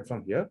the use effect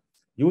from here.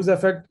 Use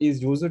effect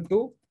is used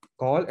to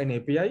call an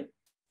API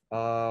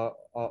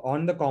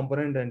on the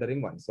component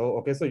rendering one. So,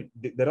 okay, so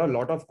there are a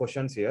lot of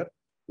questions here,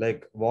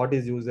 like what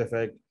is use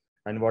effect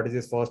and what is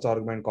this first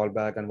argument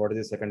callback and what is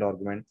the second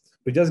argument.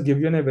 To just give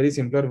you in a very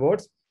simpler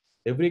words,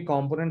 every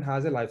component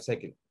has a life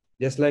cycle.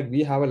 Just like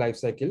we have a life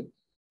cycle,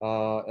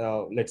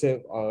 let's say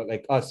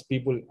like us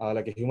people,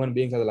 like a human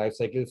beings has a life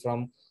cycle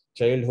from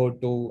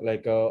childhood to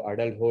like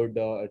adulthood,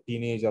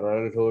 teenage or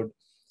adulthood,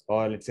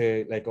 or let's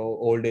say like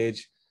old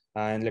age,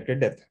 and like a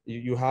death.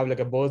 You have like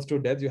a birth to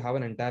death, you have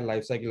an entire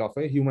life cycle of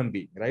a human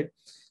being, right?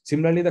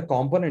 Similarly, the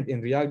component in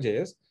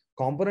React.js,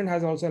 component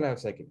has also a life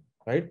cycle,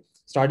 right?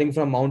 Starting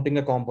from mounting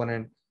a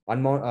component,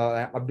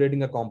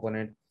 updating a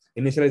component,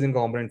 initializing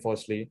component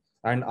firstly,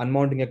 and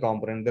unmounting a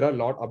component. There are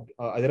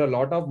a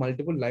lot of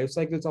multiple life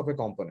cycles of a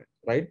component,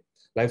 right?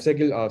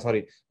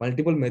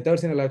 Multiple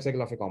methods in a life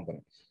cycle of a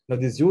component. Now,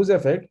 this use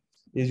effect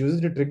is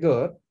used to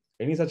trigger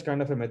any such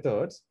kind of a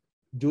methods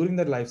during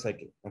that life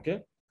cycle.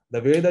 Okay,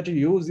 the way that you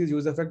use this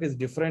use effect is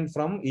different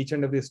from each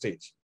and every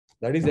stage.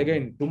 That is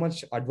again too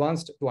much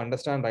advanced to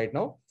understand right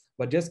now,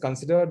 but just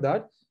consider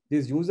that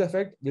this use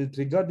effect will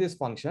trigger this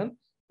function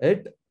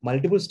at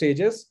multiple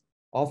stages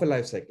of a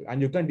life cycle,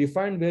 and you can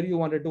define where you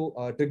wanted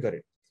to trigger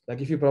it.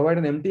 Like if you provide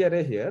an empty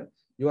array here,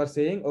 you are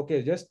saying,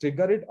 okay, just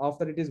trigger it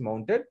after it is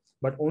mounted,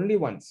 but only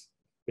once,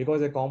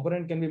 because a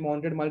component can be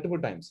mounted multiple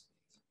times.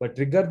 But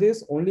trigger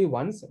this only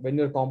once when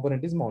your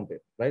component is mounted,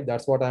 right?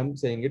 That's what I'm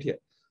saying it here.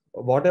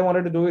 What I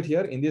wanted to do it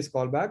here in this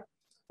callback,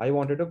 I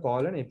wanted to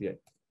call an API.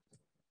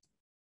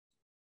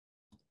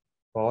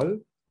 Call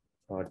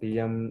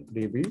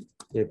TMDB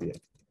API.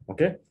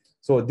 Okay.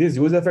 So this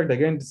use effect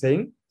again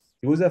saying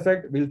use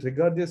effect will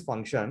trigger this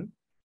function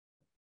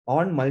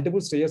on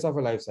multiple stages of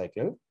a life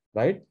cycle,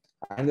 right?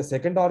 And the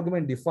second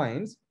argument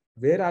defines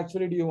where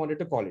actually do you want it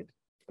to call it,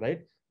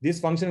 right? This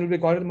function will be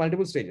called in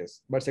multiple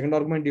stages, but second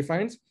argument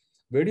defines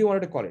where do you want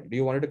it to call it? Do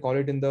you want it to call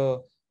it in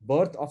the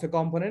birth of a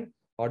component,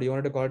 or do you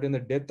want it to call it in the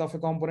death of a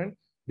component?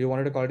 Do you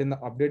want it to call it in the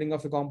updating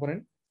of a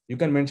component? You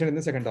can mention in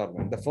the second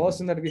argument. The first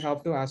thing that we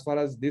have to, as far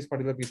as this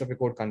particular piece of a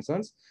code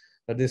concerns,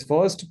 that this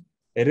first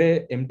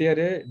array, empty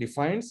array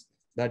defines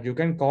that you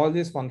can call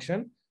this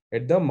function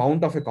at the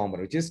mount of a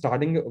component, which is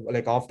starting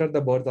like after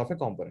the birth of a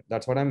component.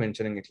 That's what I'm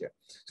mentioning it here,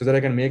 so that I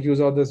can make use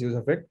of this use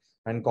effect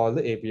and call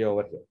the API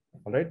over here.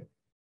 All right.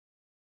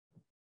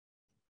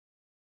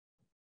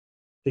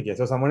 Okay,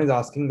 so someone is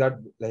asking that,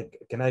 like,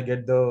 can I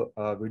get the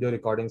video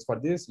recordings for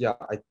this? Yeah,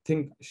 I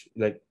think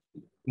like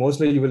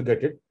mostly you will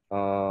get it.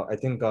 I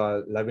think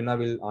Lavina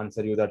will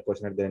answer you that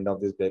question at the end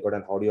of this breakout,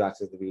 and how do you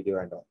access the video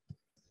and all.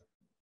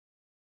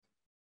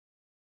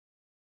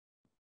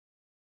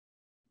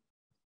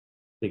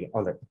 Okay,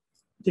 all right.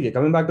 Okay,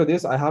 coming back to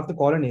this, I have to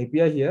call an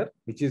API here,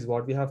 which is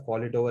what we have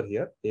called it over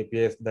here.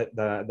 API is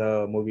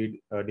the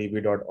movie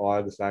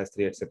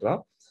db.org/3,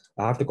 etc.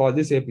 I have to call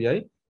this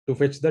API to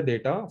fetch the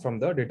data from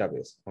the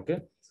database.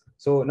 Okay.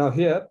 So now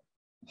here,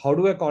 how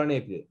do I call an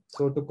API?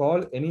 So to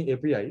call any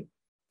API,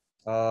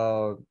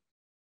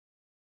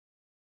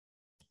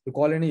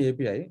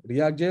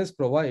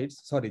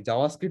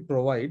 JavaScript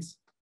provides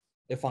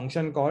a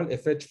function called a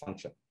fetch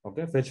function.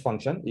 Okay, fetch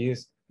function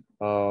is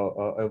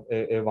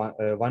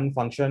one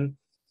function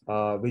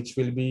which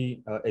will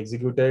be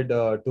executed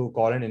to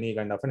call in any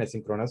kind of an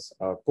asynchronous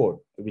code,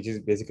 which is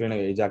basically an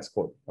Ajax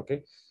code.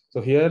 Okay, so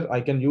here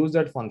I can use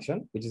that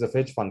function, which is a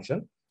fetch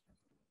function,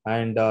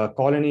 and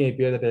call any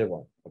API that I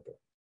want. Okay,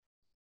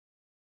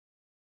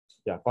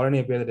 yeah, call any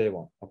API that I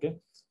want. Okay,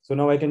 so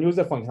now I can use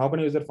the function. How can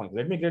I use that function?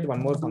 Let me create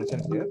one more function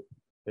here.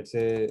 Let's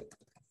say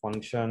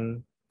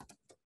function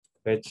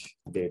fetch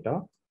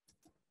data.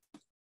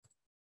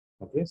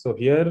 Okay, so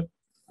here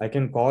I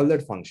can call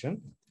that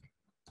function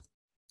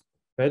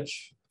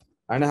fetch,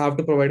 and I have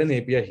to provide an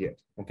API here.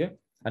 Okay,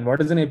 and what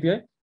is an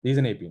API? This is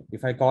an API.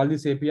 If I call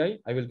this API,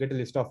 I will get a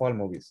list of all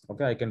movies.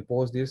 Okay, I can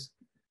post this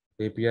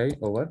API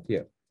over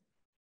here.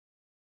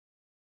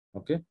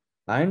 Okay,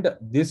 and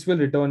this will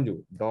return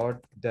you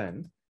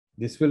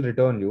this will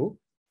return you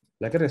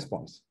like a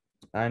response,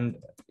 and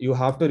you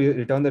have to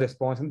return the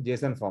response in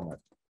JSON format.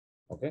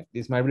 Okay,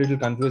 this might be a little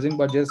confusing,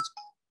 but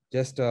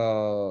just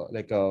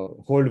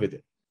hold with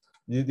it.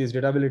 This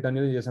data will return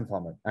you in JSON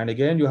format, and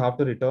again you have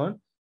to return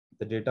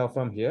the data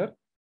from here,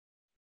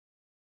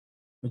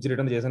 which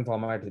return the JSON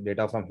format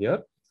data from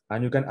here,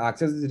 and you can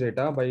access this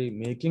data by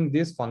making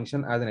this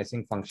function as an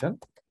async function.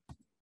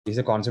 This is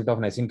a concept of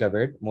an async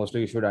await.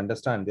 Mostly you should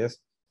understand this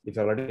if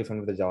you're already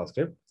familiar with the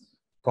JavaScript.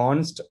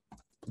 Const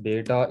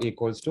data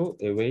equals to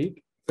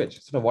await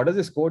fetch. So what does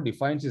this code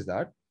defines is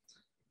that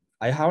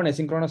I have an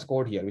asynchronous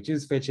code here, which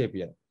is fetch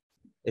API.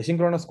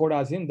 Asynchronous code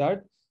as in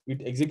that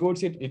it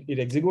executes it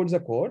executes the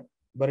code,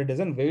 but it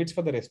doesn't wait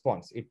for the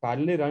response. It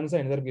parallelly runs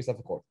another piece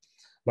of code.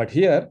 But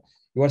here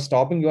you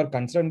are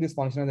considering this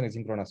function as an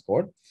asynchronous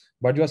code,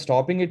 but you are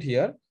stopping it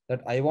here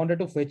that I wanted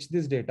to fetch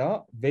this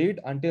data, wait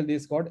until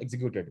this got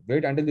executed,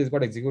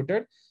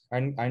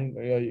 and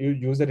you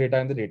use the data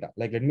in the data.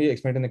 Like, let me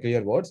explain it in the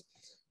clear words.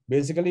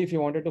 Basically, if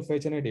you wanted to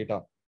fetch any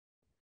data,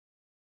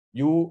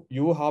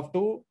 you have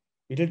to,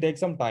 it will take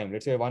some time,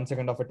 let's say 1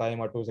 second of a time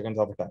or 2 seconds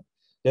of a time.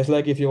 Just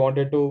like if you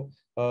wanted to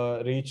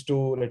reach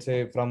to, let's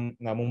say, from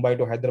Mumbai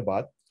to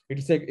Hyderabad,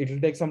 it will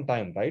take some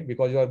time, right?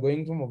 Because you are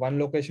going from one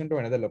location to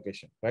another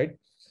location, right?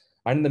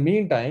 And in the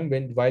meantime,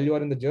 while you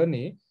are in the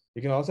journey,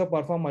 you can also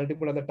perform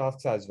multiple other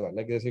tasks as well.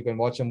 Like this, you can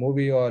watch a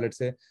movie, or let's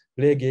say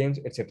play games,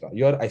 etc.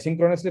 You are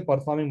asynchronously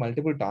performing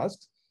multiple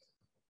tasks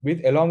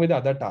along with the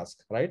other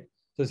task, right?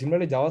 So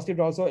similarly, JavaScript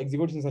also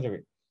executes in such a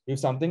way. If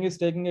something is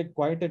taking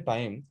quite a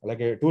time, like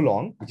too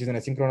long, which is an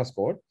asynchronous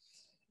code,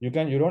 you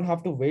don't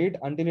have to wait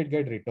until it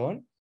get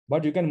returned,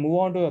 but you can move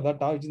on to other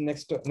task, which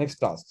is next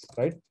tasks,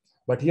 right?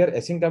 But here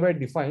async await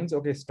defines,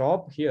 okay,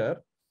 stop here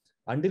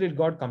until it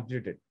got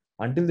completed,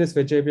 until this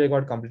fetch API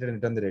got completed and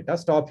return the data.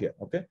 Stop here,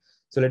 okay?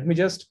 So let me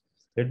just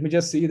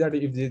see that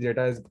if this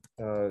data is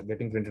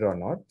getting printed or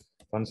not.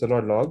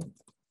 Console.log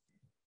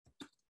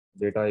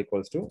data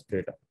equals to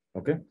data,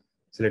 okay?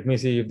 So let me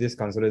see if this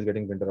console is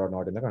getting printed or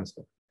not in the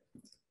console.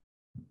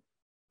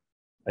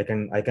 I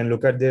can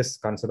look at this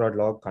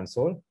console.log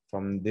console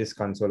from this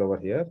console over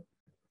here.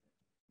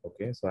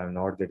 Okay, so I'm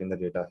not getting the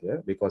data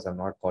here because I'm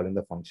not calling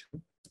the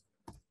function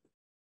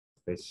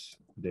fetch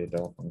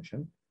data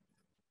function.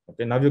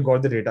 Okay, now you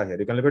got the data here.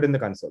 You can look at it in the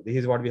console. This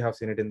is what we have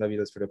seen it in the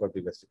Visual Studio Code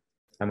previously.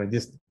 I mean,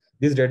 this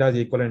data is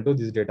equivalent to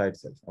this data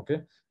itself.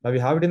 Okay, now we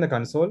have it in the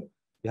console.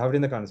 We have it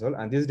in the console,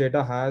 and this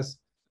data has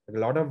a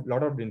lot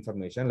of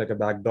information, like a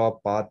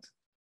backdrop, path,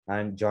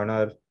 and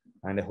genre,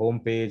 and a home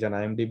page, and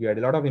IMDb. A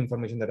lot of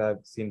information that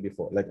I've seen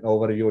before, like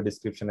overview,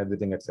 description,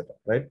 everything, etc.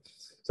 Right?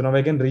 So now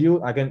I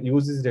can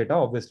use this data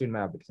obviously in my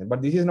application.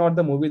 But this is not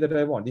the movie that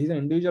I want. This is an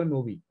individual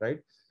movie, right?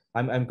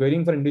 I'm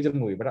querying for individual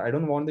movie, but I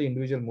don't want the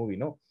individual movie.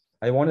 No,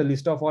 I want a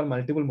list of all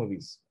multiple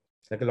movies,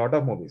 like a lot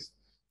of movies.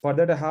 For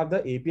that, I have the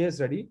APIs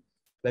ready.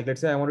 Like,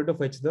 let's say I wanted to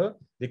fetch the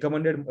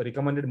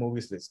recommended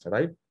movies list,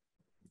 right?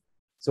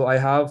 So I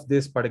have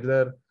this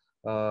particular,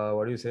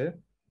 what do you say?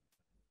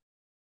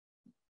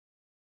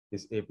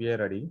 This API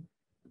ready.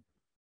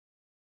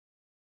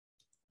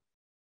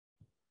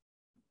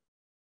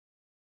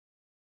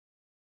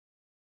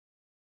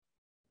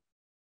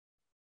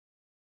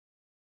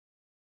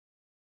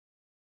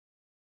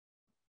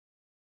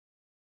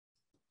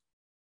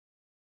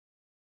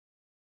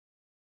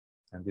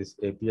 And this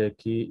API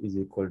key is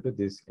equal to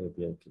this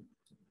API key.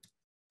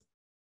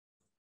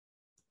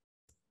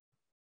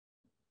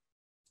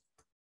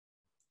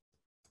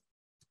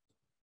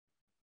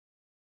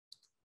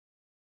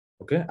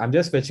 Okay, I'm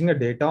just fetching a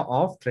data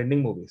of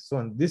trending movies. So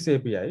on this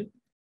API,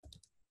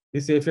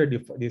 this API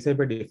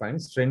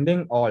defines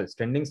trending / all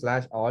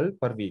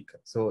per week.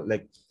 So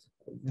like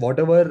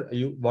whatever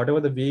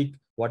the week,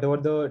 whatever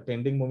the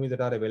trending movies that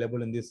are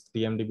available in this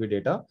TMDB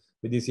data,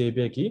 with this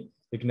API key,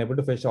 you can able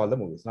to fetch all the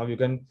movies. Now you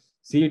can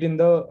see it in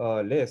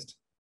the list.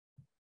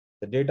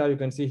 The data you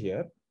can see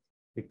here,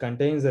 it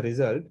contains the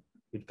result.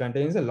 It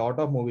contains a lot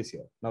of movies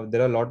here. Now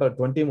there are a lot of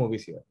 20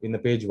 movies here in the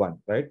page 1,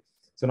 right?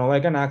 So now I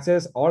can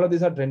access all of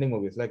these are trending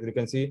movies. Like you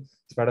can see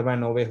Spider-Man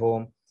No Way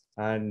Home,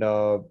 and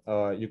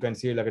you can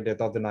see like a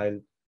Death of the Nile,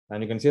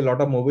 and you can see a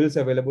lot of movies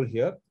available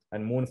here,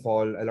 and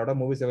Moonfall, a lot of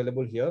movies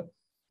available here,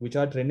 which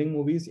are trending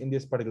movies in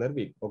this particular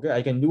week. Okay,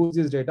 I can use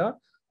this data.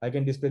 I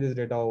can display this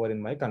data over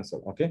in my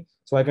console. Okay,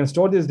 so I can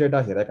store this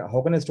data here. Like,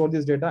 how can I store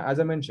this data? As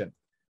I mentioned,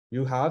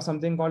 you have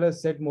something called a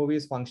set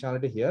movies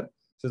functionality here,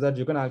 so that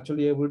you can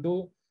actually able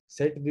to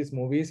set these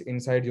movies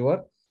inside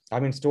your,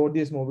 store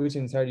these movies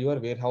inside your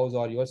warehouse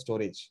or your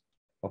storage.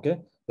 Okay,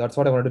 that's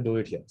what I wanted to do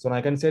it here. So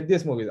I can set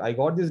these movies. I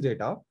got this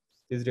data.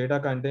 This data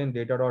contains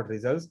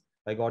data.results.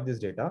 I got this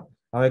data.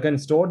 Now I can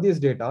store this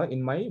data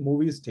in my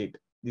movie state.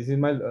 This is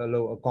my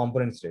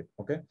component state.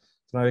 Okay,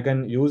 so now I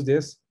can use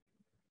this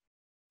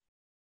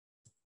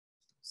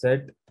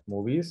set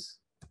movies,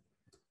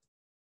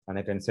 and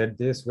I can set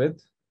this with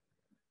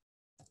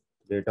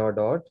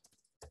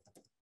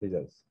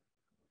data.results.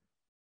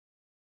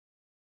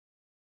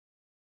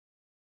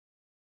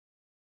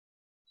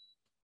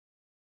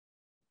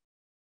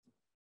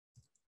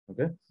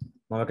 Okay,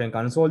 now I can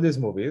console these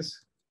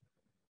movies.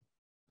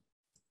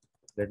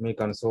 Let me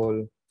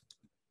console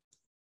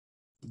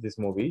this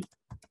movie.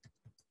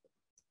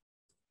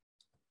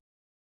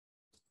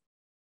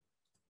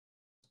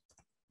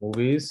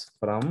 Movies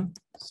from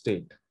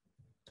state.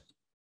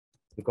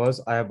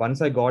 Because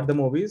once I got the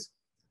movies,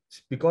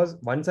 because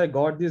once I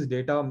got this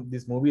data,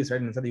 these movies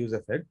right inside the use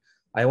effect,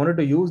 I wanted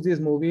to use these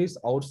movies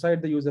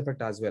outside the use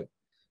effect as well,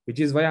 which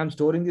is why I'm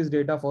storing this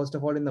data first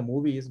of all in the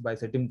movies by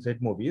setting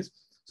set movies,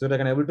 so that I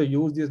can able to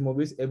use these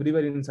movies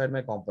everywhere inside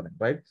my component,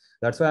 right?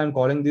 That's why I'm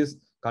calling this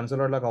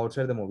console.log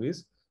outside the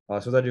movies,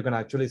 so that you can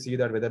actually see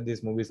that whether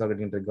these movies are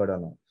getting triggered or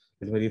not.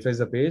 Let me refresh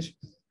the page,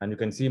 and you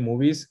can see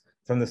movies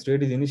from the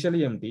state is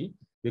initially empty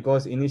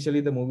because initially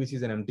the movies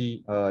is an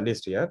empty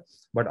list here.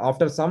 But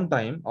after some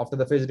time, after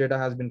the fetch data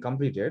has been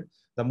completed,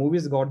 the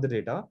movies got the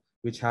data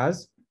which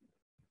has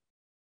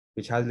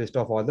list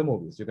of all the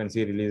movies. You can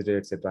see release date,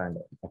 etc. And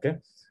okay.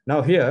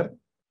 Now here,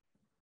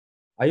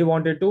 I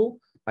wanted to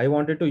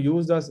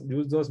use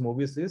those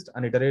movies list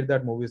and iterate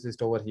that movies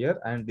list over here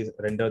and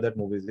render that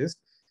movies list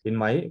in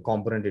my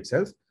component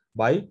itself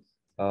by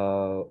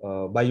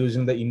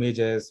using the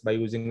images, by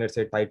using, let's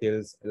say,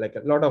 titles, like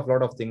a lot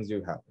of things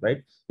you have,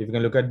 right? If you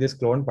can look at this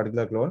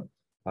particular clone,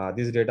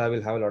 this data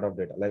will have a lot of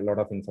data, like a lot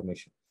of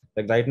information.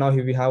 Like right now,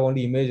 here we have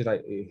only image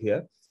right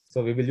here.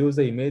 So we will use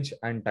the image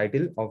and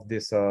title of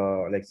this,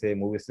 like say,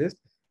 movies list,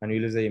 and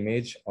we'll use the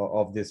image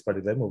of this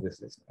particular movies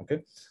list.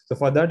 Okay. So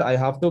for that, I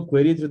have to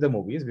query through the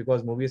movies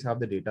because movies have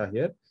the data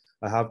here.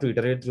 I have to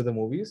iterate through the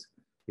movies,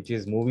 which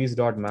is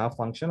movies.map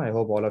function. I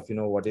hope all of you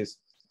know what is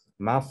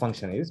map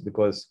function is,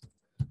 because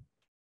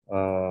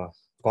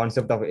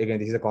concept of, again,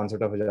 this is a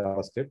concept of a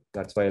JavaScript.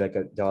 That's why like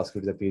a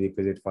JavaScript is a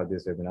prerequisite for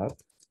this webinar.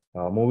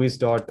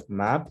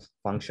 Movies.map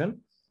function,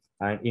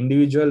 and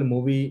individual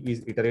movie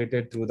is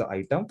iterated through the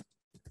item,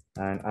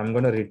 and I'm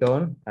going to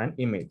return an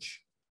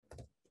image.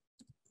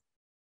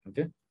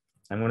 Okay,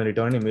 I'm going to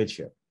return an image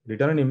here.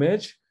 Return an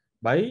image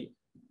by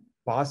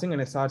passing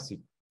an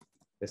SRC.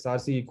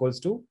 SRC equals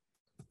to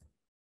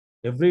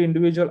every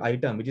individual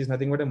item, which is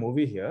nothing but a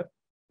movie here.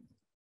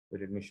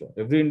 Wait, let me show.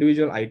 Every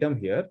individual item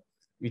here,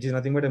 which is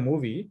nothing but a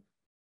movie,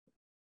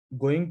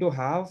 going to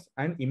have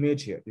an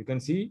image here. You can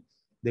see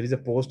there is a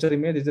poster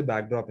image, there is a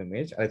backdrop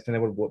image. I'll explain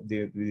about both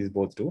these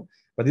both too.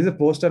 But this is a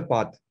poster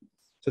path.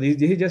 So this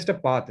is just a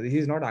path. This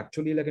is not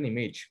actually like an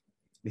image.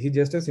 This is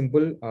just a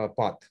simple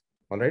path.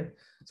 All right.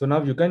 So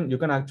now you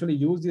can actually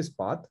use this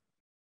path.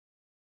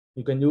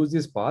 You can use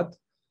this path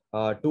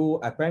to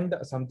append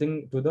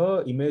something to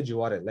the image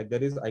URL. Like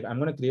there is, I'm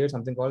going to create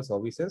something called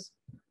services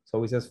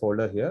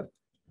folder here.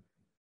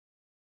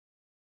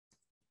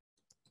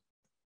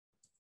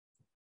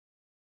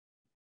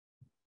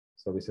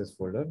 Services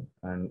folder,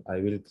 and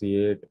I will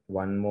create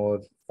one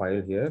more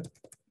file here,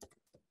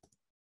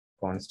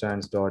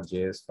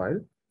 constants.js file.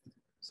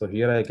 So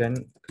here I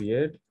can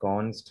create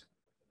const.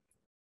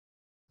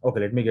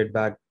 Okay, let me get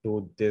back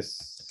to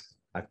this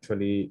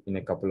actually in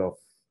a couple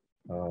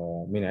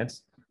of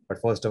minutes. But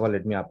first of all,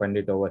 let me append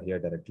it over here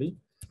directly.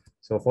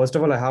 So first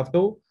of all, I have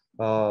to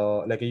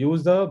like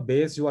use the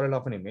base URL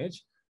of an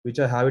image, which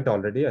I have it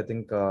already. I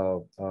think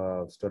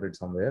stored it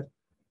somewhere.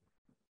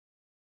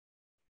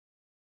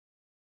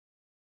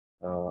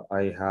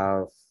 I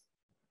have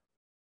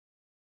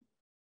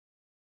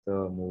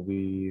the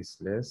movies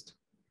list.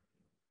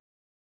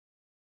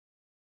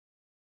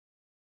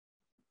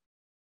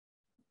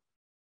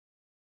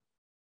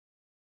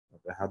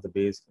 I have the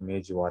base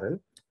image URL,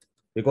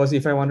 because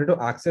if I wanted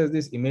to access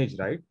this image,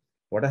 right,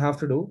 what I have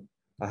to do,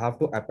 I have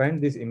to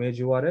append this image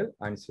URL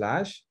and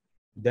slash,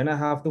 then I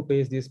have to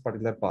paste this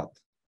particular path.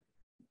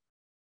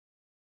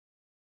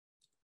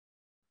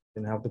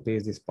 Then I have to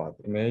paste this path,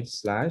 image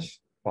slash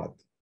path.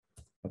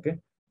 Okay.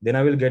 Then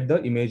I will get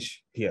the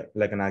image here,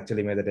 like an actual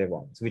image that I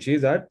want. So which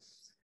is that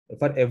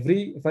for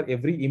every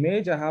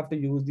image, I have to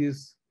use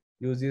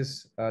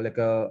this like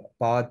a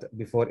path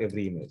before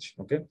every image.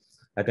 Okay.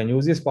 I can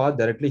use this path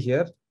directly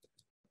here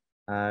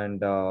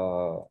and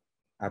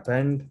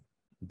append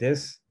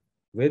this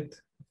with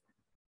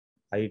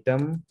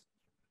item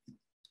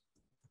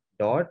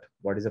dot,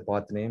 what is the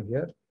path name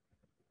here?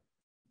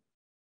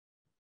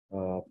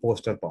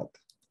 Poster path.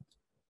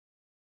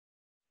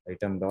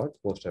 Item dot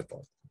poster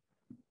path.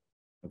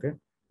 Okay.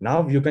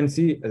 Now you can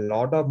see a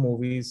lot of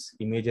movies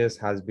images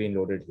has been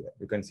loaded here.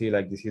 You can see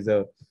like this is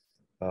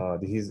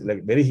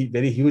like very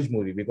huge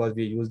movie because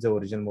we use the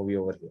original movie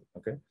over here.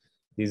 Okay.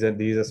 These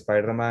are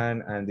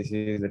Spider-Man, and this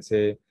is, let's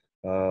say,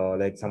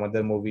 like some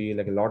other movie,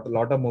 like a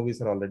lot of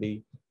movies are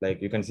already,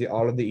 like you can see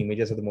all of the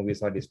images of the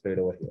movies are displayed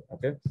over here.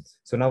 Okay.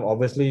 So now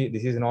obviously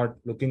this is not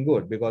looking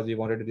good because we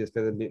wanted to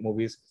display the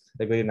movies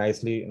like very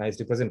nice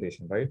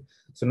representation, right?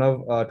 So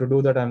now to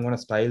do that, I'm going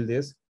to style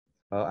this.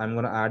 I'm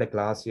going to add a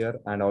class here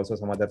and also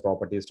some other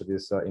properties to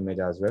this image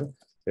as well.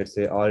 Let's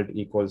say alt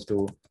equals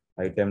to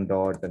item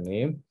dot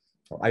name.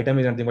 Item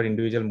is nothing but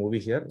individual movie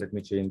here. Let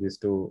me change this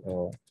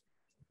to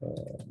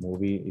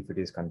movie if it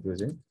is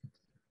confusing.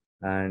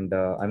 And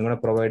I'm going to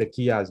provide a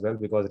key as well,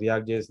 because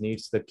ReactJS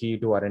needs the key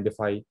to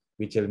identify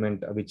which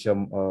element, which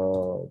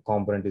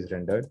component is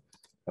rendered.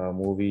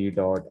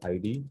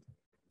 Movie.id.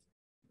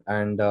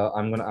 And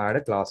I'm going to add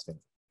a class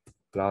name.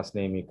 Class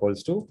name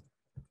equals to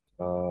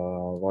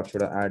what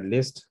should I add?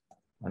 List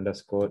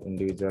underscore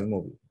individual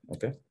movie.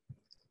 Okay.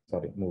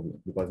 Sorry, movie,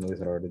 because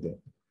movies are already there.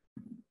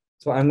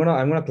 So I'm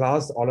gonna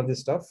class all of this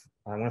stuff.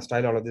 I'm gonna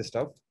style all of this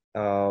stuff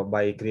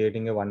by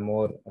creating one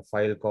more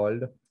file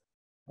called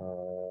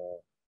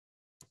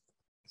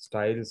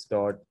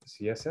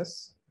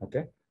styles.css.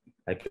 Okay,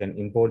 I can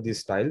import these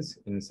styles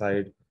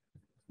inside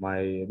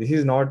my. This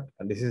is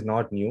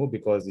not new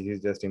because this is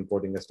just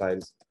importing the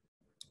styles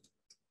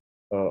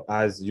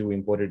as you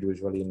import it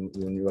usually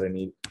in your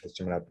any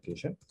HTML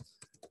application.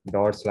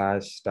 Dot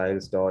slash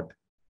styles dot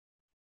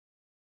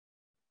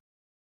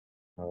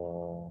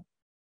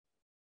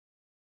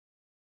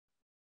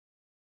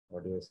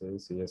what do you say,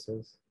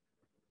 CSS?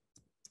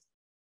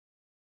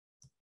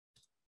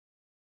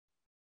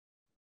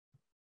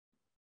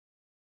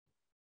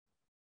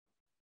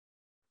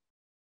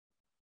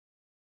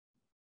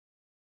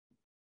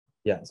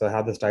 Yeah, so I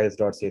have the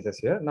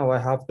styles.css here. Now I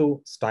have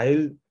to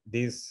style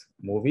these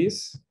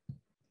movies.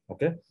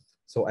 Okay,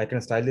 so I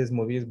can style these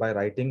movies by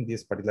writing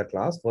this particular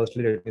class.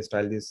 Firstly, let me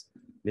style this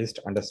list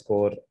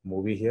underscore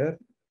movie here.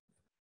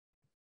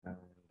 And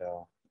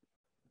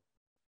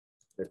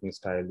let me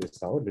style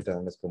this out, list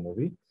underscore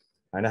movie.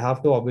 And I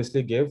have to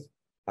obviously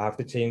I have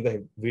to change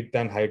the width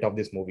and height of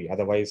this movie.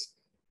 Otherwise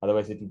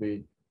it will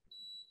be.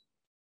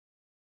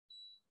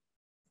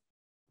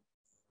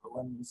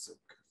 One sec.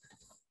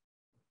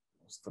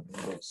 What's the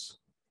windows?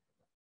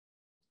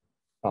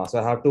 So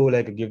I have to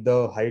like give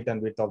the height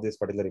and width of this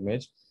particular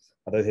image.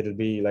 Otherwise, it will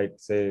be like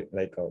say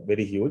like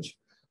very huge.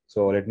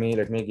 So let me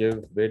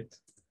give width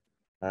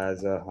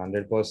as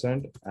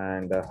 100%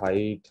 and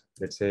height,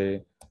 let's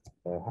say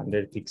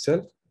 100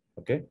 pixel.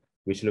 Okay,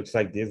 which looks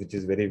like this, which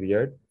is very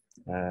weird.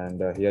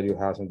 And here you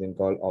have something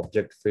called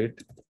object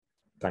fit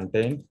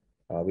contain,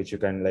 which you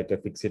can like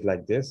fix it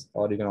like this,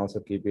 or you can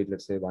also keep it,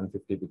 let's say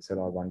 150 pixel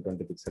or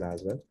 120 pixel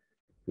as well.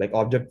 Like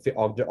object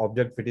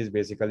fit is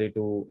basically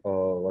to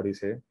what do you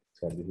say?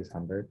 Sorry, this is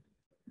 100.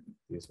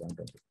 This is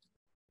 120.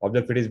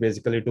 Object fit is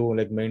basically to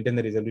like maintain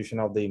the resolution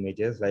of the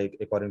images like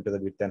according to the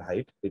width and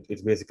height.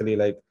 It's basically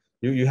like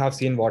you have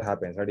seen what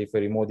happens, right? If you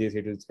remove this,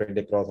 it will spread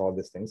across all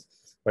these things.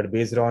 But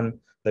based on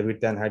the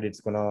width and height,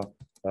 it's gonna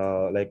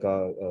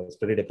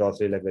spread it across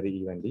really like very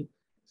evenly.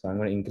 So I'm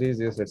going to increase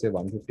this, let's say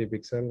 150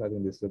 pixel. I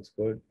think this looks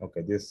good.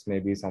 Okay, this may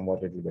be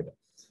somewhat little better.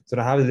 So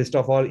now I have a list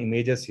of all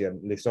images here,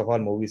 list of all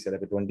movies here,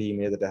 like a 20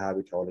 images that I have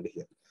it already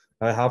here.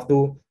 Now I have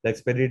to like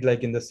spread it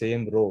like in the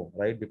same row,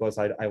 right? Because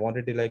I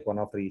wanted it like one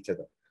after each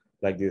other,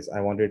 like this.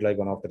 I want it like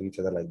one after each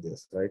other like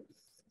this, right?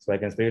 So I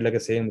can spread it like a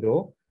same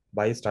row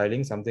by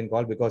styling something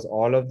called, because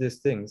all of these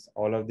things,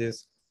 all of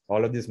these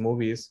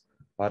movies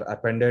are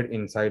appended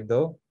inside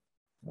the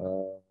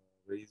where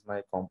is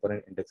my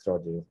component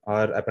index.js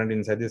are appended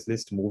inside this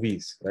list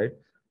movies, right?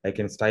 I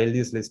can style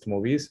these list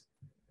movies.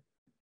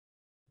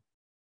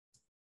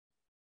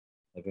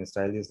 I can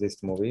style these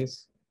list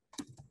movies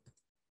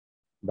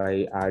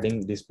by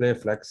adding display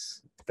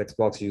flex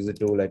box user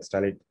to like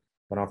style it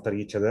one after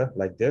each other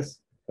like this,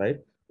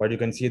 right? But you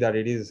can see that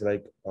it is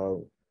like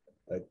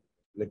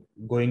like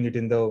going it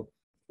in the,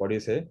 what do you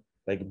say,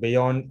 like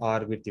beyond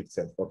our width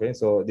itself. Okay,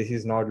 so this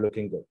is not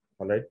looking good.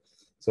 All right,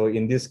 so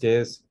in this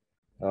case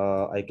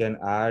I can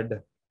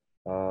add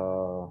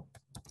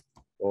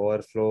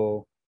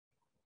overflow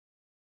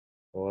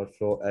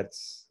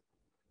x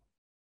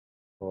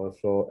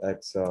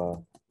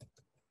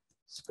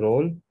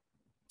scroll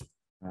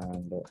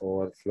and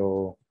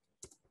overflow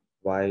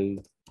y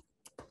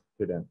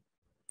hidden.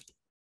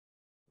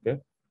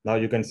 Okay, now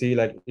you can see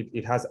like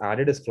it has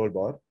added a scroll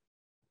bar.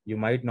 You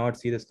might not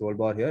see the scroll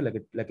bar here,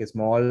 like a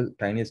small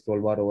tiny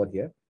scroll bar over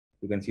here.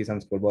 You can see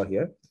some scroll bar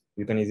here.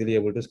 You can easily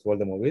able to scroll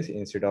the movies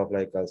instead of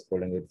like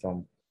scrolling it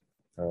from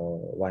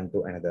one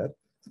to another.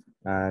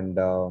 And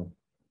now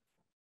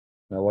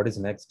what is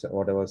next?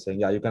 What I was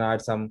saying, yeah, you can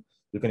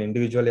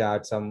individually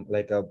add some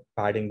like a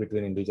padding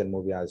between individual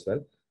movie as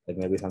well. Like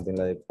maybe something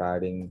like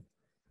padding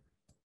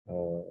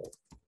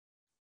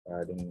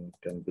 10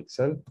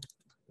 pixel,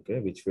 okay,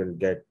 which will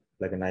get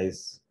like a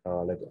nice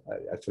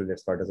actually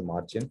let's start as a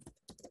margin,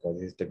 because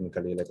this is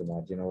technically like a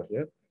margin over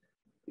here.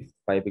 If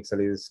 5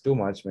 pixel is too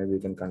much, maybe you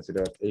can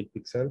consider 8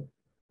 pixel,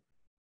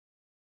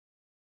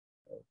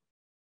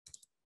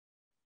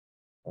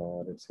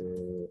 or let's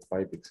say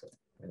 5 pixel.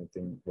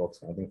 Anything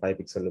works. I think 5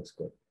 pixel looks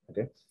good.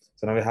 Okay,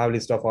 so now we have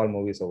list of all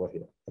movies over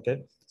here.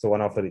 Okay, so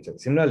one after each other.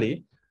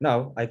 Similarly,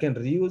 now I can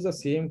reuse the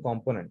same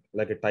component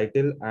like a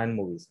title and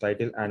movies, right?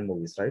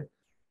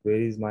 Where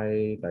is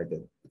my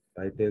title?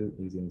 Title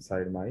is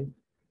inside my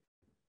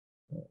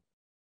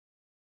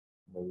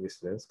movies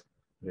list.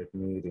 Let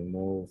me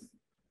remove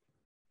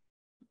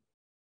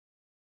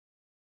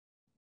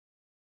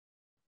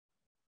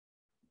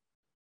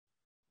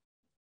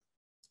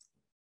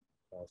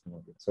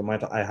so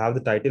I have the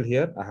title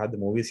here, I have the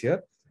movies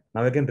here.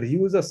 Now I can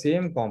reuse the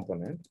same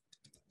component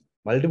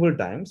multiple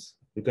times.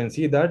 You can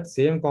see that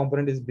same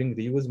component is being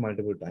reused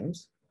multiple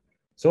times.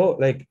 So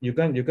like you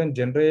can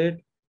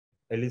generate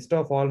a list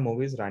of all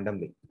movies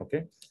randomly.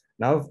 Okay,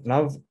 now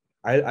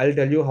I'll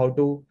tell you how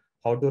to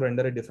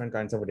render a different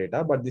kinds of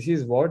data, but this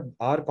is what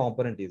our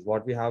component is,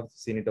 what we have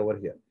seen it over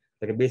here,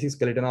 like a basic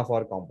skeleton of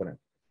our component,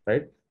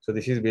 right? So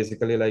this is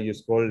basically like you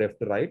scroll left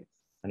to right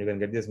and you can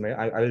get this.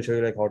 I will show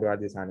you like how to add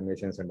these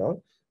animations and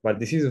all, but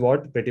this is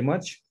what pretty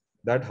much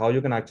that how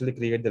you can actually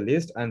create the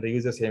list and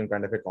reuse the same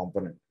kind of a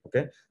component.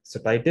 Okay, so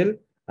title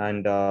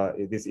and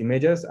these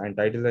images and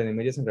title and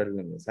images and title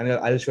and images, and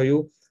I'll show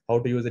you how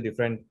to use the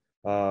different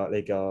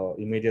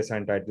images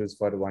and titles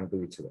for one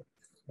to each other.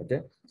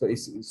 Okay. So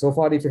so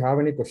far, if you have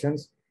any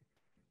questions,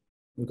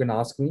 you can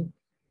ask me,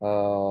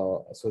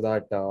 so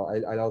that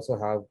I'll also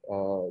have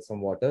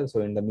some water.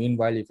 So in the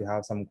meanwhile, if you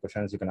have some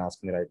questions, you can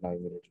ask me right now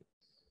immediately.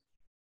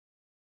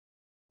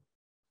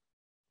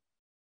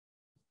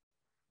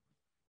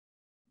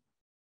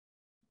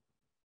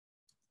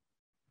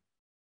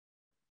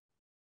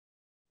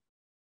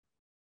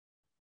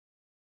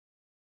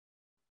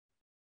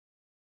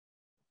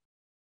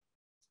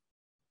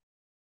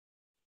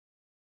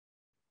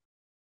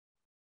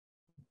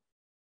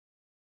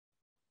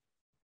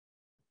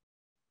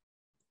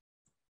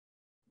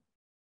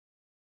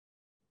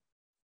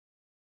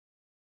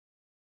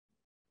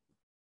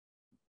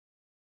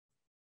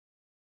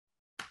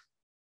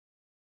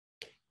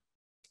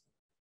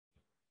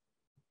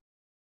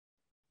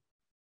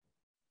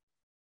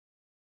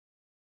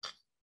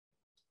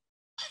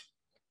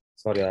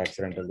 Sorry, I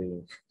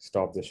accidentally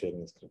stopped the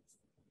sharing screen.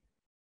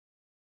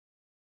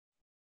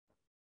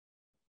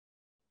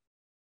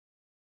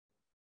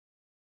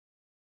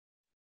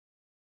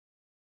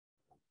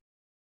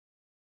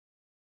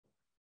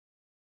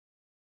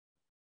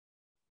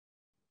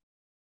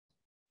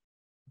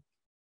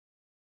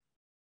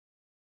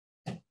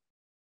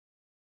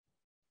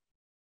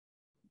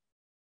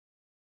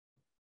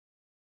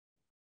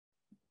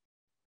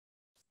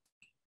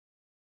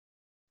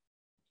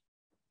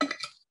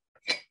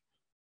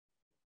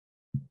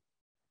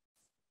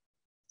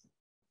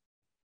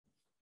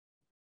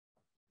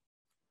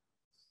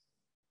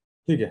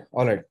 Okay.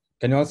 All right.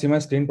 Can you all see my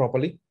screen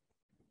properly?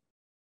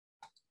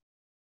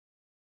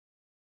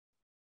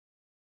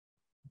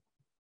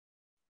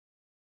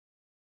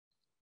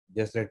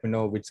 Just let me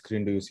know which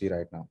screen do you see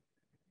right now.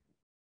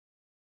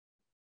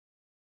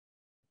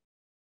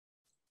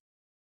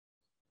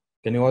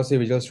 Can you all see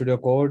Visual Studio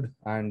Code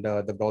and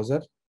the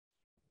browser?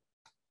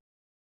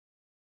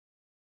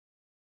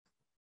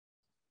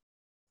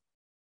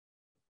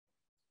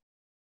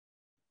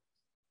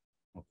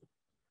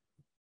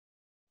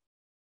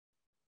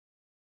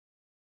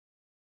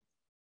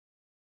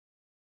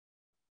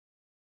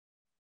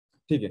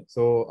 Okay.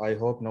 So I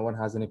hope no one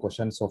has any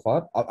questions so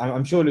far.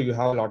 I'm sure you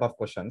have a lot of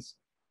questions,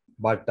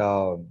 but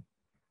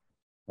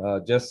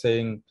just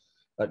saying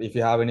that if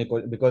you have any,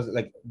 because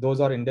like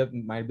those are in-depth,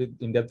 might be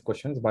in-depth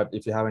questions, but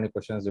if you have any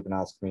questions, you can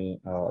ask me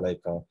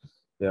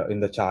yeah, in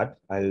the chat.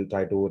 I'll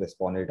try to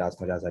respond it as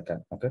much as I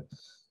can. Okay.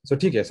 So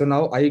okay. So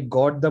now I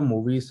got the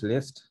movies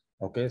list.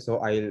 Okay. So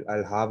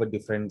I'll have a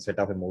different set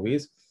of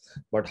movies,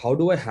 but how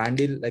do I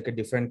handle like a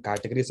different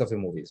categories of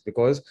movies?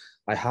 Because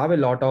I have a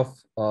lot of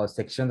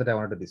sections that I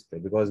wanted to display,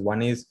 because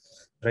one is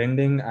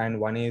trending and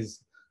one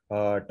is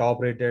top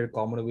rated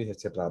common movies,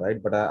 etc.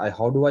 Right? But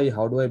how do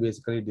I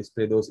basically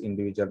display those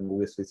individual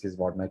movies? This is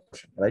what my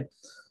question, right?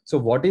 So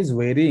what is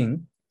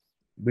varying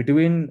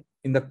between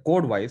in the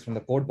code wise, from the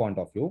code point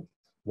of view,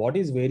 what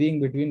is varying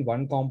between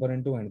one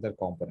component to another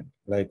component?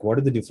 Like what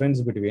is the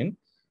difference between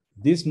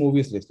this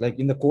movies list, like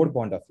in the code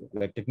point of view,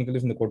 like technically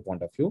from the code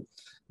point of view,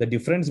 the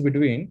difference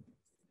between,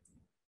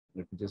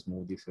 let me just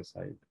move this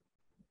aside.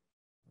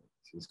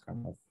 This is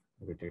kind of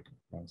irritating.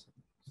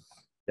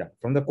 Yeah,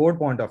 from the code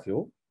point of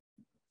view,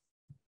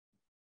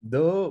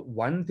 the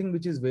one thing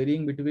which is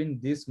varying between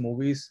this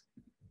movies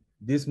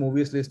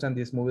list and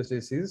this movies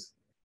list is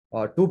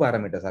two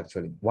parameters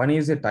actually. One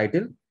is a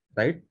title,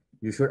 right?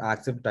 You should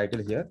accept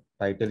title here.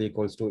 Title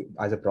equals to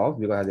as a prop,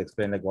 because I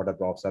explained like what the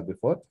props are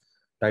before.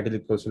 Title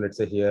equals to, let's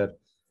say here,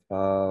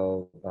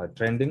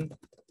 trending,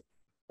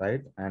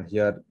 right? And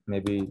here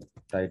maybe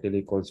title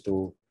equals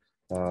to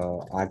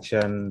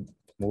action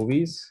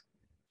movies,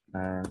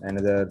 and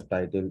another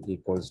title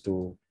equals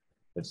to,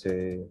 let's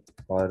say,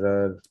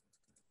 horror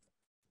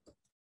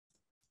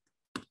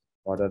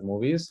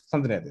movies,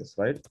 something like this,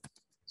 right?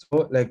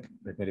 So like,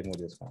 let me remove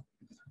this one.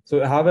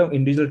 So I have an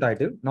individual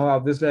title. Now,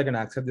 obviously, I can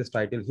accept this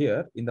title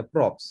here in the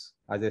props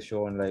as I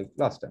shown like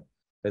last time.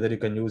 Whether you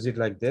can use it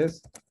like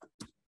this,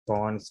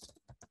 const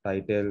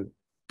title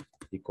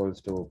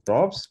equals to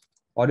props,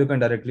 or you can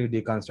directly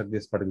deconstruct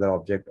this particular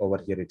object over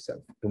here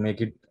itself to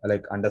make it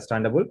like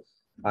understandable.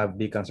 I've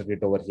deconstructed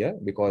it over here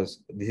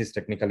because this is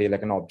technically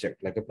like an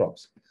object, like a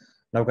props.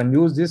 Now, you can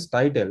use this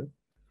title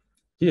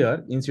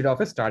here instead of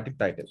a static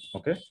title.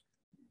 Okay,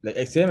 like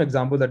a same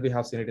example that we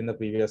have seen it in the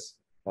previous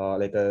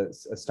like a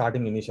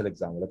starting initial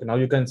example. Okay, now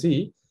you can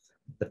see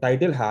the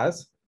title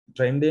has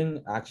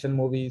trending, action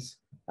movies,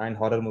 and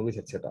horror movies,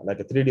 etc.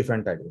 Like three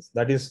different titles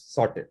that is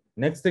sorted.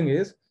 Next thing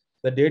is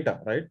the data,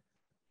 right?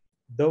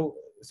 The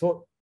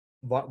so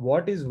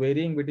what is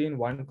varying between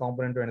one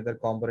component to another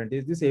component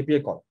is this API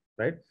call,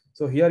 right?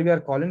 So here we are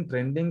calling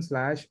trending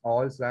slash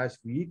all slash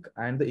week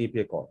and the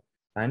API call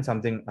and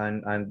something,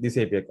 and this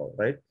API call,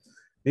 right?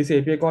 This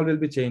API call will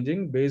be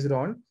changing based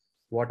on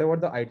whatever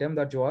the item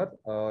that you are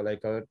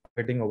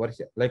getting over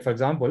here. Like for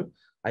example,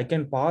 I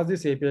can pass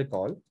this API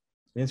call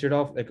instead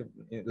of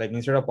like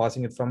instead of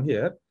passing it from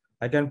here,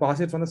 I can pass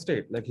it from the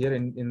state, like here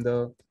in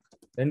the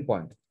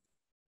endpoint,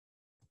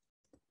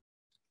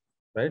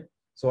 right?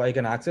 So I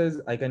can access,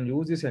 I can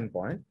use this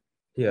endpoint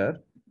here.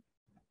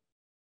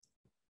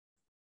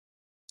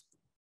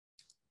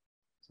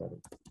 sorry.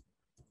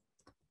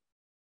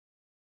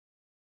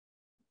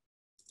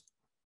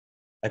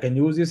 I can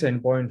use this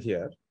endpoint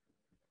here,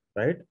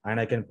 right? And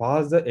I can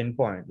pass the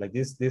endpoint like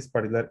this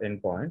particular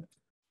endpoint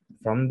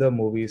from the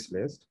movies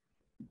list.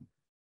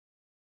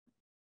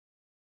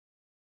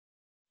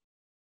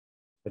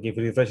 Like if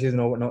refresh is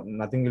no,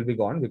 nothing will be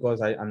gone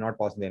because I'm not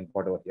passing the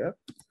endpoint over here.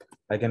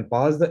 I can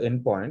pass the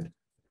endpoint,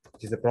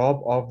 which is the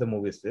prop of the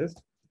movies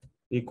list,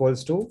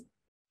 equals to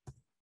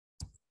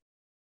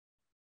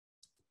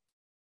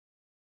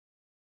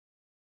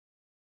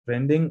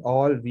trending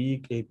all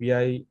weak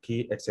API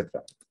key,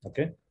 etc.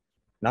 Okay.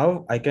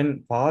 Now I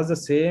can pass the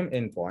same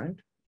endpoint.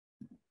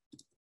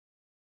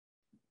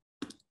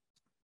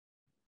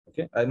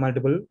 Okay,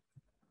 multiple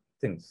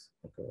things.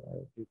 Okay,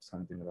 I did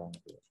something wrong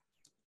here.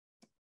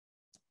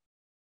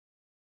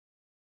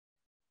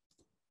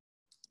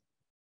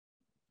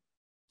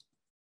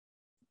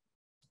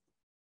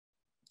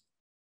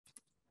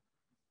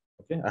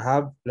 Okay, I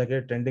have like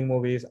a trending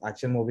movies,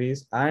 action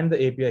movies, and the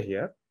API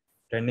here,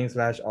 trending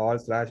 / all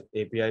 /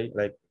 API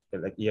like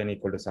en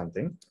equal to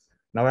something.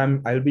 Now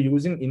I'll be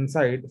using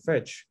inside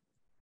fetch,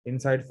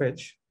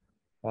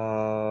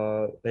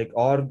 like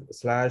org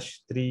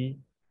 /3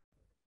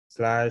 /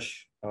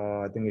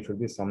 I think it should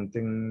be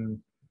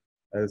something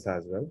else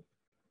as well.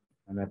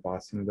 Am I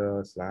passing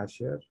the slash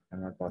here?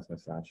 I'm not passing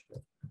the slash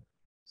here.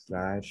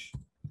 Slash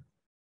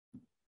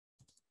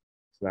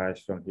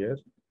from here,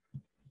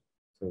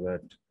 so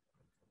that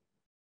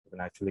you can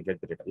actually get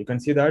the data. You can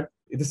see that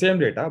it's the same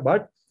data,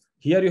 but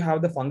here you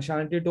have the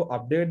functionality to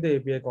update the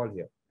API call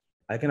here.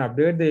 I can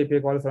update the API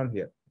call from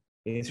here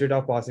instead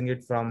of passing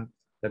it from,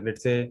 like,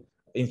 let's say,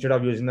 instead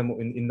of using the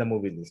in the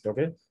movie list.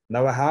 Okay.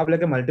 Now I have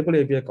like a multiple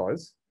API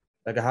calls.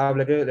 Like I have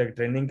like a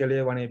trending ke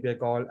liye one API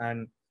call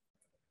and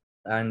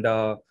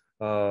the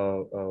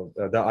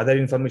other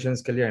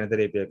informations ke liye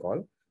another API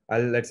call.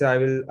 Let's say I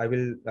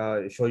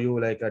will show you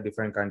like a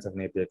different kinds of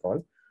an API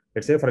call.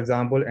 Let's say, for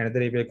example,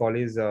 another API call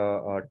is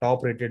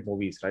top rated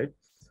movies, right?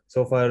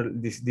 So for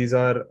this, these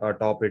are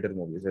top rated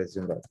movies. Let's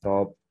assume that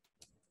top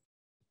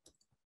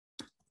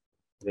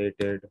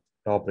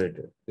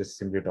rated, just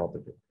simply top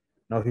rated.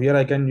 Now here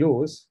I can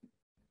use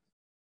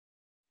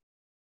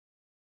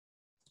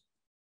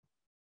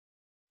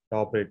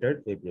top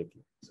rated API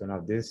key. So now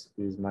this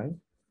is my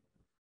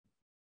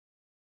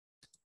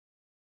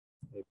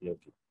API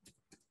key.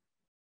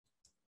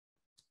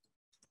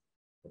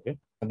 Okay,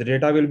 and the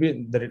data will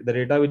be the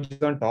data which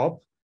is on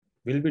top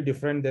will be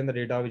different than the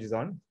data which is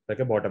on like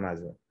a bottom as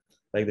well.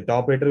 Like the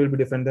top rater will be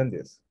different than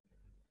this.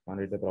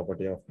 Find the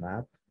property of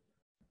map.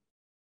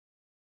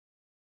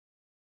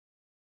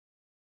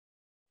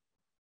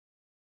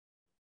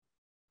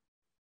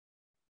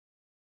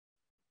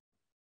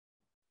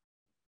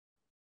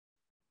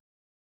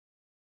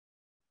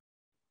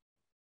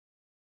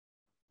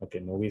 Okay,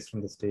 movies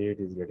from the state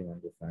is getting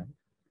undefined.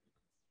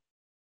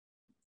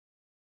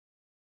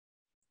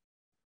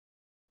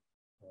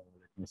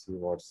 Let me see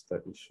what's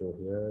the issue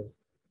here.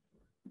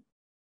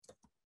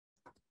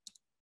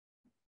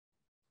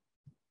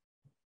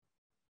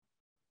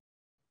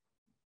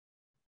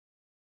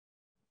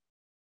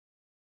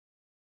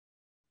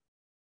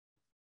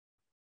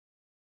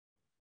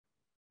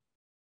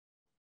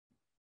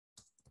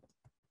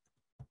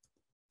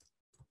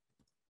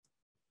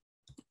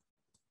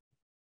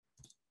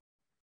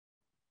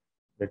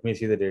 Let me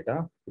see the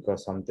data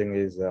because something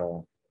is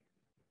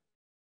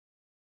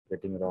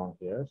getting wrong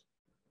here.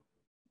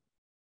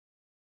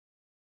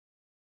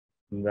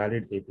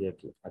 Invalid API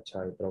key.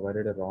 Acha, I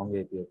provided a wrong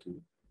API key.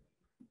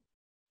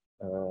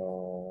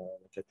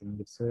 I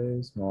think it's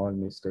a small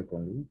mistake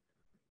only.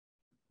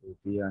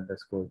 API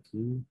underscore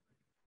key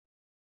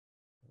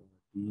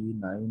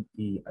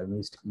E9E. I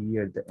missed E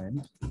at the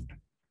end.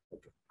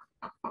 Okay.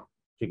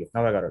 Okay.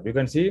 Now I got it. You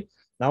can see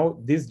now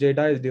this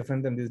data is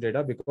different than this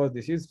data because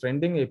this is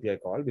trending API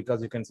call,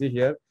 because you can see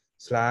here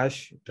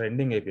 /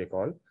 trending API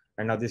call.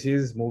 And now this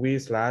is movie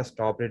 /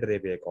 top rated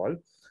API call.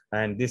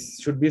 And this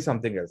should be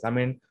something else. I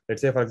mean,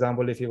 let's say, for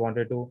example, if you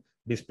wanted to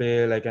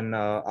display like an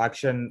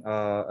action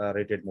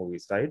rated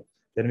movies, right?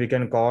 Then we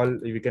can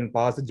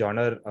pass the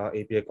genre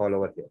API call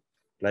over here.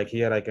 Like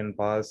here, I can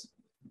call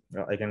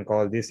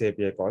this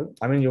API call.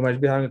 I mean, you might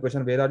be having a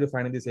question, where are you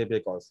finding these API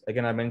calls?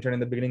 Again, I mentioned in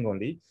the beginning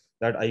only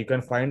that you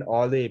can find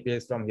all the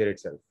APIs from here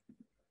itself.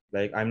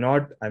 Like I'm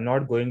not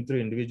going through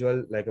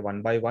individual like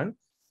one by one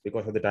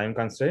because of the time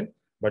constraint,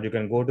 but you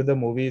can go to the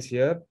movies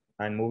here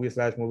and movie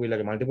 / movie,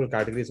 like multiple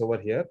categories over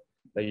here.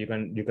 Like you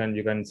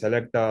can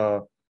select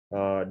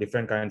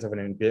different kinds of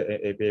an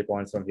API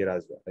points from here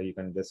as well. Like you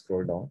can just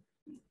scroll down,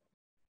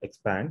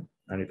 expand,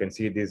 and you can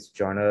see this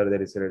genre.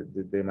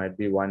 There might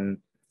be one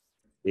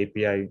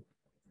API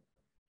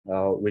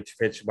which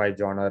fetch by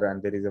genre,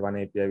 and there is one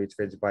API which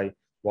fetch by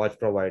watch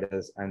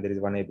providers, and there is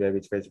one API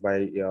which fetch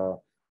by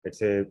let's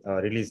say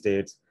release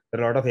dates.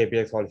 There are a lot of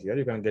APIs calls here.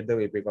 You can get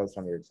the API calls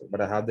from here itself, but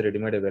I have the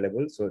ready-made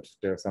available, so it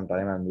takes some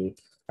time, and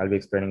I'll be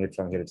explaining it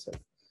from here itself.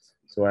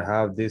 So I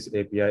have this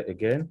API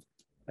again.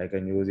 I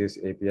can use this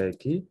API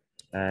key,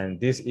 and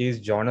this is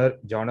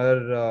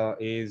genre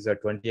is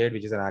 28,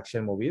 which is an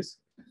action movies.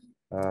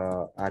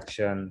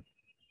 action.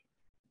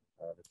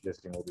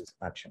 Let's remove this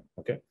action.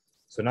 Okay.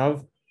 So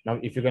now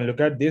if you can look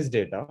at this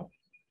data,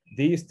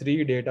 these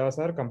three data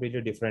are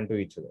completely different to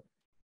each other.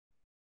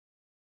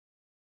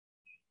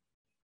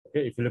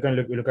 Okay, if you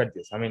look at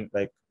this, I mean,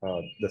 like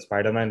the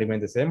Spider-Man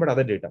remains the same, but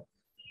other data,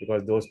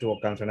 because those two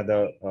comes under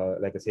the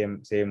like the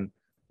same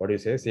what do you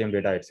say, same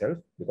data itself,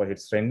 because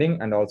it's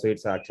trending and also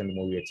it's action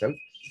movie itself.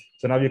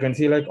 So now you can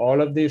see like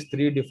all of these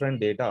three different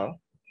data,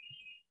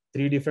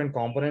 three different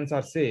components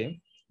are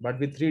same, but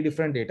with three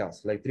different data,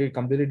 like three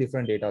completely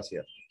different data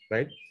here,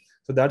 right?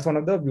 So that's one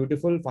of the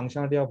beautiful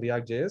functionality of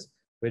React.js,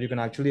 where you can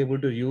actually able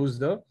to use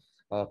the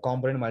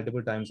component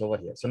multiple times over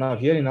here. So now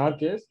here in our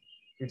case,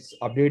 it's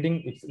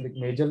updating. It's like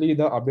majorly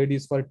the update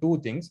is for two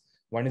things.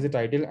 One is the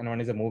title and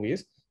one is the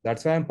movies.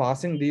 That's why I'm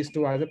passing these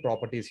two as the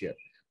properties here.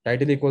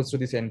 Title equals to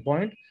this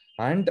endpoint,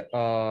 and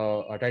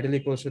a title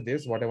equals to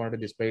this, what I wanted to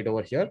display it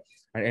over here,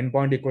 and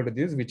endpoint equal to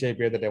this, which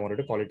API that I wanted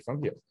to call it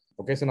from here.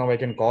 Okay, so now I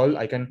can call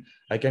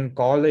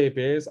the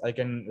APIs. I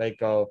can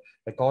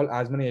I call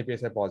as many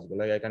APIs as possible.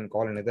 Like I can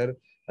call another,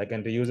 I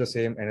can reuse the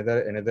same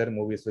another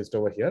movies list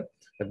over here.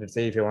 Let's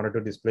say if you wanted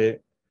to display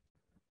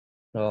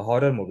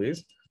horror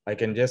movies, I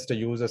can just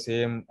use the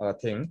same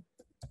thing,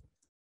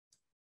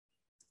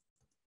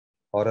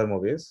 horror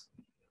movies,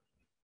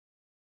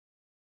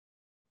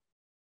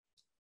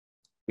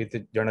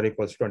 with genre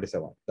equals to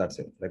 27. That's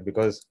it. Like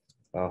because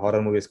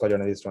horror movies called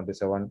genre is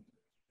 27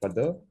 for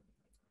the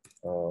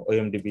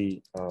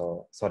OMDB,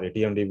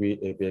 TMDB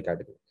API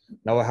category.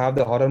 Now I have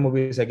the horror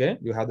movies again.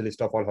 You have the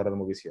list of all horror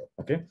movies here.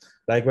 Okay.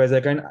 Likewise, I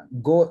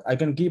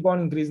can keep on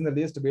increasing the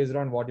list based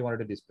on what you wanted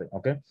to display.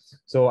 Okay.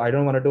 So I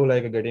don't want to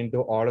like get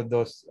into all of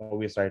those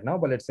movies right now,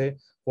 but let's say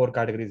 4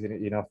 categories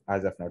enough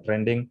as of now: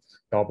 trending,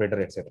 top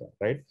rater, etc.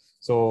 Right.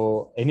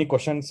 So any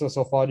questions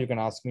so far you can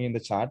ask me in the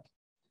chat,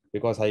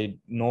 because I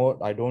know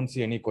I don't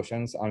see any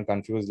questions. I'm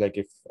confused, like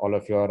if all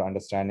of you are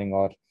understanding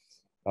or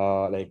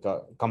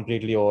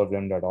completely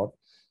overwhelmed at all.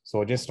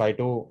 So just try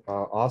to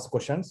ask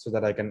questions so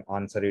that I can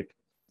answer it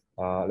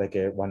like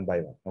a one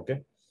by one.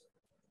 Okay.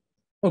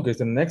 Okay.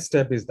 So next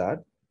step is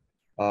that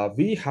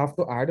we have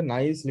to add a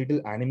nice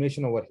little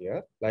animation over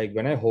here. Like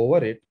when I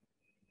hover it,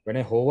 when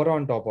I hover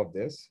on top of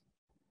this,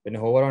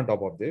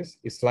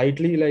 it's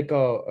slightly like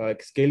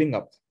scaling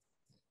up.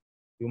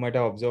 You might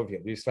have observed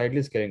here. It's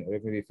slightly scaling.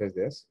 Let me refresh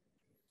this.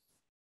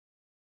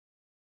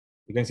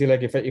 You can see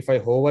like if I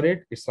hover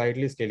it, it's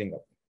slightly scaling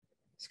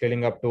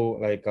up to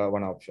like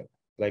one option,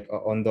 like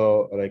on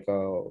the like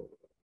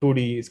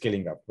 2D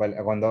scaling up, while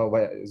on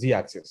the Z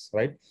axis,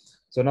 right?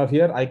 So now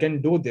here I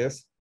can do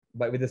this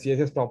but with the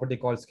CSS property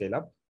called scale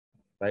up,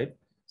 right?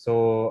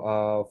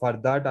 So for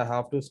that I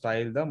have to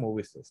style the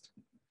movies list.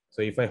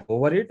 So if I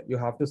hover it, you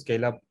have to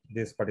scale up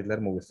this particular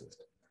movies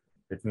list.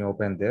 Let me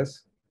open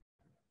this.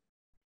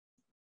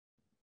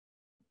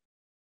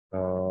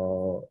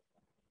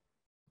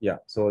 Yeah,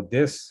 so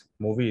this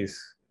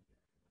movies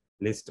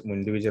list,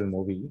 individual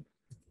movie,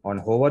 on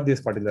hover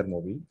this particular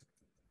movie,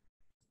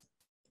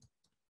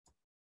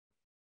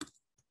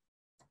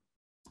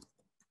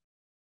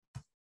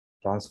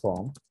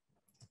 transform,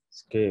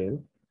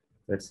 scale,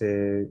 let's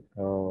say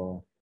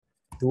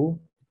 2.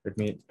 Let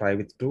me try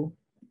with 2.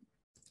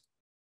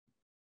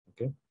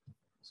 Okay,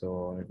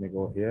 so let me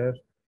go here,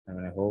 and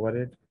when I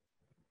hover it,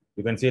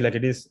 you can see like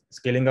it is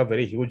scaling up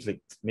very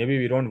hugely. Maybe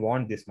we don't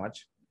want this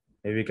much.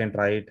 Maybe we can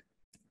try it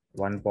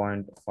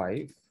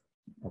 1.5.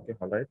 Okay,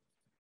 all right.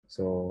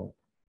 So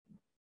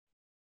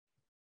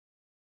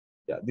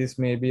yeah, this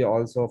may be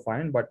also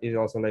fine, but it's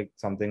also like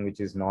something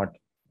which is not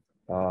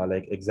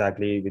like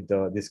exactly with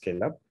this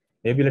scale up.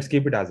 Maybe let's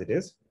keep it as it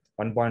is.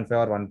 1.5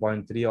 or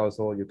 1.3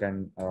 also you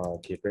can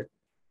keep it.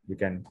 You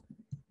can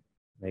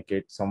make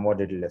it somewhat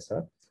little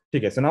lesser.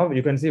 Okay, so now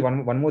you can see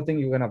one more thing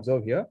you can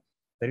observe here,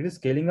 that it is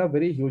scaling up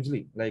very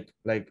hugely. Like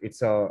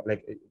it's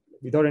like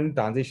without any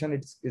transition,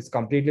 it's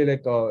completely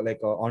like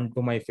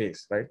onto my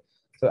face, right?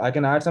 So I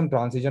can add some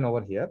transition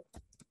over here.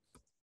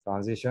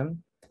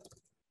 Transition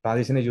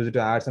is used to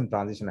add some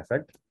transition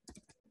effect.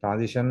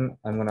 Transition,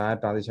 I'm going to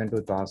add transition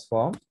to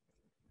transform.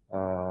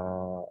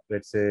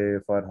 Let's say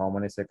for how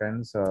many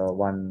seconds?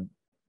 1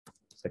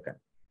 second.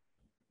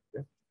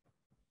 Okay.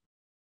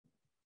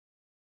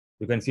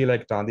 You can see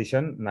like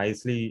transition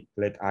nicely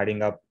like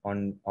adding up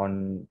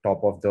on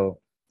top of the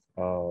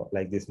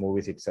like this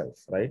movies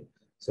itself, right?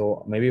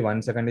 So maybe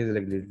 1 second is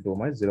like little too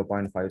much.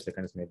 0.5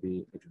 seconds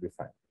maybe it will be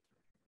fine.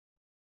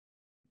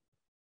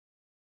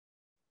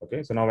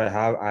 Okay, so now I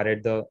have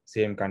added the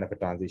same kind of a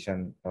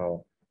transition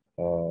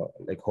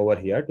like over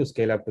here to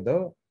scale up to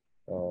the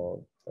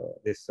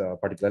this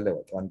particular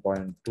level.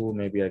 1.2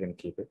 maybe I can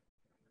keep it,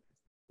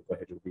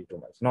 because it will be too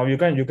much. Now you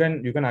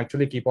can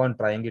actually keep on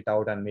trying it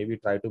out and maybe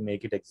try to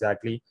make it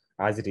exactly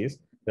as it is.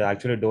 We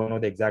actually don't know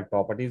the exact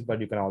properties, but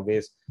you can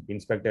always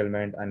inspect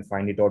element and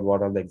find it out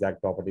what are the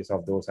exact properties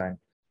of those, and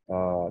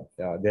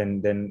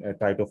then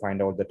try to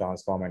find out the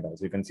transform. And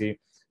also you can see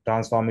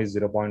transform is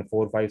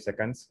 0.45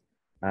 seconds,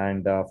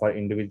 and for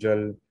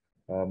individual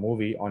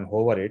movie on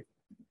hover it,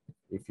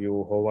 if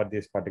you hover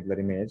this particular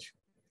image,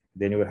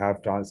 then you will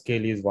have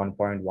scale is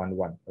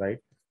 1.11, right?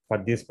 For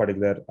this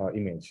particular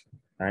image.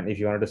 And if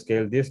you want to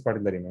scale this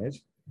particular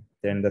image,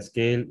 then the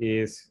scale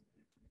is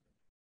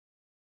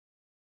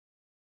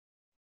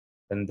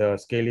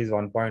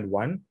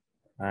 1.1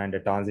 and the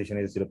transition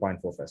is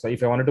 0.45. So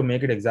if I wanted to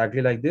make it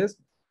exactly like this,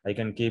 I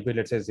can keep it,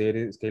 let's say scale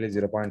is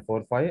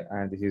 0.45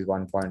 and this is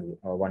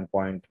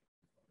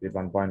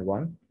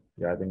 1.1.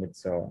 Yeah, I think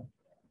it's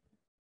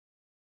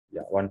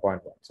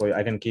 1.1. So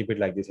I can keep it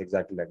like this,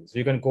 exactly like this. So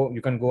you can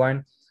go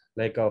and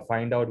like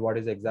find out what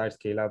is the exact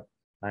scale up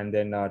and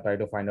then try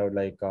to find out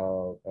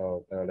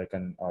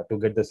to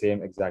get the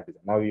same exact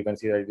design. Now you can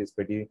see that it is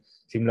pretty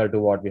similar to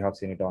what we have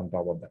seen it on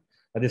top of that.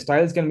 But the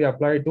styles can be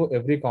applied to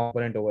every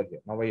component over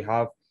here. Now we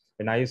have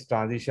a nice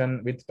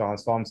transition with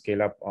transform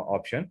scale up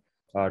option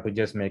to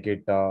just make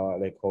it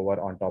like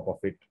hover on top of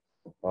it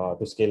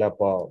to scale up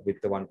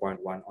with the 1.1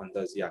 on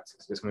the Z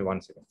axis. Just give me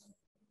 1 second.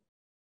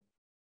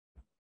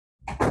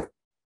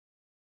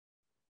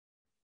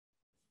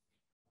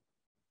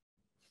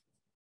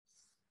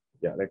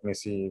 Yeah, let me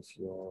see if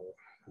you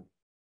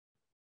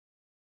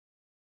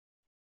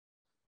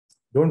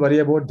don't worry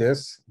about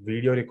this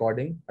video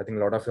recording. I think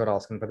a lot of you are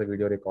asking for the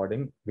video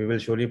recording. We will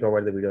surely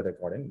provide the video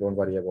recording. Don't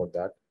worry about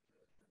that.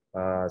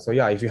 So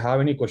yeah, if you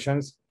have any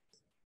questions,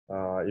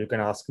 you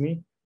can ask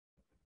me.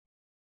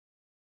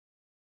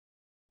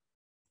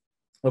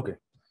 Okay.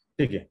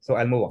 Okay. So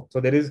I'll move on.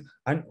 So there is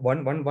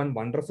one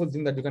wonderful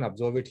thing that you can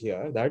observe it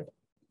here, that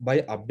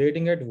by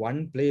updating at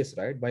one place,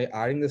 right? By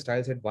adding the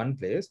styles at one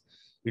place,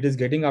 it is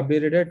getting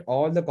updated at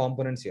all the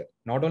components here,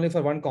 not only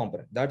for one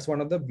component. That's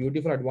one of the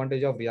beautiful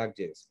advantage of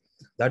ReactJS.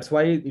 That's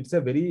why it's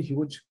a very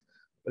huge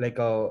like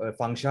a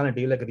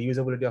functionality, like a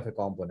reusability of a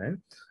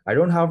component. I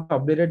don't have to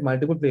update it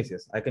multiple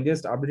places. I can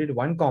just update it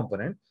one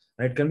component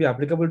and it can be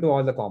applicable to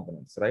all the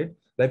components, right?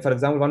 Like for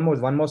example, one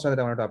more style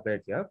that I want to apply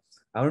it here.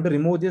 I want to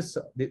remove this.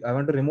 I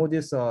want to remove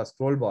this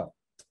scroll bar.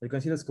 You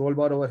can see the scroll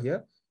bar over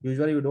here.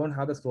 Usually, you don't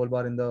have the scroll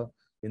bar in the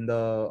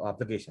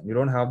application. You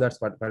don't have that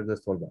particular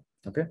scroll bar.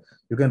 Okay,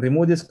 you can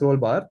remove this scroll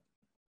bar.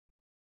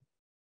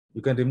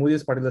 You can remove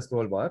this particular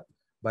scroll bar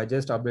by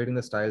just updating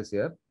the styles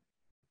here.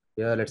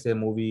 Here, let's say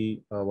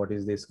movie. What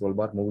is this scroll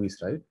bar? Movies,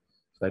 right?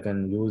 So I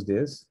can use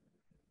this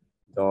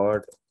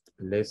dot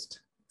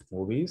list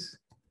movies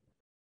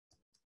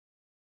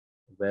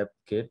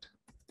WebKit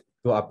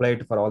to apply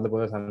it for all the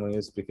purposes. I'm going to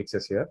use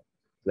prefixes here,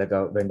 like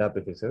a vendor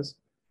prefixes.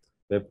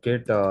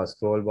 WebKit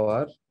scroll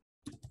bar.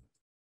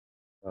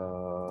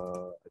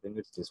 I think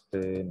it's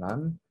display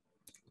none.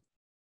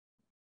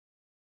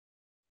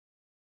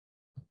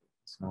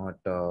 It's not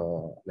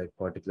like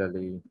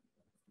particularly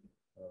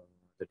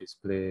the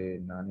display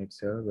none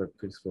itself,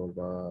 WebKit scroll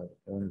bar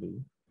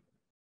only.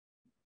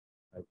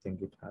 I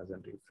think it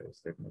hasn't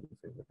refreshed. Let me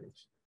refresh the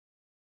page.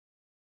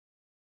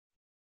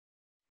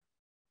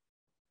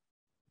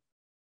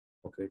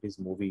 Okay, it is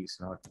movies,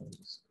 not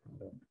movies.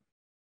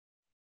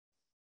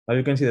 Now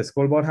you can see the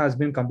scroll bar has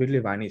been completely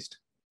vanished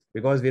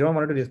because we don't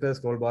want to display the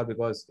scroll bar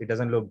because it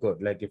doesn't look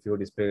good. Like if you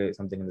display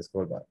something in the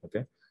scroll bar,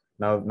 okay.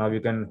 Now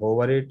you can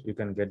hover it. You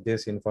can get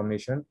this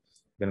information.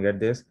 You can get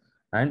this,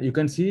 and you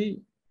can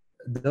see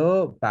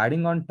the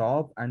padding on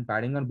top and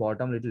padding on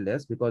bottom a little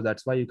less because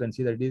that's why you can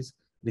see that it is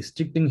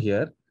restricting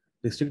here,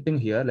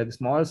 like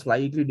small,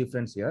 slightly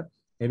difference here.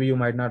 Maybe you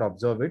might not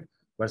observe it,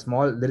 but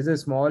small. There is a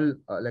small,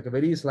 like a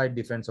very slight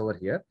difference over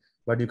here,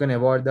 but you can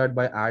avoid that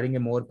by adding a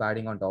more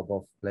padding on top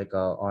of like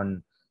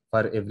on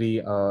for every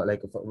what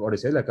do you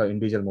say, like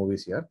individual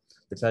movies here.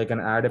 Let's say I can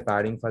add a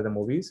padding for the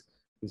movies.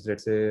 Is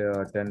let's say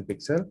 10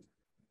 pixel.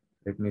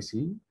 Let me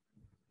see.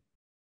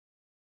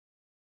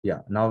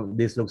 Yeah, now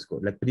this looks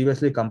good. Like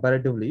previously,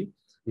 comparatively,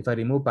 if I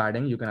remove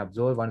padding, you can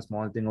observe one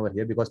small thing over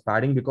here because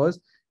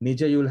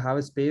niche you will have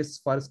a space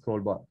for scroll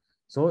bar.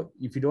 So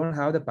if you don't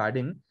have the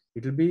padding,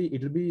 it will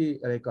be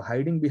like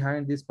hiding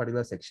behind this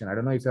particular section. I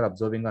don't know if you're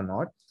observing or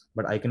not,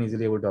 but I can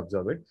easily able to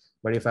observe it.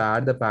 But if I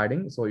add the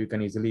padding, so you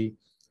can easily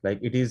like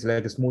it is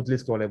like smoothly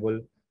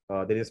scrollable.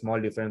 There is a small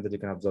difference that you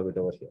can observe it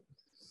over here.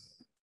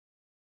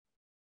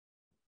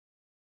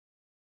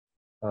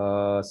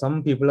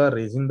 Some people are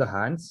raising the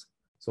hands.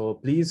 So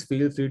please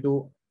feel free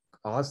to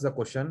ask the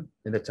question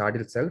in the chat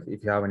itself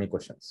if you have any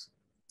questions.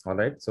 All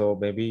right. So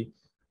maybe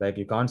like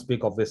you can't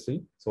speak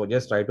obviously. So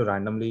just try to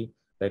randomly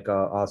like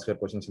ask your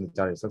questions in the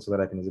chat itself so that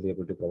I can easily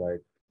able to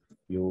provide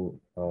you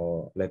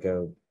like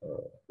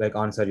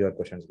answer your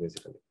questions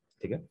basically.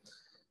 Okay.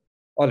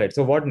 All right.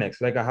 So what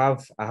next? Like I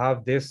have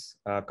this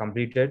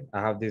completed. I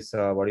have this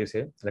what do you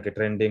say? Like a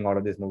trending. All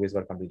of these movies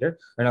were completed,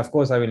 and of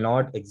course I will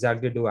not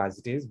exactly do as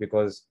it is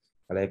because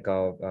like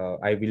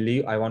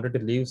I wanted to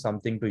leave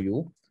something to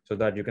you so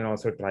that you can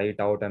also try it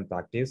out and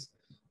practice.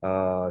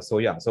 So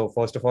yeah. So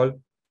first of all,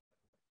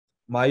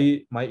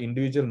 my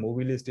individual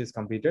movie list is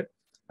completed.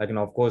 I can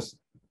of course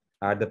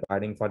add the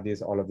padding for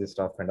this all of this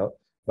stuff and all.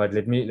 But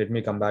let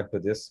me come back to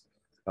this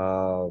in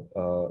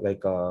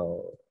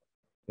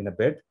a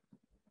bit.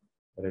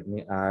 Let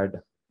me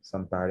add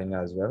some padding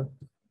as well.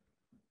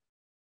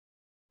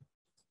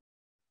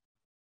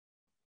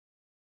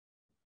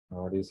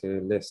 How do you say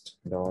list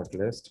dot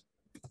list?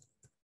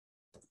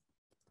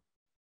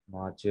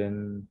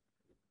 margin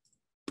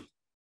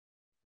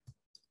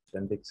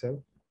 10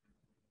 pixel,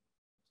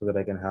 so that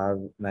I can have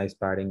nice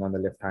padding on the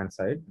left hand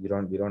side. We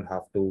don't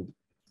have to,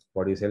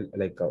 what do you say,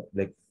 like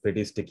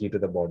pretty sticky to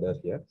the border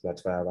here. So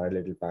that's why I have a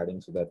little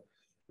padding so that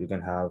you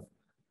can have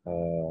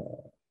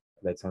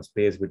like some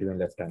space between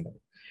left and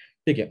right.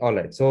 Okay, all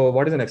right. So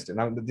what is the next?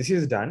 Now this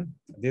is done.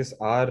 This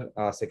our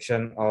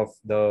section of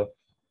the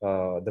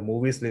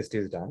movies list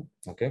is done.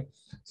 Okay.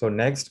 So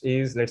next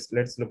is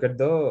let's look at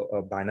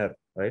the banner,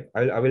 right?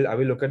 I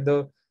will look at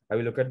the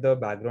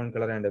background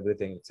color and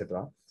everything,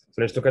 etc.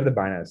 So let's look at the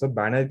banner. So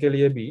banner ke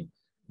liye bhi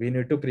we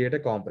need to create a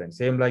component.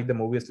 Same like the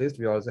movies list,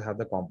 we also have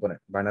the component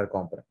banner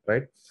component,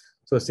 right?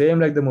 So same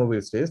like the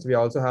movies list, we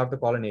also have to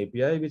call an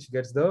API which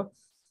gets the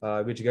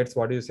which gets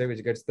what do you say,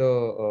 which gets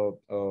the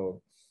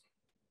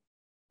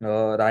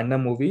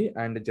random movie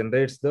and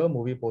generates the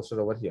movie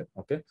poster over here.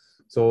 Okay,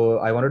 so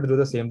I wanted to do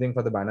the same thing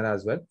for the banner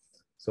as well.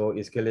 So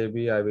iske liye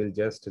bhi I will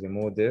just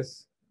remove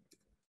this.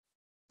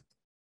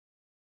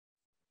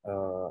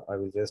 I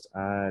will just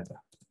add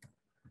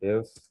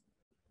div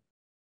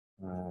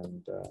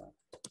and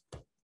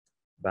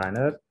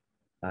banner,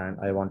 and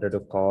I wanted to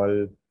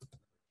call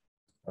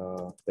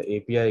the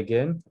API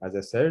again, as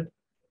I said,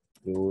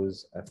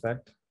 use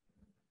effect.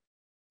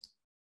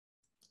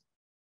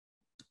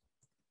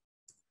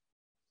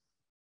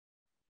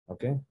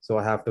 Okay, so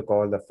I have to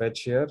call the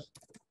fetch here,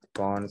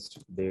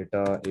 const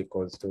data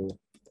equals to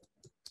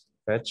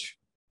fetch,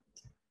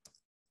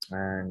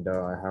 and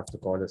I have to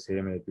call the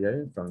same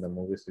API from the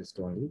movies list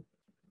only.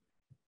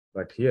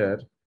 But here,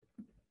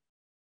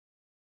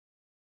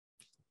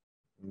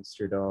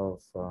 instead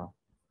of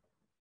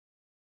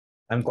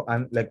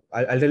I'm like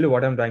I'll tell you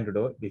what I'm trying to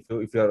do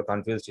if you are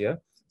confused here.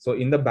 So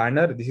in the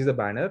banner, this is a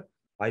banner.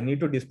 I need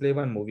to display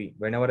one movie.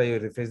 Whenever I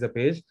refresh the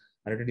page,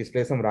 I need to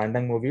display some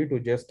random movie to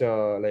just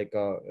like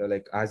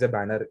as a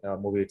banner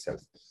movie itself.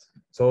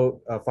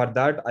 So for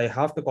that, I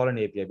have to call an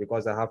API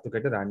because I have to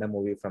get a random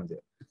movie from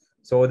there.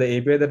 So the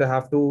API that I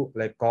have to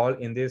like call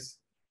in this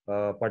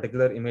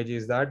particular image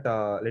is that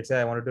let's say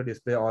I wanted to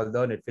display all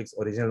the Netflix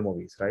original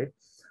movies, right?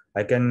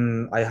 I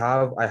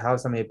have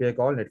some API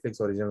called Netflix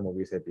original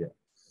movies API,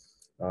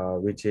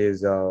 which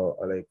is uh,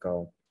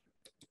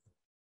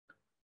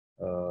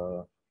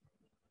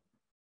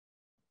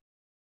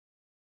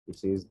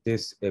 which is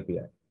this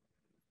API.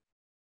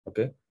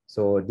 Okay,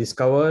 so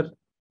discover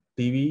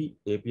TV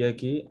API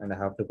key, and I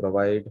have to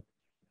provide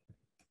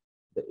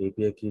the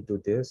API key to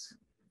this.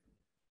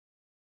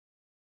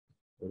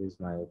 Where is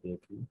my API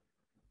key?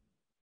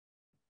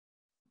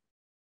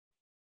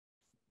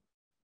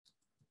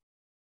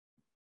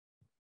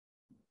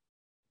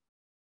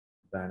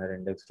 Banner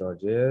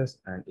index.js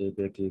and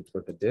API key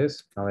equal to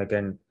this. Now I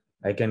can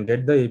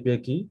get the API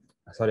key.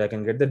 Sorry, I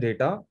can get the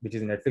data, which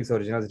is Netflix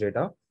originals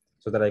data,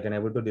 so that I can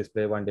able to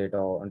display one data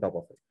on top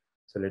of it.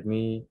 So let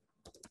me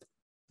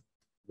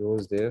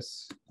use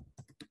this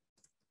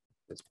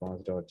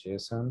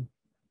response.json,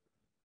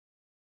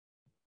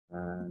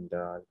 and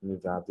let me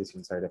wrap this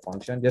inside a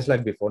function, just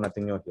like before,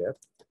 nothing new here.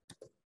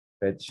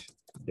 Fetch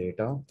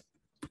data,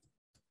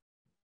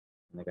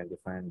 and I can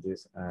define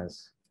this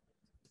as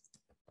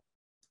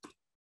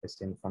a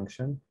string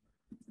function.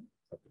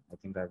 I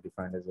think I've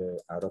defined as a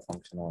arrow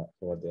function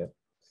over there.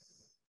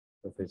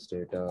 So fetch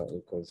data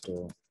equals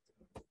to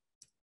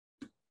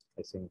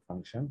a string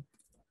function.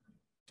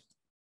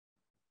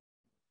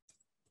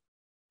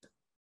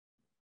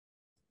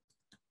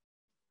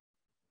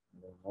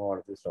 All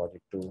of this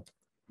logic to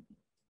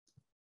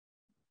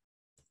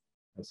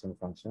a string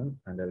function,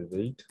 and I'll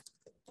wait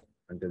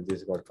until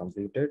this got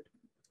completed.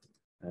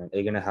 And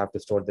again, I have to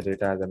store the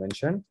data as I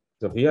mentioned.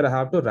 So here I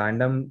have to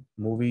random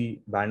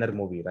movie, banner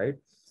movie, right?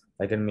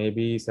 I can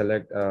maybe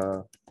select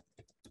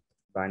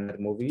banner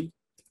movie,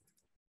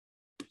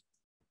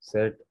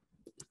 set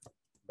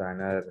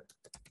banner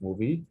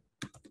movie,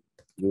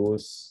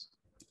 use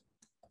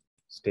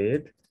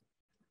state,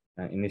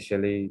 and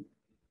initially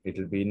it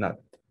will be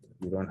null.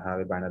 You don't have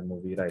a banner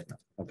movie right now.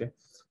 Okay,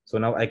 so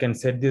now I can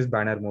set this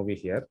banner movie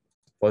here.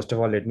 First of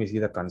all, let me see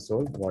the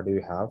console. What do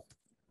you have?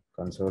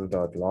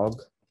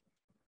 Console.log,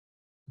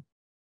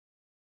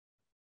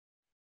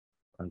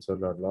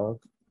 console.log,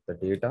 the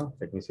data.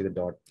 Let me see the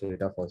dot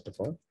data first of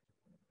all,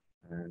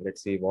 and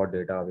let's see what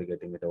data are we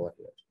getting it over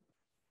here.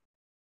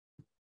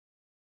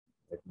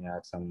 Let me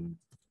add some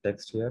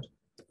text here.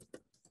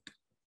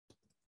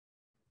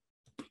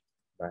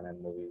 Banner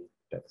movie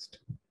text.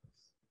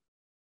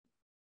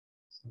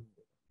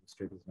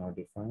 State is not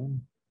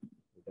defined.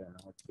 They are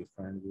not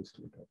defined view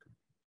state.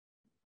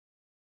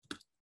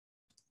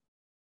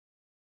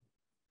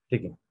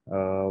 Okay.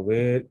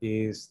 Where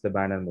is the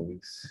banner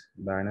movies?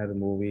 Banner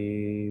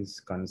movies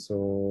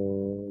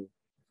console.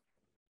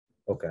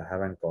 Okay, I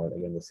haven't called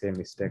again the same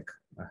mistake.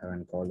 I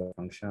haven't called a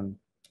function,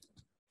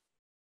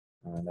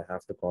 and I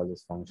have to call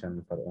this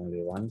function for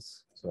only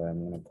once. So I'm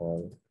going to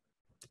call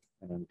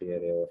an empty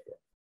array over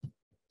here.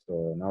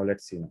 So now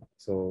let's see now.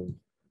 So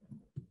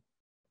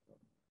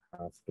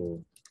I have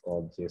to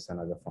call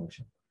JSON as a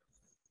function.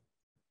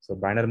 So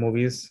banner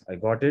movies, I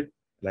got it.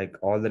 like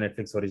all the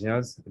Netflix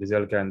originals,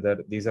 result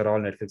calendar, these are all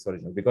Netflix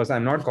originals, because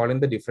I'm not calling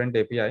the different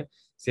API,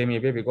 same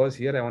API, because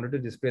here I wanted to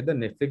display the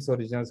Netflix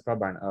originals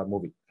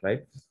movie,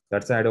 right?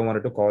 That's why I don't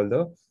want to call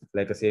the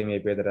like a same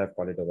API that I've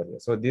called it over here.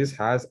 So this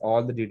has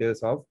all the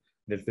details of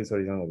Netflix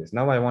original movies.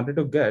 Now I wanted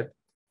to get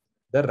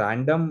the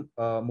random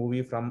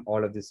movie from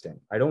all of this 10.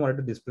 I don't want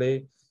to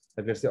display,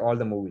 like, let's say all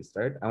the movies,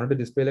 right? I want to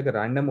display like a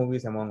random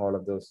movies among all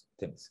of those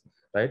things,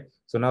 right?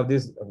 So now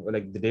this,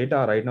 like the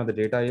data right now, the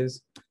data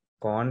is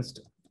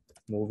const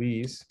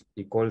movies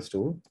equals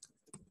to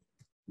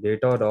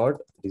data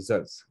dot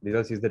results.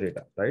 Results is the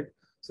data, right?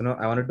 So now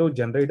I wanted to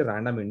generate a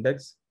random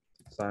index.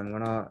 So I'm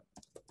gonna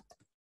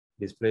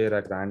display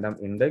like random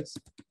index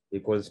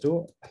equals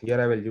to, here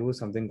I will use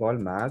something called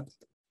math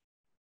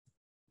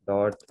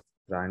dot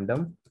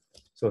random.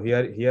 So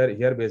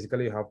here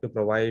basically you have to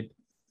provide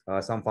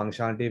some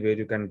functionality where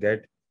you can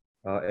get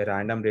a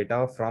random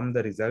data from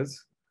the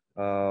results,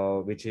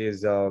 which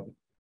is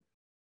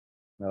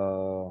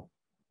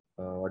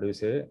what do you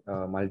say,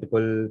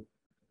 multiple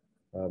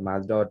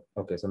math dot,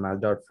 okay, so math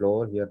dot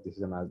floor, here this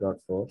is a math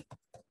dot floor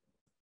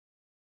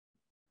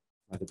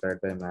multiplied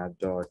by math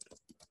dot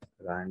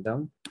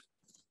random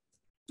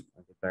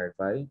multiplied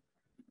by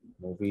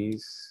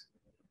movies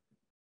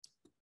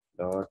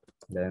dot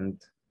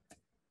length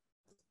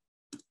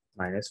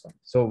 -1.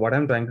 So what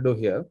I'm trying to do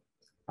here,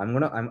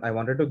 I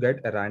wanted to get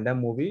a random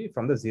movie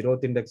from the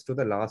 0th index to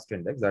the last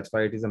index. That's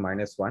why it is a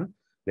 -1,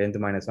 length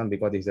 -1,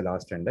 because this is the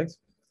last index.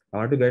 I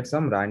want to get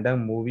some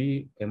random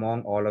movie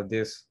among all of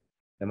this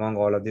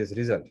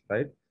result,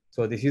 right?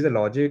 So this is a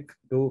logic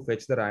to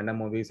fetch the random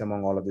movies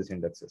among all of these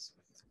indexes.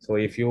 So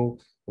if you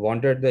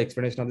wanted the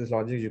explanation of this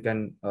logic, you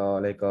can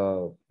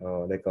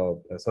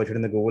search it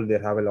in the Google. They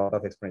have a lot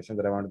of explanations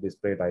that I want to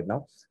display right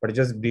now, but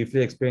just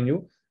briefly explain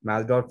you.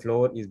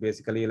 Math.floor is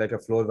basically like a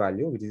floor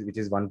value, which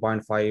is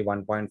 1.5,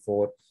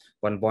 1.4,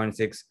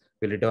 1.6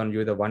 will return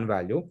you the one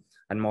value,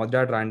 and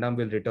math.random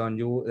will return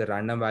you the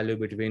random value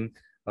between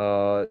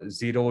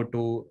 0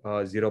 to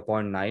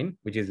 0.9,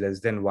 which is less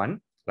than 1,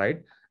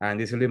 right? And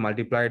this will be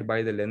multiplied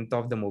by the length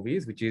of the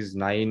movies, which is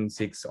 9,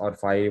 6, or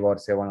 5, or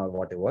 7, or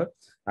whatever,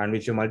 and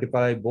which you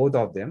multiply both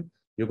of them,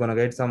 you're going to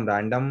get some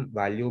random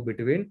value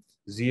between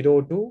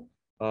 0 to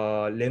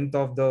length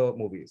of the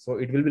movie. So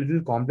it will be a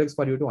little complex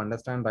for you to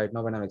understand right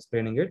now when I'm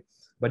explaining it,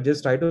 but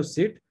just try to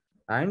sit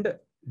and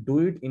do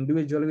it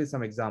individually with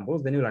some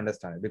examples, then you'll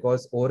understand it,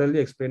 because orally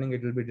explaining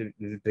it will be a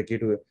little tricky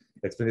to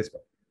explain this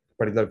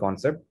particular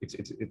concept.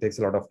 It takes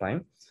a lot of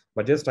time,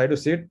 but just try to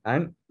sit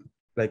and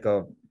like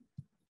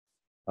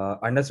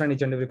understand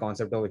each and every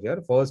concept over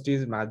here. First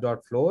is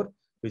math.floor,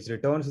 which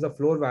returns the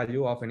floor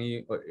value of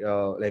any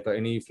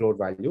any float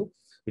value,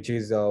 which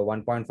is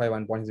 1.5,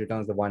 1.6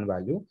 returns the one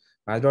value.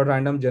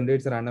 Math.random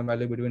generates a random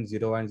value between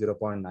 0 and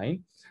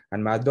 0.9,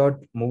 and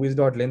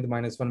math.movies.length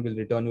 -1 will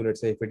return you,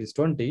 let's say if it is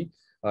 20,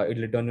 it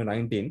will return you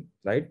 19,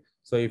 right?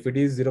 So if it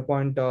is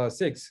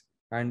 0.6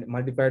 and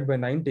multiplied by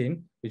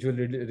 19, which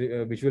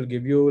will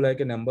give you like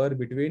a number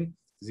between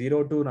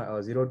 0 to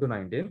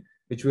 19,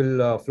 which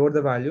will float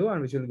the value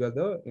and which will get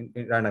the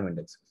random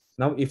index.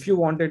 Now, if you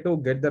wanted to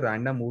get the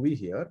random movie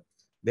here,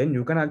 then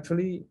you can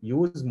actually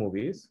use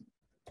movies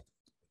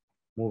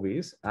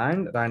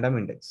and random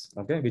index,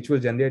 okay, which will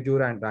generate your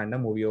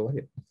random movie over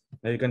here.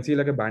 Now you can see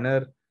like a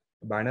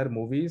banner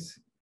movies.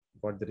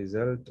 What the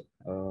result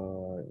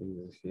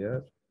is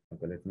here.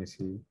 Okay, let me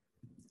see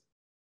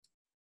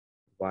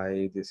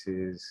why this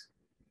is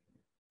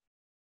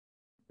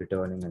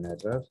returning an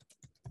error.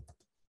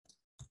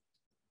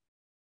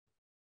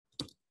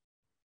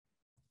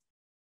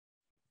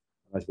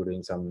 I was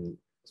doing some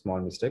small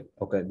mistake.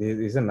 Okay, this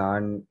is a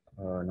not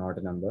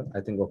a number,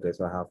 I think. Okay,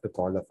 so I have to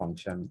call the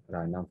function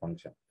random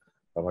function.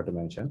 I forgot to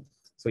mention.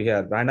 So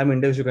here, random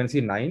index, you can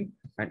see 9,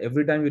 and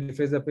every time we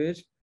refresh the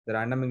page, the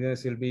random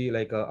index will be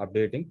like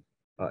updating.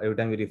 Every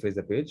time we refresh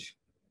the page,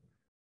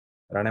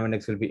 random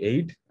index will be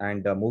 8,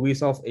 and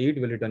movies of 8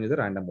 will return you the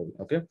random movie.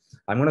 Okay,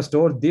 I'm going to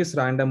store this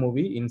random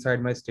movie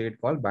inside my state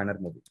called banner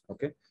movie.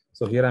 Okay,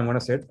 so here I'm going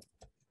to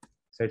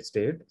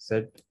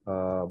set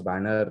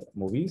banner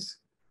movies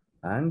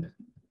and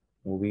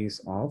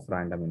movies of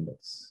random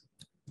index.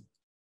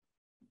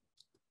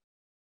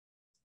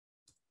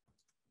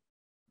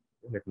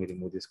 Let me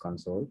remove this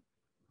console.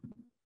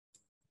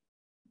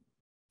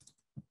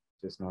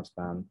 Just not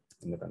spam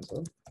in the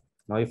console.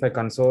 Now, if I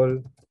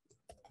console.log,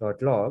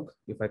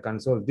 if I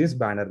console this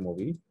banner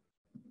movie,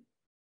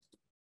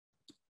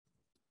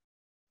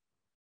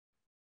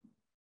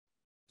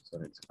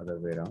 sorry, it's other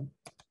way around.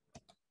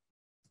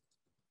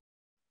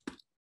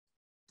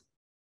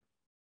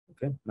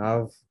 Okay,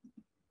 now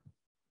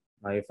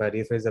if I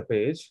refresh the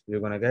page, you're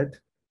gonna get,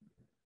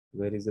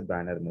 where is the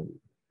banner movie?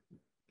 It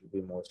will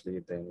be mostly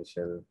the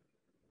initial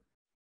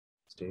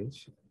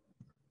stage.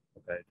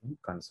 Okay,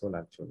 console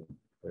actually.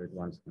 Wait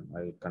once,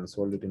 I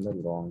consoled it in the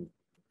wrong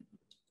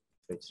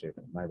page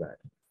data. My bad.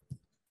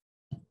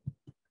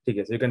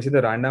 Okay, so you can see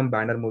the random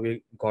banner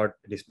movie got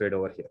displayed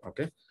over here.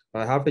 Okay,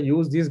 I have to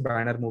use this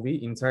banner movie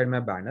inside my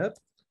banner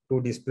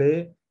to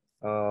display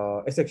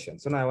a section.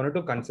 So now I wanted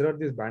to consider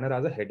this banner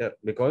as a header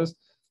because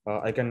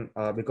I can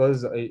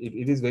because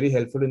it is very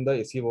helpful in the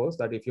SEOs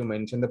that if you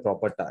mention the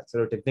proper tag.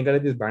 So technically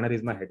this banner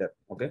is my header.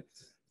 Okay.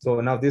 So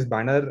now this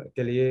banner ke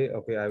liye,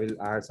 okay, I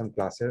will add some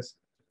classes.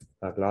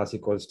 Class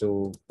equals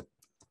to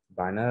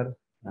banner,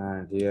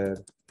 and here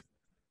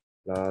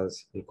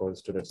class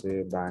equals to, let's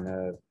say,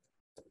 banner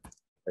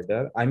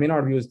header. I may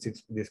not use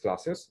these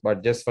classes,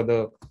 but just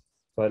for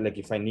like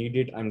if I need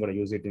it, I'm going to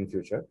use it in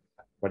future.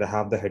 But I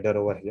have the header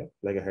over here,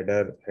 like a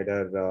header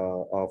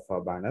of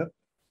a banner,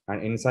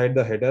 and inside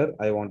the header,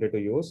 I wanted to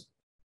use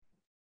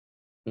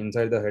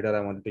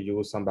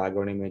some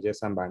background images,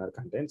 some banner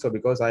content. So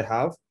because I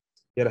have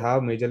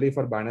majorly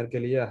for banner ke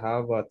liye, I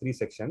have three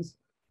sections.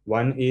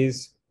 One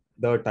is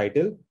the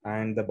title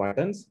and the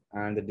buttons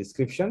and the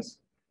descriptions,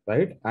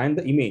 right? And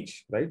the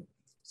image, right?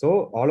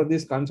 So all of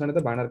this comes under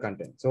the banner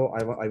content. So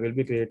I will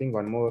be creating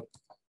one more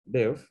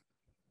div,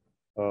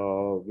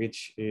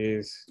 which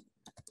is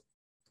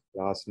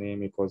last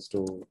name equals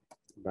to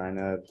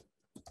banner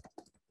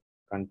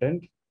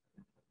content.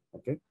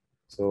 Okay.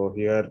 So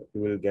here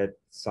you will get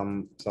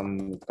some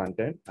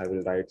content. I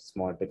will write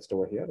small text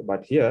over here,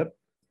 but here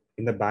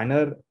in the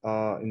banner,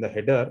 in the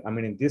header, I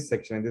mean, in this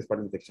section, in this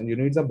particular section, you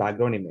need the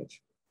background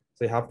image.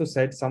 So you have to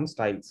set some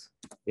styles,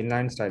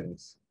 inline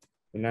stylings,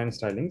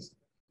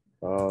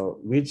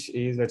 which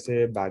is, let's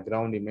say,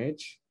 background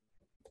image.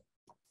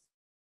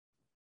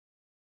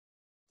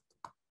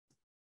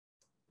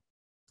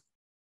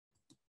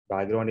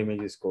 Background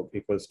image is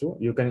equals to,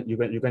 you can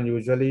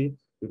usually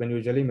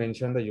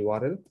mention the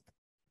URL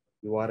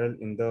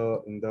in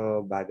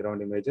the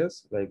background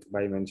images, like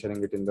by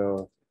mentioning it in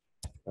the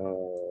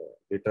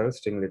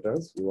string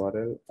letters,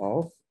 URL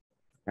of,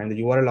 and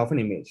the URL of an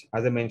image.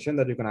 As I mentioned,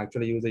 that you can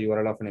actually use the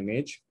URL of an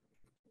image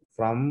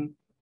from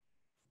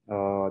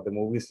the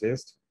movies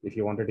list. If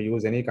you wanted to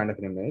use any kind of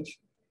an image,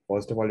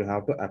 first of all, you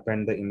have to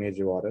append the image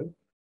URL,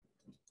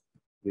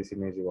 this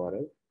image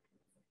URL,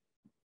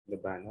 the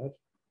banner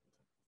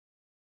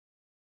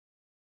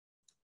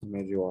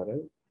image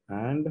URL,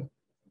 and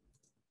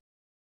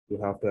you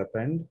have to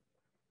append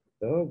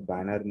the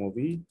banner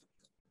movie.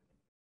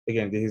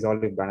 Again, this is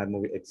all if banner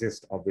movie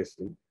exists,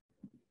 obviously.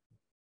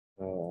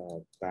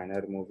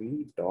 Banner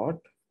movie dot,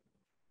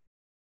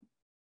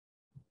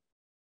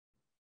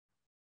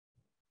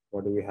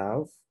 what do we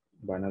have?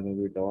 Banner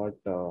movie dot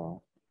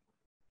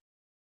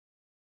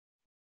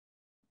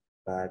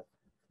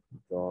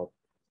backdrop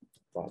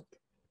path.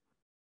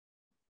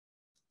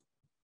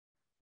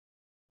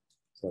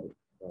 Sorry,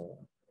 I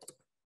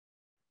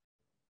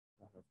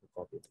have to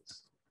copy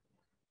this.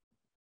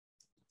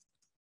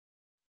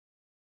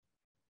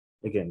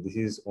 Again, this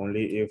is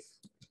only if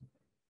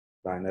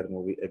banner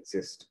movie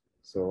exists.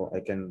 So I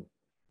can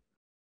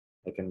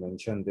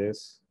mention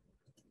this.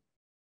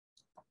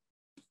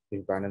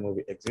 If banner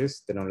movie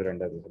exists, then only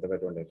render this.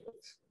 Otherwise, don't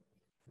exist.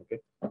 Okay.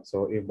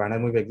 So if banner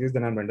movie exists,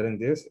 then I'm rendering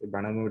this. If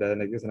banner movie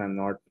doesn't exist, then I'm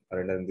not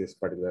rendering this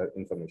particular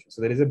information.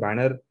 So there is a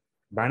banner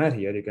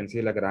here. You can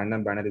see like a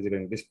random banner is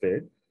getting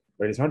displayed,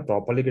 but it's not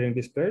properly getting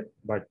displayed,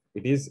 but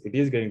it is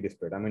getting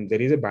displayed. I mean,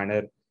 there is a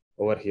banner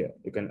over here.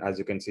 As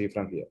you can see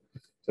from here.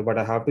 So, but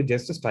I have to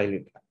just style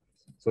it.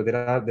 So there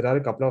are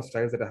a couple of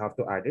styles that I have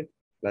to add it.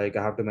 Like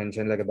I have to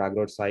mention like a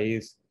background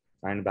size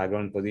and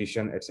background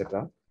position,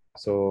 etc.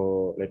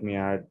 So let me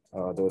add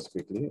those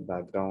quickly.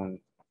 Background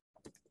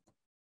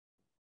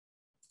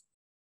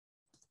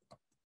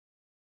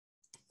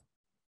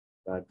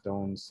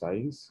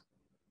size.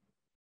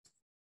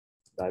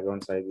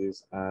 Background size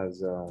is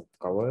as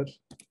cover,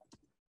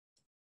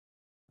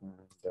 and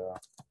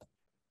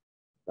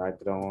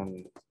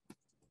background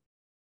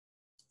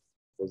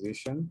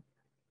position,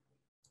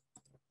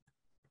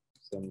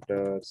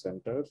 center.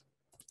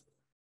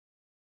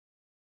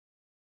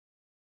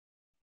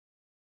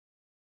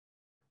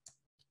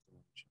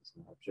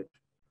 Object.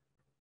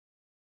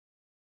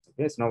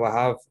 Yes, now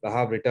I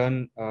have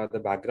written the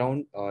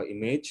background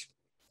image,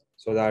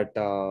 so that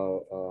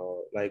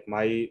like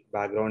my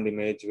background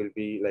image will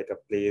be like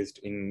placed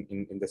in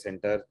the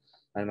center,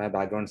 and my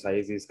background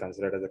size is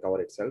considered as the cover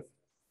itself.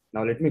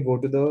 Now let me go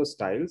to the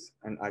styles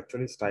and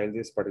actually style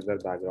this particular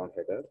background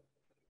header.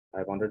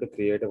 I wanted to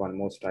create one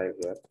more style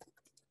here,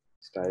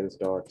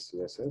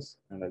 styles.css,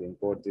 and I'll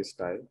import this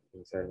style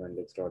inside my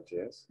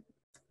index.js.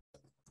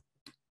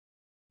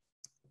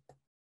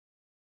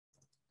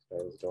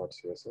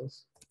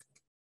 Styles.css.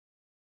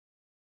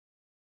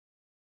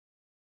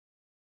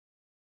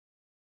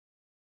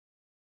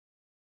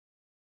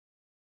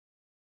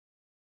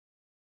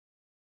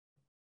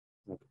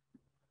 Okay.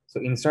 So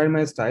inside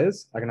my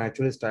styles, I can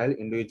actually style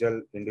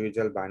individual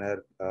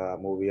banner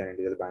movie and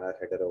individual banner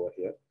header over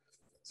here.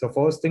 So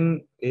first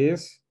thing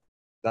is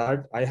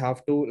that I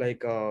have to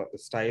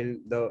style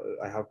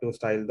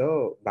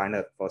the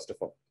banner first of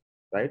all,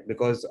 right?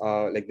 Because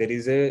like there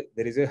is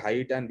a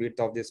height and width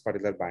of this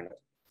particular banner.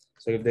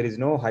 So if there is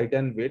no height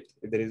and width,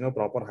 if there is no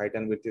proper height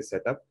and width is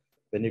set up,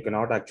 then you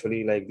cannot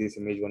actually like this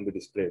image won't be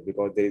displayed,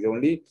 because there is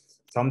only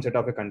some set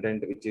of a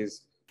content which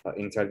is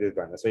inside this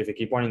banner. So if you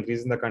keep on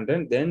increasing the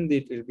content, then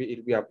it'll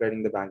be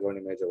uploading the background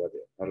image over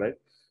there. All right.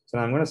 So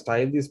now I'm going to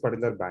style this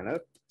particular banner,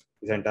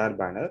 this entire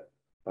banner,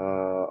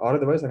 or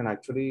otherwise I can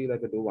actually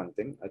like do one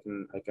thing. I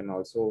can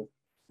also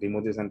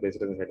remove this and place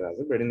it as a header as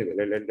well. But anyway,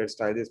 let's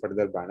style this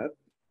particular banner,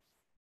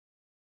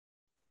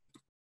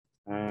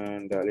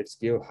 and let's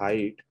give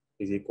height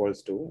is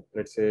equals to,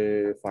 let's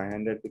say,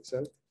 500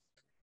 pixel.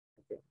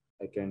 Okay,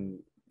 I can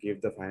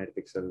give the 500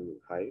 pixel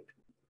height,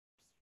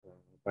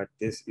 but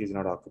this is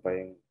not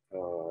occupying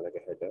like a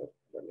header.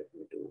 But let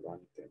me do one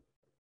thing.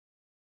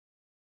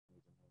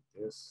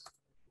 This,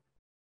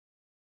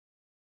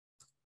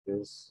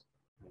 and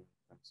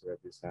consider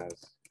this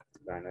as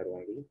banner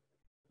only.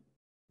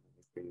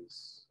 If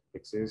this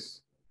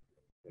exists,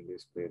 then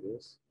display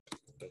this.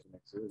 Doesn't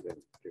exist, then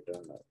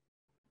return that.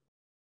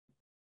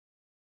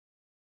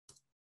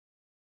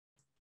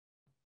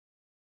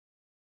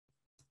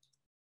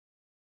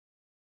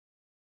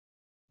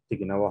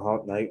 Okay,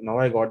 now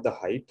I got the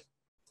height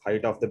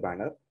of the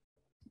banner,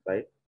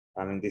 right?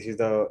 I mean, this is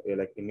the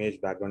like image,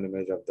 background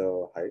image of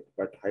the height,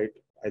 but height,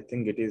 I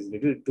think it is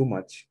little too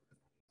much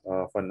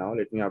for now.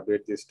 Let me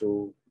update this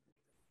to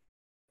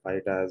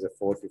height as a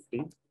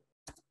 450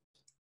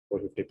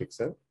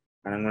 pixel.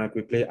 And I'm going to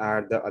quickly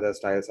add the other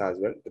styles as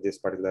well to this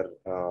particular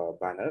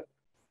banner.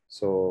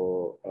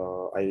 So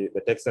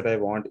the text that I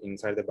want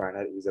inside the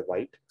banner is a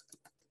white.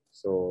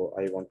 So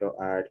I want to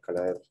add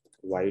color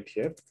white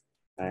here.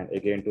 And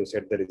again, to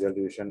set the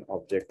resolution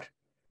object,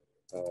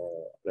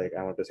 like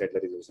I want to set the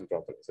resolution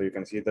properly. So you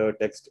can see the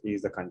text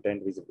is the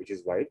content which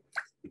is white,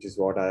 which is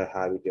what I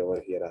have it over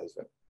here as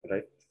well,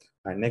 right?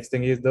 And next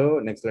thing is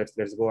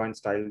let's go and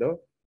style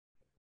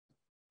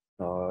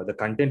the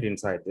content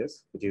inside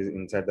this, which is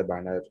inside the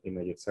banner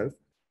image itself.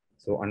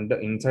 So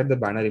inside the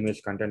banner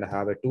image content, I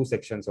have two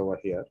sections over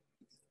here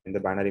in the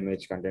banner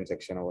image content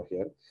section over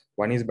here.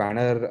 One is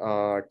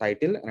banner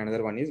title and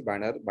another one is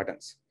banner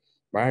buttons.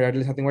 Banner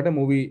title is something about a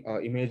movie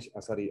image,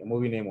 a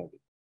movie name only.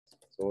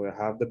 So I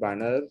have the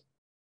banner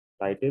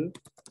title,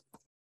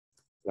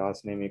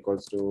 class name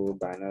equals to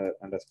banner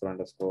underscore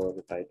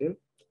title,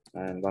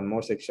 and one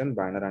more section,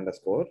 banner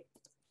underscore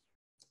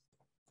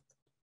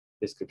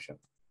description.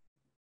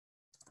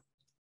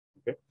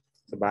 Okay,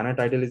 so banner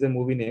title is a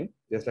movie name,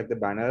 just like the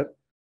banner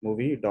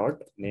movie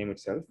dot name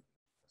itself.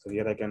 So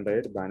here I can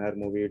write banner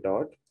movie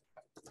dot,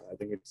 I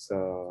think it's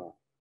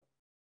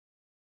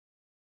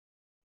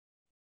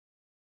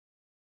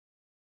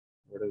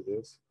what is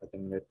this? I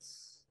think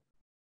it's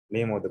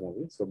name of the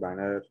movie. So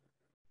banner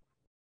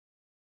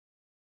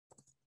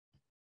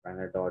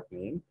dot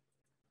name.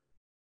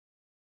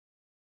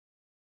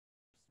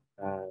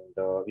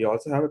 And we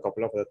also have a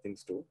couple of other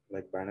things too,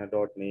 like banner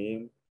dot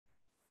name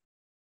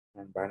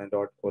and banner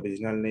dot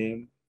original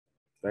name,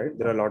 right?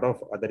 There are a lot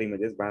of other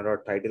images. Banner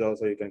dot title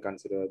also you can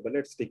consider, but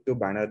let's stick to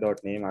banner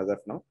dot name as of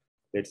now.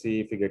 Let's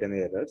see if we get any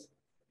errors.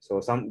 So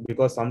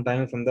because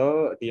sometimes from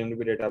the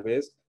TMDB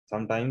database,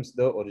 sometimes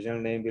the original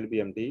name will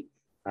be empty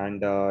and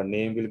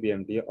name will be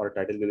empty or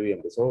title will be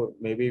empty. So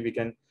maybe we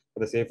can, for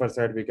the safer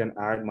side, we can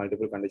add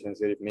multiple conditions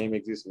here. If name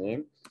exists,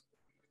 name,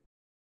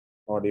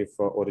 or if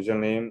original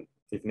name,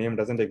 if name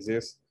doesn't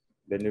exist,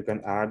 then you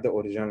can add the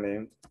original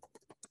name.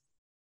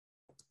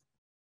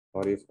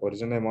 Or if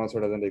original name also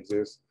doesn't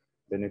exist,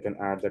 then you can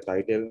add the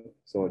title.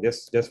 So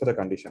just for the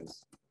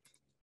conditions.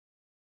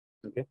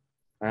 Okay.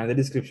 And the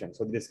description.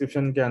 So the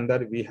description ke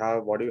andar we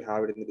have, what do you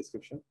have it in the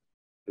description?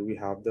 Do we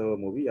have the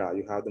movie? Yeah,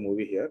 you have the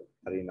movie here,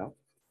 Arena.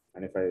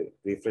 And if I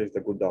refresh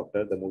the Good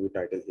Doctor, the movie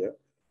title here,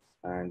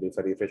 and if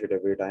I refresh it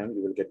every time,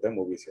 you will get the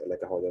movies here,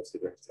 like a House of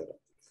Secrets, etc.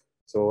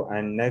 So,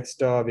 and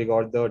next we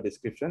got the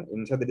description.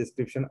 Inside the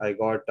description, I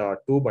got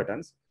two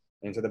buttons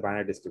inside the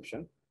banner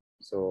description.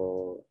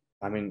 So,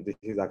 I mean, this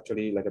is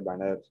actually like a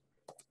banner,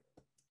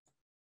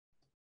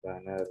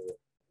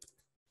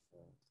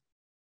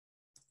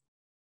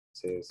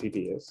 say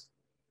CTS,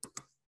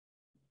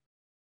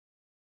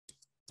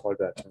 call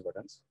to action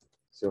buttons.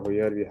 So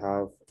here we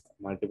have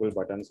multiple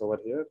buttons over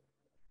here.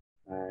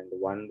 And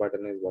one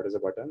button is, what is a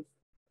button?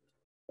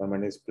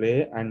 One is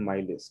play and my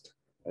list,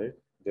 right?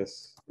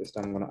 Just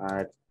I'm gonna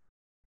add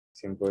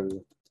simple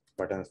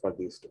buttons for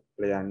these two,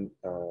 play and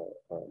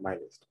my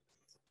list.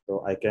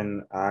 So I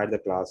can add the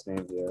class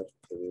name here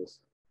to this.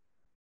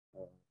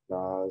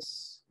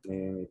 Class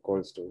name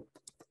equals to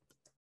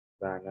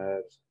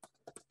banner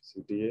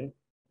CTA.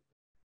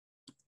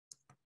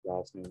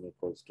 Class name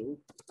equals to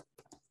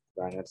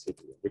banner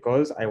CTA.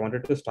 Because I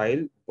wanted to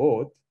style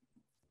both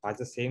as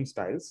the same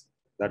styles.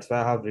 That's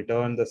why I have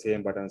returned the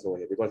same buttons over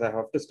here, because I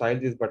have to style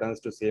these buttons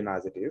to same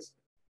as it is,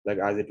 like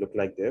as it look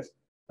like this.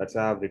 That's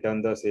why I have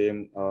returned the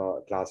same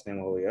class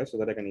name over here so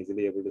that I can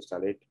easily able to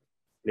style it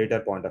later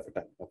point of a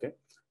time. Okay.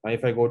 Now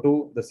if I go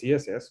to the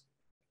CSS,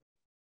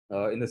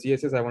 in the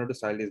CSS, I wanted to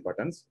style these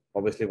buttons,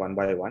 obviously one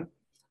by one.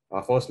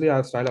 Firstly,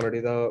 I've styled already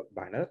the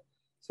banner.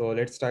 So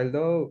let's style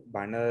the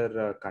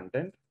banner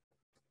content.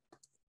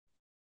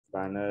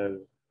 Banner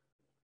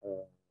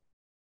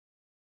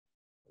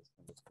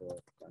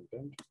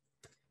content,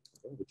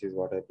 okay, which is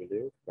what I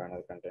believe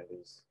banner content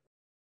is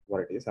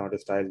what it this. I want to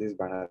style this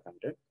banner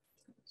content.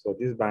 So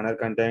this banner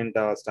content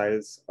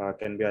styles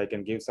can be, I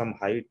can give some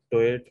height to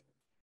it.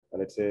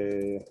 Let's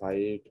say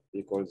height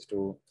equals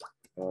to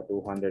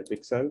 200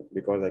 pixel,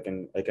 because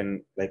I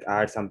can like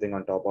add something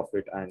on top of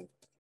it, and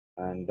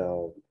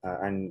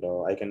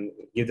I can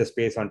give the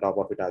space on top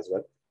of it as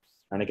well,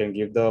 and I can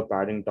give the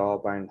padding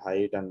top and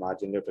height and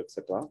margin left,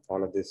 etc.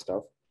 All of this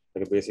stuff,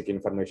 like a basic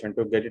information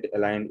to get it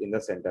aligned in the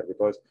center,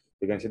 because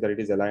you can see that it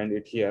is aligned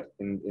it here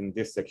in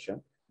this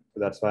section. So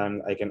that's why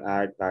I can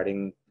add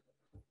padding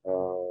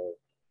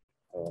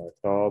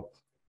top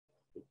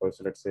equals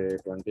to, let's say,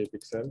 20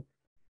 pixel.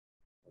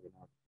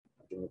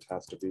 I think it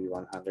has to be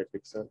 100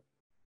 pixel.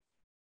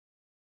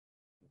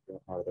 Okay,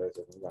 otherwise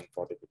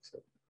 140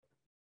 pixel.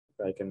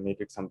 I can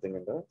make it something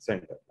in the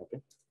center.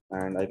 Okay,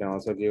 and I can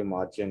also give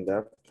margin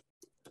left.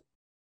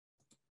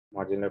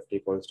 Margin left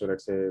equals to,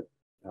 let's say,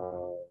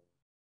 20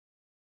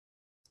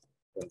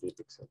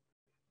 pixel.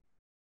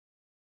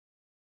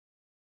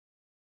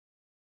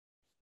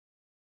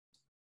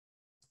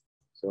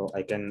 So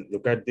I can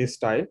look at this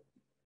style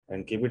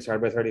and keep it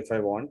side by side if I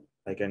want.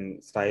 I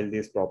can style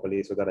this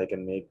properly so that I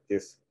can make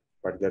this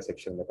particular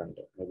section the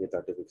content, maybe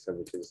 30 pixel,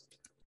 which is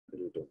a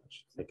little too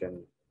much. I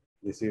can,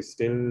 this is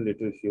still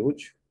little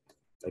huge.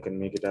 I can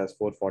make it as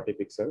 440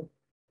 pixel,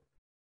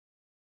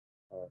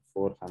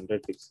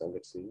 400 pixel.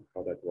 Let's see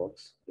how that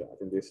works. Yeah, I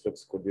think this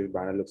looks good. This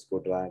banner looks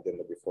good than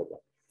the before one.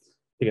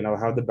 Okay, now I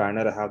have the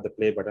banner, I have the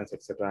play buttons,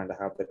 etc., and I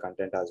have the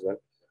content as well.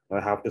 Now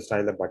I have to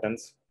style the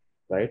buttons,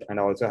 right? And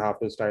I also have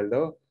to style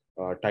the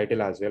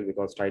title as well,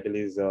 because title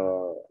is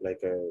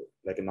like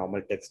a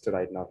normal text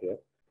right now here.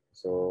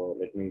 So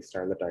let me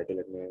style the title.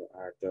 Let me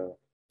add the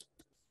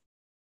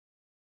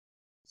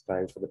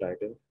style for the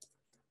title.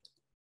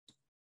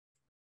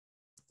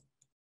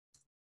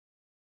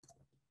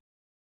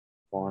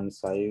 Font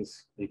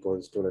size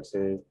equals to, let's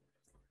say,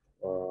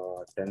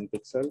 10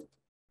 pixel.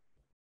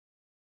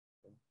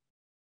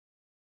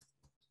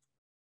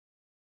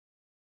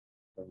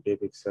 20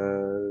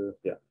 pixel,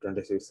 yeah,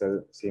 20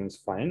 pixel seems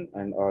fine.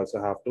 And also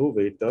have to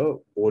weight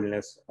the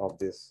boldness of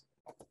this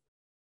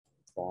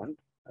font.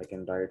 I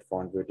can write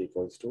font weight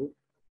equals to,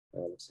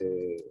 let's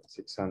say,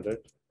 600,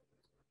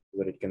 so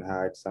that it can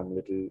add some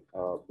little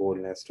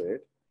boldness to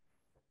it.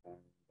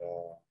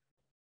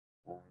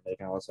 And I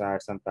can also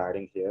add some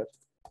padding here,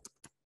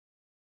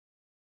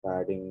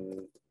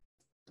 padding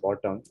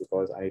bottom,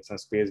 because I need some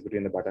space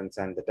between the buttons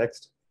and the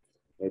text.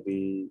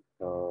 Maybe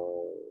 5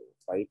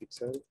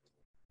 pixel.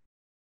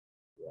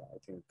 Yeah, I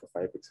think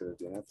 5 pixel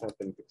is enough. 10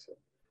 pixel.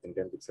 10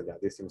 pixel. Yeah,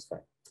 this seems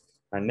fine.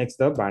 And next,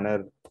 the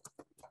banner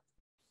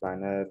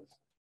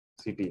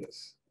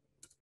CTS.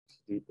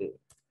 CTA.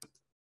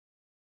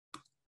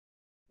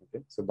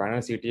 Okay, so banner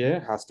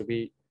CTA has to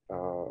be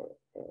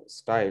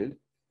styled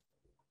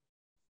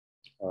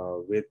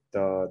with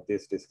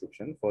this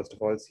description. First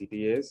of all,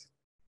 CTAs,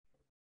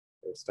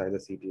 style the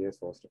CTAs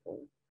first of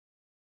all.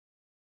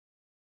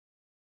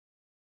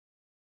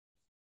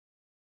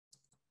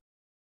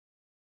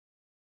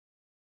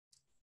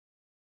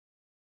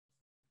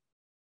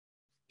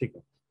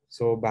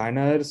 So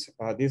banners,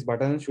 these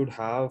buttons should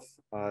have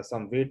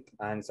some width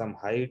and some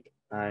height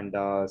and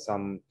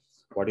some,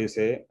 what do you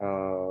say,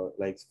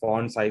 like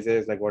font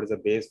sizes, like what is the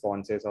base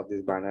font size of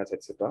these banners,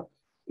 etc.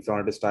 If I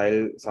want to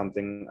style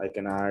something, I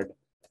can add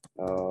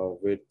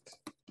width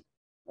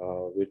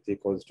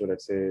equals to,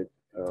 let's say,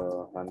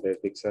 100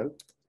 pixel,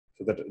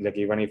 so that like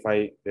even if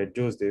I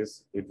reduce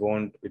this, it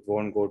won't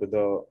go to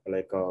the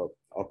like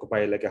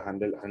occupy like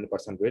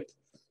 100% width.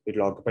 It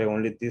will occupy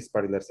only this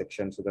particular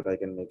section, so that I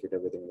can make it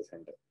everything in the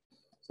center.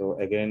 So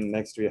again,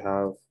 next we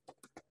have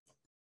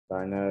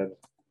banner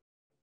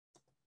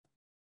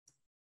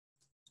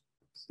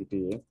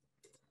CTA.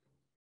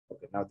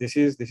 Okay, now this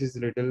is a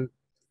little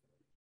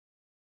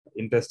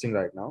interesting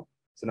right now.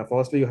 So now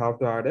firstly you have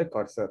to add a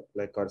cursor,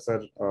 like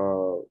cursor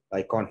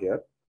icon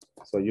here.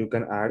 So you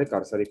can add a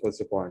cursor equals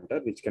to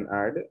pointer, which can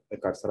add a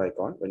cursor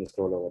icon when you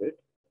scroll over it.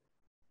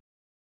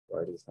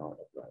 Why it is not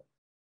applied?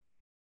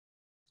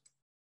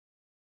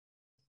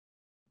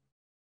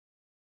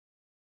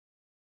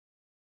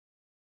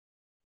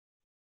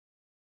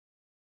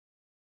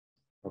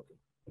 Okay,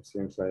 it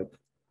seems like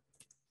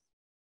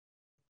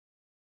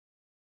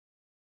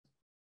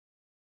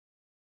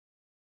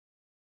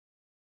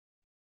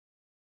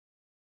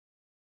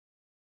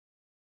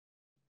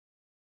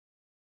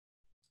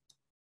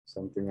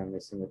something I'm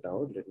missing it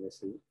out. Let me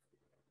see.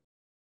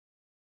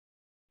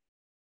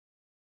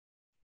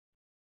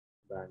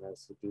 Banner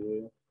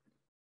CTA.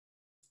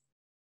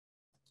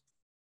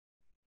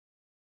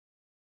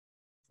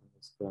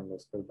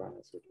 Underscore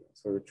banner CTA.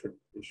 So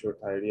it should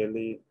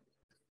ideally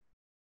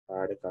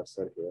add a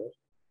cursor here.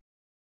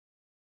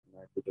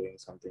 Might be doing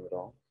something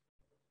wrong.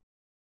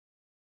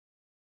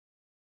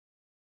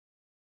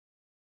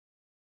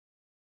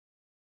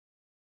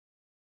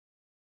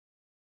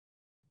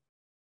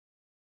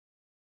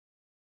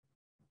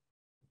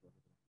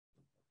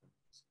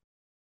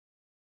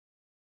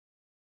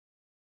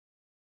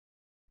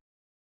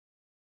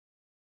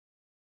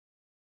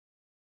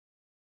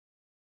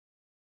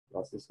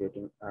 Loss is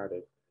getting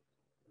added.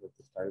 With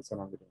the styles are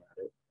not getting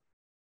added.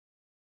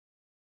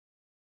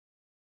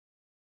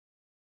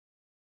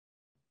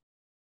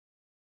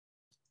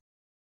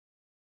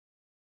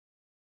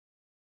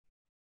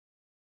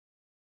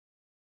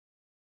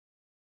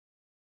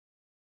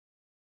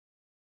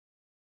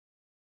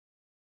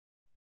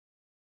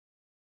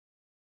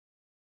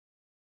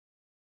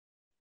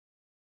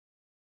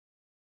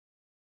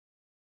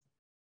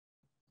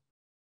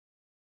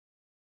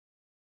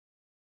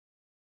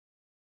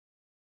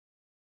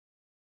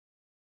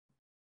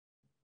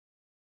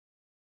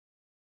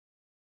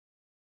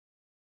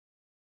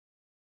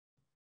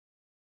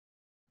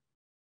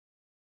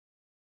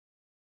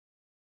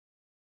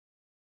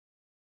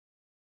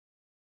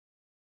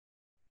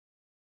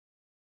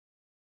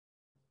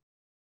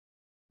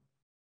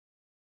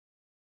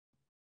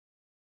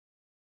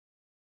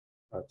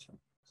 Achha.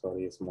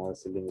 Sorry, a small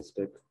silly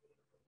mistake.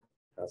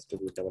 Has to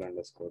be double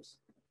underscores.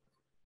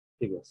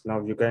 Okay, so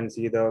now you can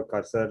see the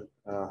cursor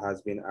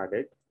has been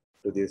added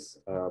to this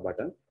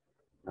button,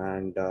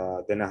 and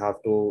then I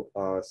have to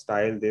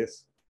style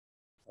this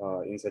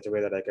in such a way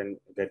that I can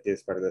get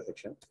this particular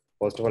section.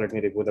 First of all, let me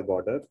remove the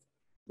border.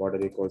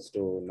 Border equals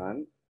to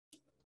none,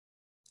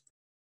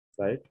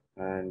 right?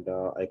 And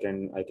I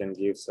can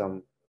give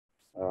some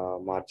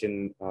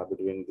margin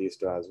between these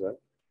two as well.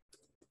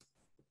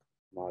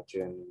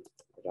 Margin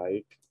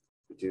right,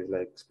 which is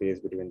like space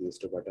between these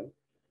two buttons.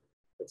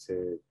 Let's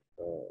say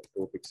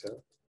 2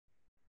 pixel,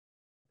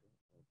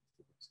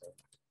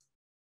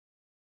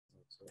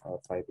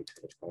 5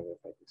 pixel. Let's call it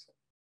 5 pixel.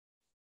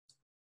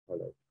 All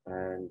right.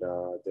 And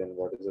then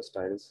what is the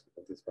styles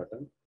of this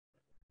button?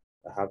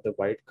 I have the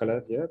white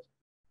color here.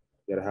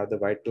 Here I have the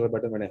white color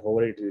button. When I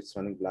hover it, it's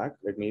running black.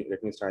 Let me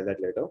style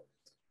that later.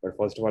 But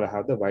first of all, I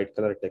have the white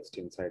color text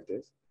inside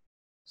this.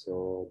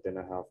 So then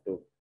I have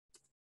to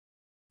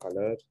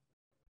color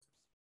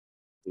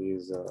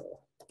is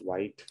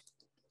white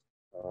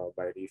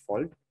by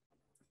default.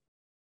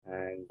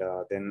 And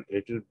then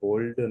little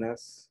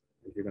boldness,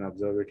 if you can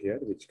observe it here,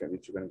 which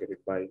you can get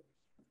it by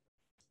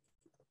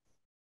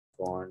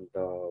font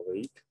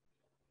weight,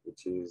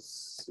 which is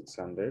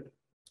 600.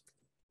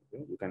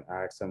 Okay. You can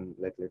add some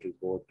like little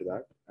bold to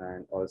that,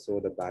 and also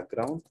the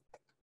background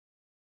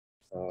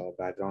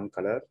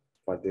color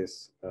for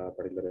this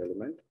particular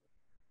element.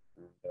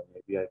 And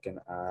maybe I can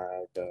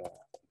add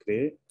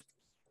gray.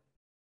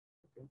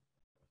 Okay.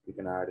 You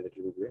can add a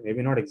little bit gray,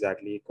 maybe not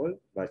exactly equal,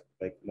 but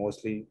like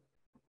mostly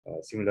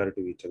similar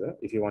to each other.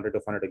 If you wanted to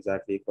find it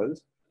exactly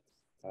equals,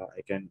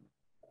 I can,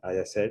 as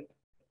I said,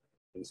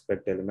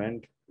 inspect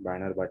element,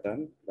 banner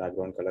button,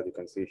 background color you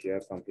can see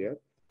here from here,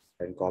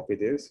 and copy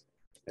this.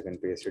 I can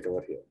paste it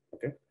over here.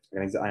 Okay,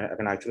 I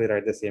can actually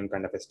write the same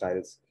kind of a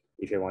styles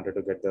if I wanted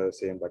to get the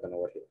same button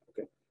over here.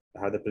 Okay,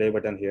 I have the play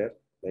button here,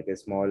 like a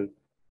small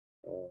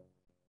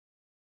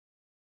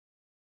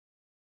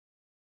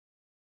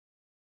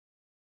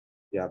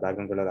yeah,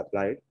 background color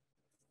applied,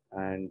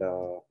 and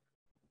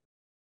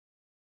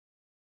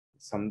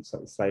some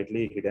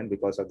slightly hidden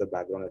because of the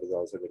background that is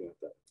also getting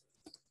applied.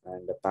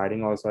 And the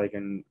padding also I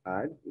can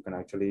add. You can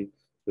actually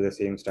do the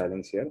same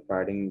stylings here.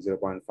 Padding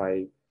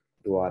 0.5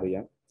 to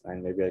REM,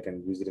 and maybe I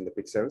can use it in the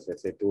pixels.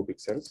 Let's say 2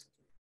 pixels,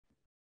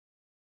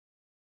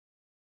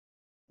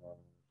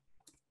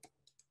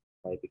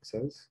 5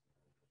 pixels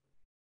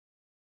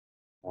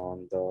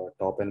on the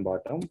top and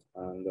bottom.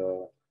 And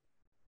the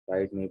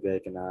right, maybe I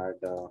can add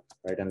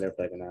right and left.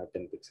 I can add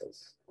 10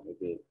 pixels.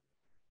 Maybe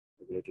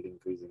a little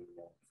increase in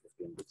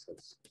 15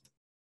 pixels.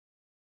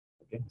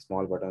 Okay,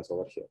 small buttons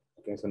over here.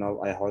 Okay, so now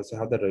I also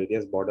have the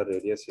radius, border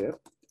radius here.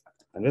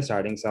 I'm just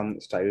adding some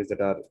styles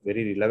that are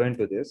very relevant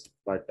to this,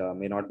 but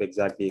may not be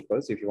exactly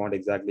equals. If you want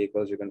exactly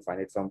equals, you can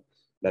find it from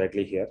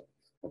directly here.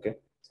 Okay,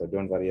 so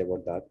don't worry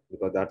about that,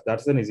 because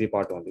that's an easy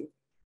part only.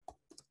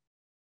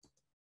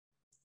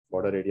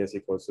 Border radius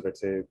equals to,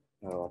 let's say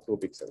 2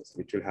 pixels,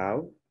 which will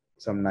have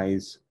some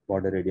nice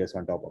border radius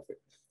on top of it.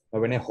 Now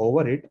when I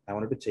hover it, I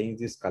wanted to change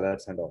these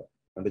colors and all.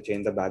 I want to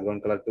change the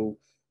background color to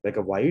like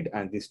a white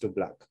and this to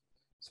black.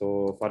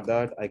 So for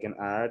that, I can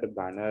add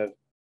banner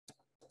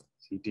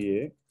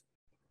CTA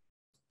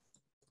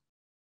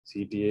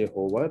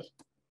hover.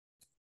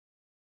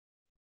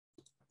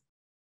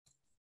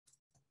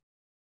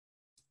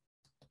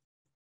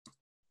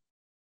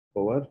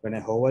 Hover. When I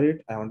hover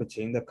it, I want to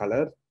change the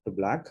color to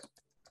black.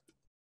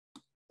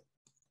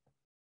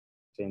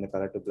 Change the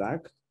color to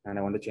black, and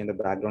I want to change the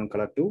background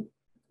color to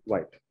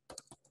white.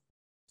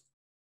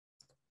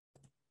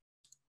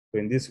 So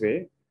in this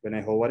way, when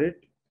I hover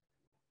it,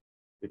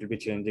 it will be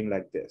changing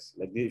like this.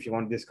 Like if you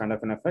want this kind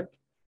of an effect,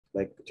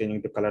 like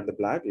changing to color the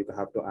black, you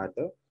have to add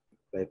the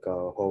like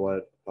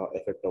hover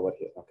effect over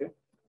here. Okay.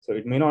 So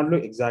it may not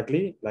look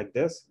exactly like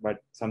this,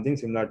 but something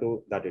similar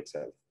to that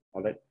itself.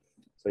 All right.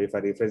 So if I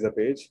refresh the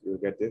page, you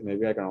get this.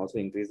 Maybe I can also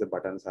increase the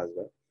buttons as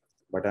well.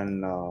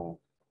 Button,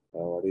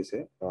 what do you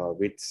say?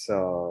 Widths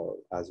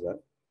as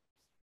well.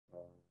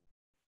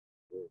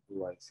 Where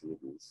do I see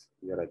these?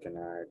 Here I can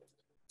add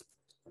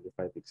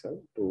 25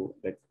 pixel to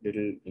that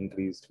little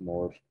increased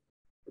more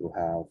to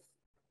have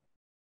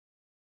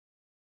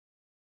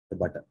the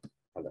button.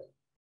 All right.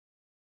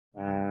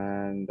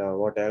 And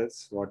what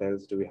else? What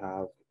else do we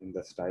have in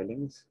the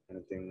stylings?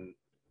 Anything?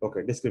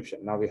 Okay, description.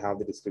 Now we have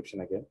the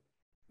description again.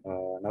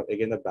 Now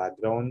again, the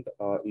background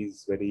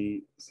is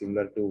very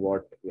similar to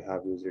what we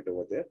have used it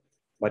over there,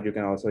 but you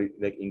can also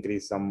like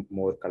increase some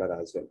more color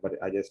as well. But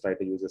I just try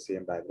to use the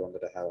same background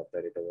that I have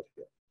applied it over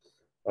here.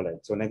 All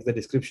right. So next, the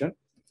description.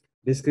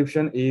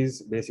 Description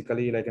is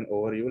basically like an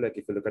overview. Like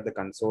if you look at the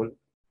console,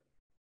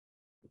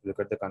 if you look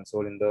at the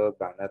console in the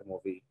banner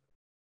movie,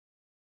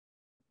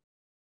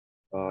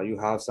 you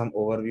have some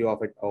overview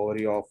of it,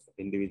 overview of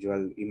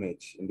individual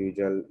image,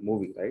 individual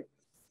movie, right?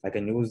 I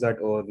can use that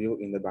overview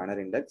in the banner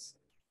index,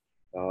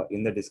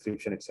 in the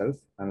description itself.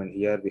 I mean,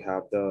 here we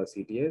have the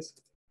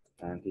CTS,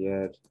 and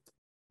here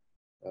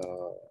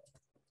uh,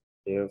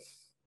 if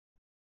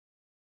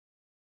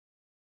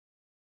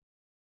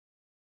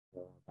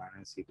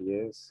banner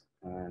CTS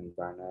and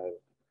banner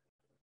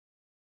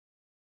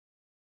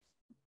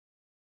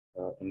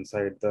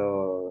inside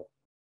the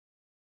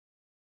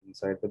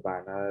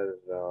banner,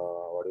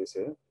 what do you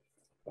say?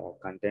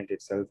 Content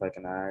itself, I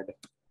can add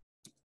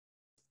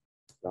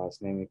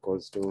last name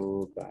equals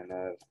to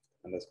banner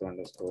underscore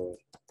underscore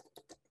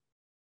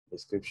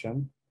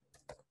description,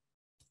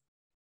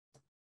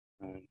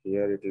 and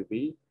here it will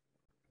be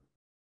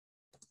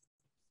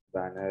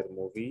banner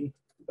movie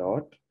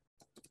dot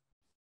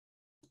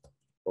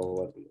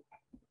overview,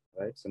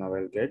 right? So now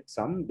I'll get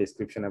some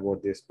description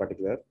about this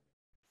particular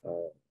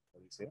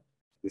let me say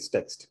this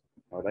text.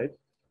 All right.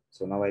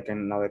 So now I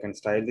can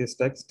style this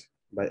text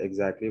by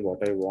exactly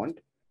what I want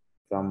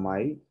from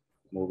my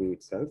movie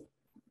itself.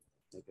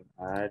 I can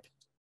add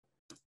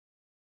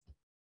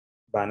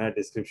banner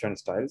description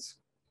styles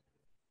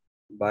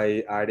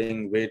by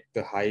adding width,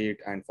 height,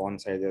 and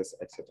font sizes,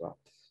 etc.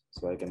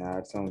 So I can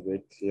add some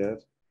width here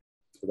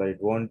so that it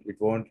won't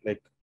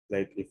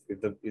if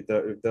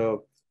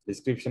the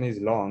description is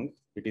long,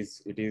 it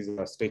is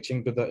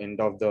stretching to the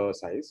end of the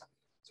size.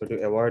 So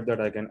to avoid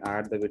that, I can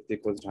add the width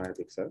equals 100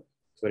 pixel.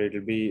 So it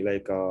will be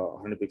like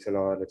 100 pixel,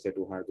 or let's say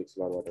 200 pixel,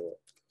 or whatever,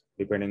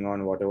 depending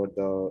on whatever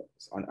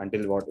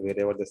until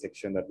wherever the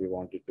section that we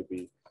want it to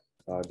be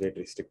get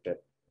restricted,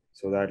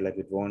 so that like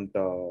it won't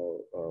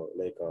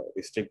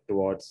restrict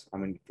towards, I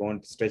mean, it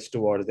won't stretch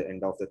towards the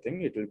end of the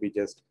thing. It will be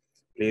just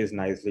placed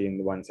nicely in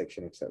the one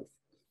section itself.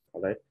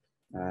 All right.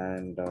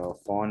 And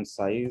font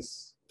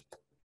size,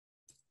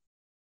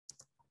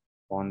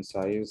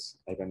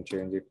 I can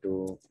change it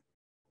to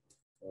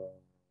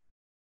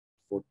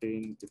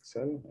 14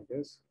 pixel, I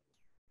guess.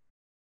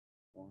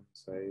 Font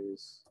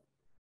size,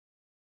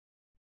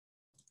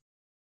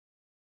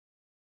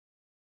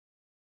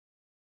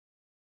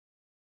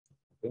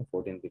 okay,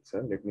 14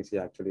 pixel. Let me see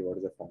actually what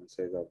is the font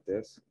size of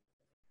this.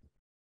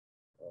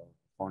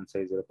 Font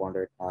size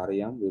 0.8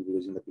 rem. We'll be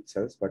using the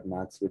pixels, but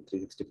max width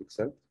 360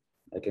 pixel.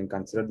 I can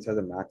consider this as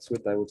a max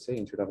width, I would say,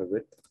 instead of a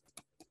width.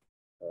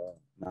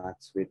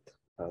 Max width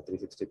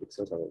 360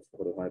 pixels or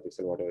 400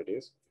 pixel, whatever it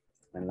is.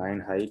 And line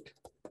height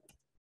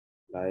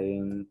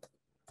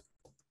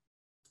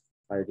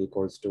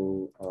equals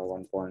to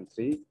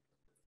 1.3.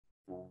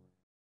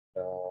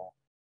 Uh,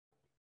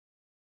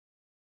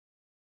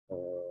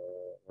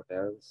 what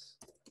else?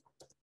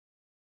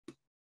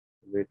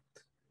 Width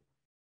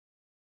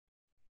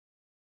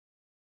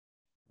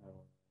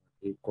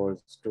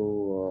equals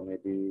to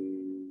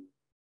maybe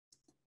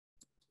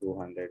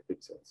 200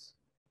 pixels.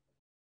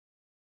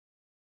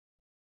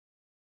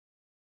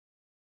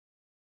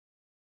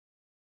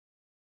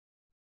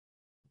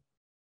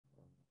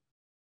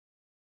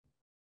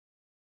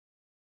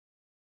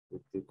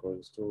 Width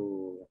equals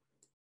to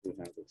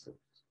 300 pixels.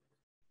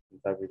 In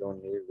fact, we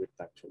don't need width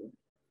actually.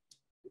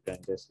 You can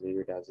just leave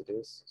it as it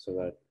is so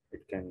that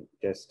it can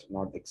just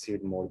not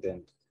exceed more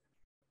than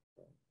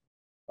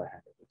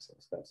 500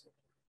 pixels. That's it.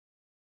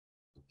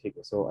 Okay,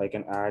 so I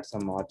can add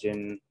some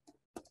margin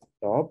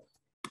top,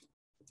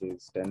 which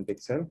is 10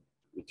 pixel,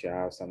 which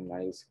have some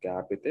nice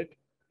gap with it.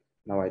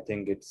 Now I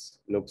think it's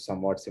looks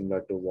somewhat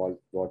similar to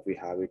what we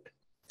have it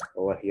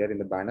over here in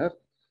the banner.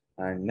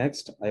 And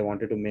next, I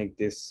wanted to make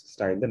this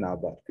style the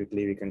navbar.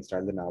 Quickly, we can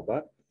style the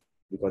navbar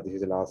because this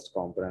is the last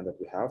component that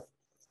we have.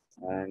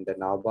 And the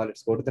navbar,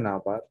 let's go to the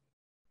navbar.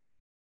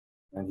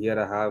 And here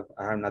I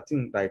have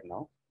nothing right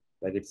now.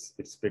 Like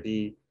it's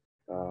pretty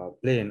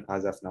plain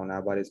as of now.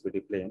 Navbar is pretty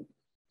plain.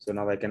 So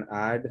now I can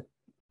add.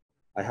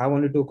 I have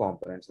only two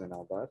components in the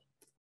navbar.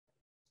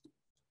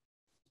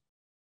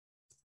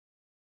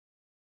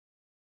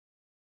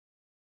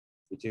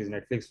 Which is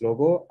Netflix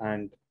logo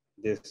and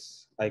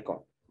this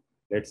icon.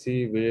 Let's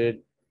see where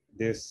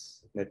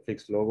this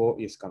Netflix logo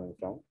is coming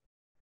from.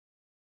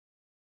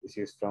 This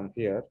is from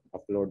here,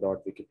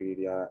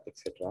 upload.wikipedia,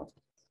 etc.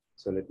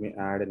 So let me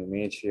add an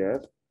image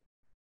here.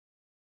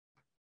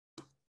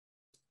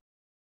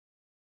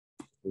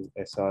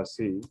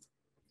 SRC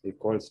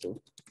equals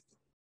to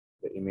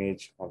the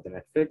image of the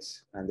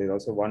Netflix. And there's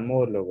also one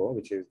more logo,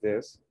 which is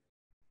this.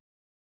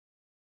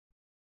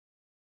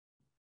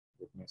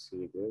 Let me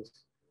see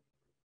this.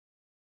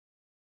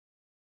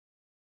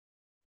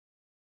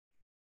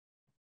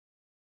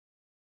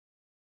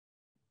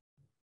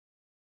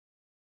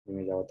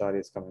 Image avatar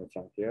is coming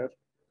from here.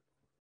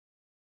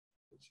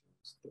 Which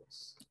is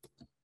this.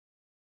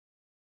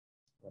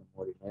 One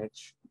more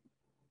image.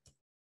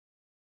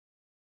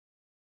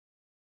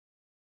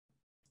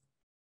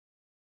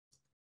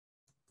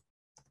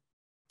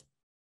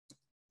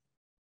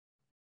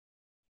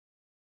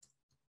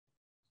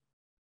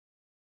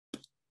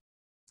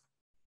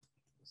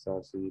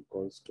 So C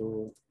equals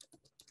to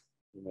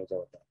image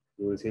avatar.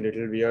 You will see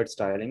little weird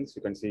stylings.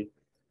 You can see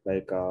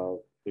like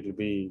it'll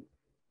be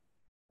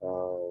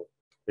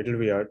little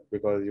weird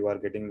because you are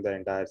getting the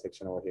entire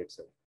section over here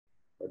itself.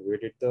 But where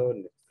did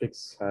the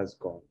Netflix has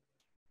gone?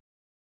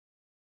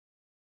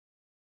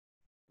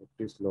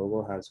 Netflix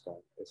logo has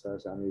gone. Yes,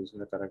 as I'm using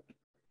the correct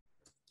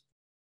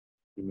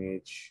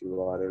image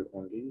URL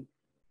only.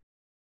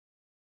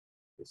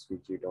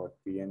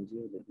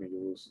 svg.png. Let me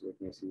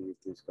see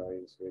if this guy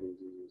is very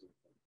easy using.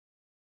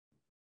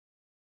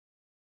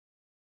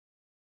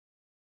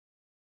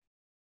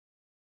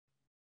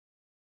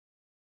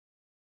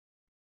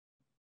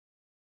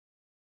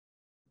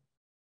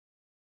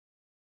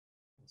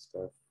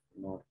 Stuff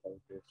not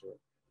calculated.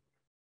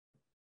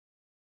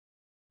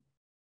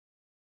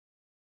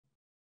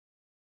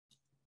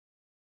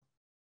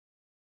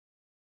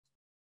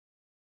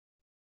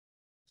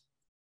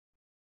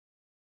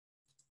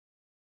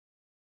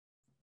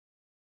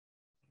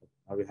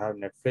 Now we have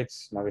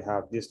Netflix. Now we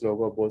have this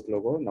logo, both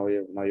logo. Now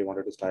you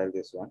wanted to style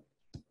this one.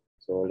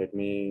 So let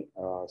me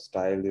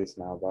style this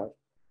navbar.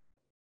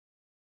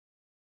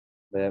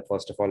 Where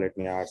first of all, let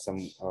me add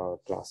some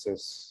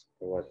classes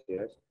over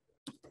here.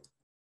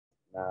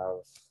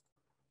 Nav,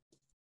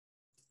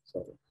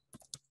 sorry,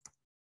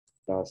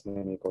 class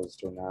name equals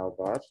to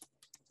navbar.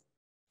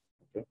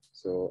 Okay,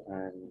 so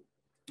and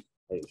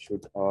I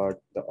should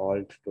add the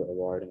alt to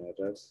avoid any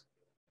errors.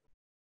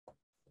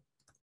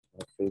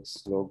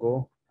 Netflix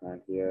logo, and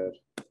here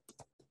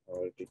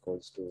alt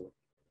equals to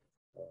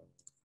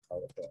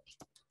avatar.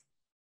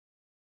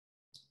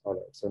 All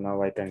right, so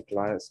now I can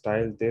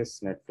style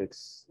this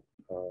Netflix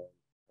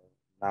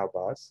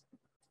navbars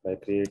by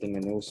creating a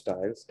new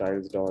style,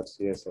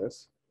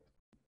 styles.css.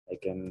 I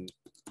can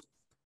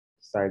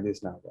style this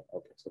navbar.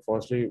 Okay, so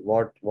firstly,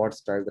 what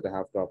style that I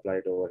have to apply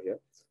it over here?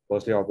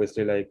 Firstly,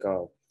 obviously, like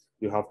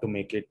you have to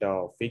make it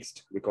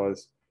fixed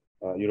because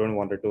you don't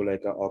want it to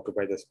like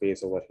occupy the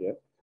space over here.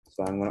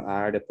 So I'm going to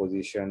add a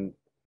position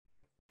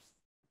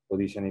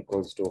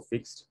equals to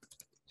fixed,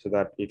 so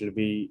that it will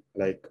be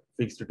like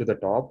fixed to the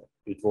top.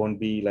 It won't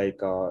be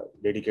like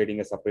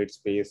dedicating a separate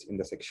space in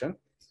the section.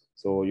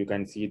 So you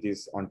can see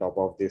this on top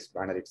of this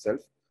banner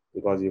itself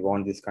because you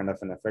want this kind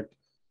of an effect,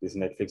 this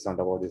Netflix on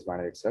top of this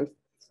banner itself.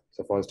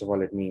 So first of all,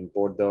 let me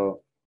import the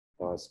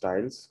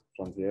styles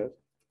from here.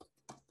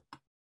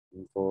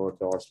 Import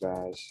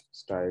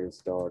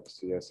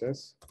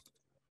 /styles.css.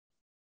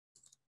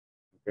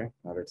 Okay,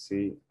 now let's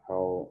see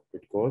how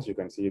it goes. You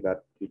can see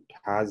that it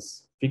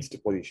has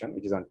fixed position,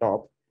 which is on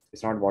top.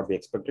 It's not what we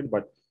expected,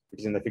 but it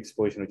is in the fixed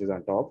position, which is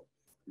on top.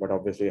 But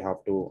obviously, you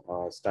have to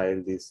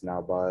style these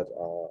navbar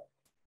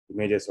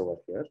images over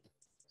here.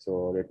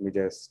 So let me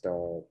just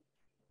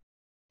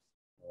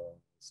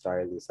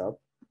style this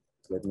up.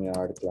 Let me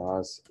add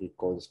class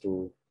equals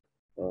to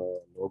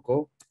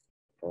logo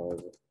for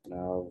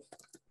nav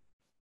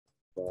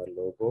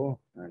logo,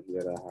 and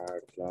here I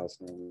had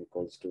class name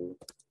equals to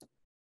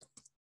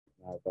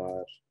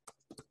navbar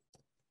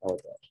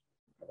avatar.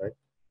 All right.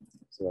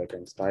 So I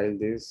can style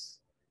this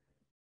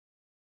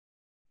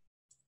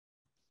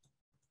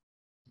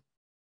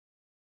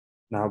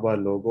navbar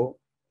logo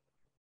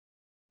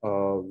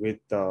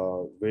with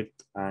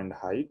width and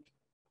height,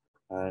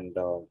 and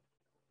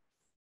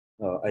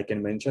I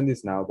can mention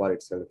this navbar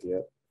itself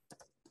here.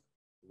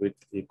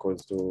 Width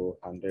equals to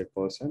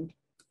 100%, and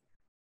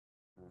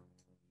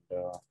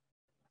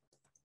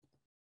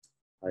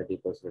height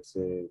equals, let's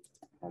say,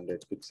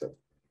 100 pixel.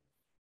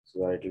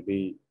 So it will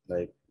be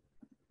like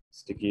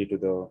sticky to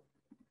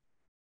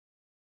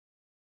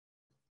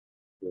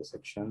the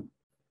section.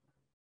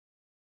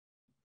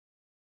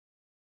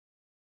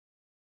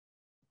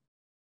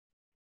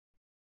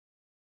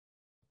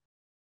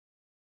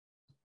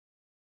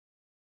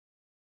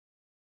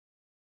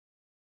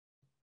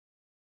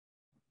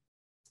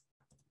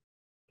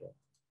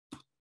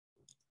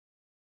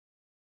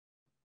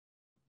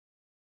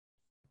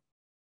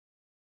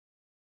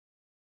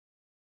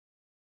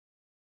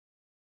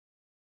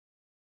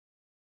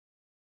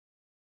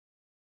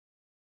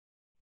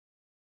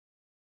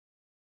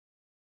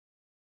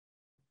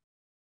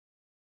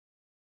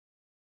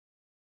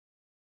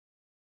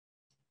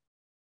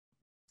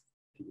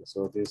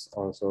 So this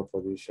also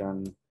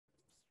position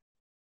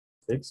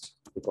fixed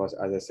because,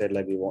 as I said,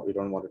 like we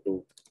don't want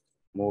to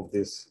move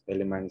these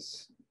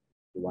elements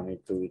one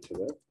to each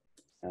other.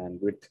 And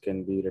width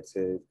can be, let's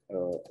say,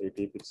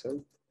 80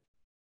 pixel.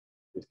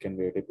 This can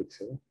be 80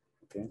 pixel.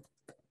 Okay.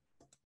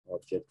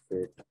 Object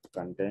fit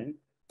content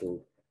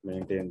to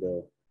maintain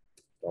the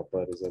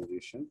proper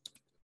resolution.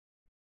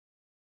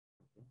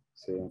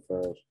 Same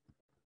for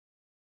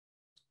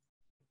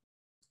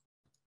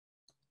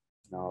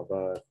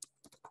navbar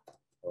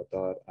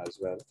avatar as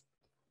well.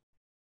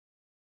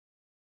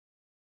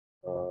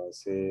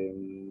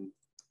 same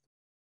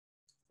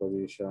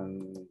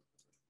position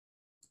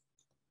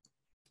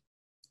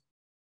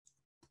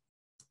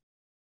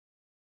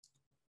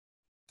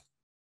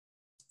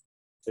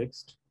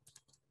fixed.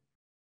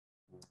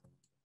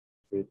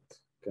 Width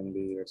can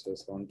be, let's say,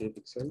 70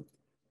 pixel,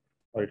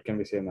 or it can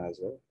be same as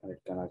well, and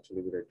it can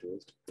actually be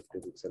reduced. 50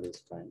 pixel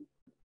is fine.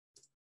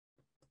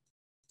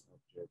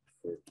 Object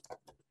fit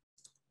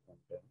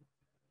content.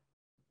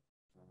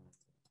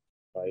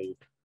 Height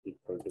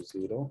equal to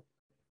 0,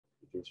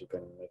 which you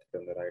can make it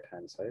on the right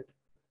hand side.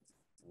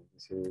 And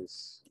this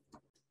is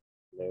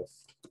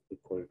left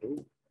equal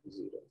to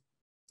 0.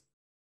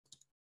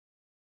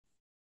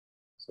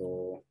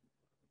 So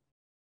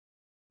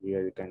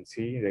here you can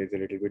see there is a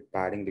little bit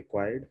padding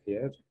required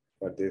here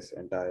for this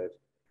entire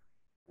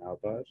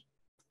navbar.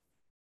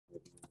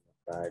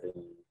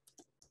 Padding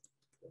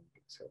 10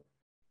 pixel,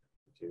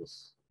 which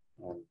is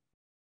on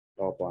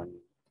top on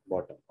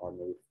bottom, or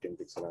maybe 15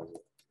 pixel as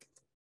well.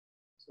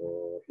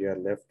 So here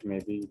left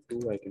maybe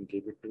 2, I can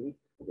keep it 2,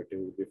 okay, 2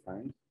 will be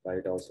fine.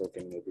 Right also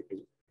can maybe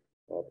 2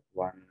 or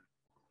 1.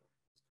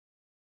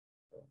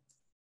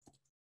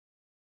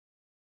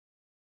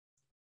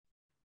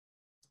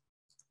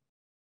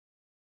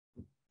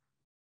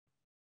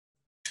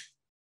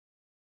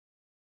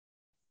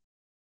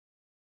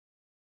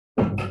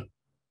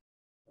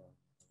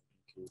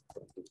 Keep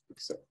 20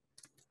 pixel.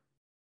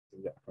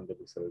 Yeah, 20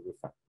 pixel will be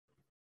fine.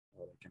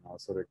 Or I can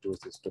also reduce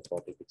this to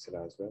 40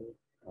 pixel as well,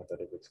 or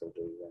 30 pixel to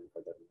even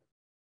further.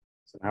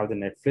 So now the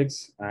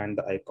Netflix and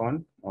the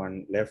icon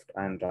on left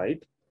and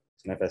right.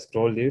 So now if I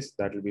scroll this,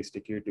 that will be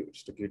sticky to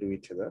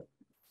each other.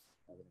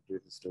 I'm going to do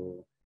this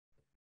to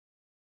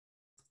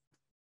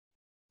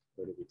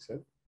 30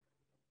 pixel.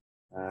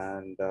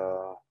 And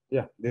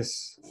yeah,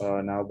 this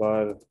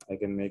navbar, I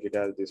can make it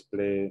as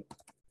display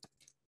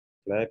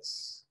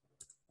flex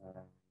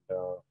and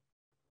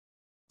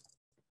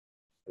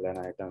line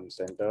item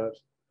center.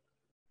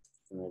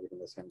 Make it in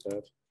the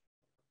center.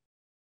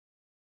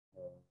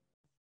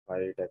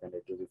 Height, I can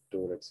reduce it to,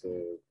 let's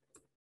say,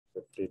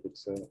 50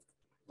 pixel,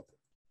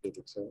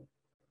 50 pixel,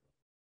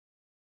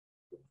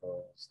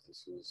 because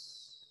this is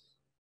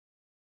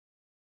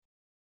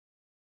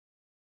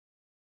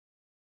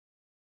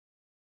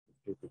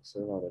 50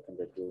 pixel, or I can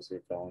reduce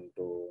it down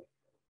to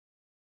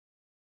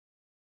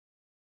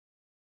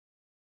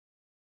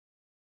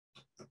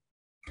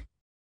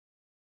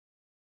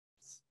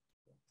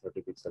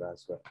 30 pixel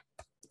as well.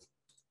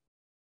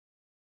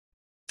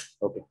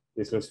 Okay,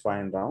 this looks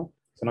fine now.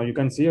 So now you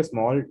can see a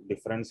small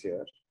difference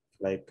here.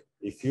 Like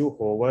if you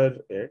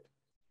hover it,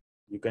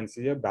 you can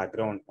see a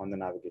background on the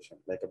navigation,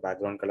 like a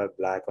background color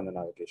black on the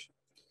navigation.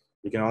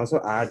 You can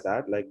also add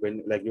that, like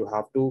when you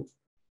have to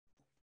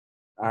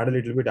add a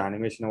little bit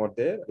animation over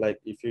there. Like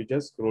if you're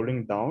just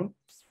scrolling down,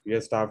 you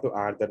just have to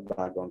add that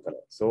background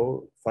color.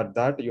 So for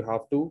that, you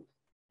have to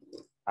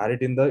add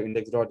it in the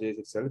index.js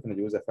itself in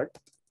the use effect,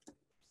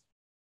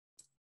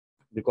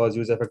 because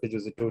use effect is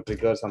used to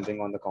trigger something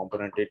on the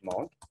component it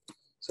mount.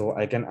 So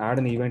I can add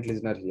an event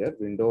listener here,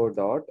 window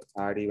dot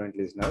add event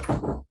listener,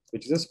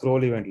 which is a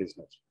scroll event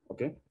listener.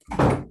 Okay.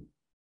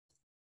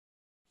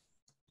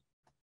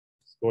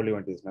 Scroll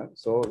event listener.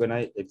 So when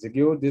I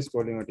execute this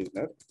scroll event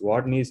listener,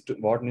 what needs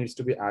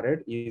to be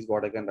added is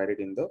what I can write it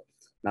in the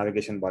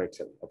navigation bar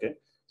itself. Okay.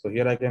 So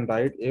here I can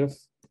write if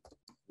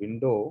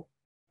window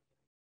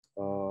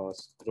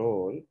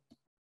scroll,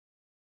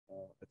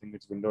 I think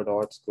it's window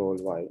dot scroll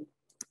y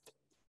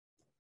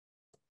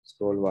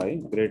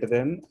greater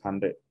than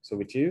 100. So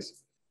which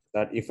is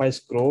that if I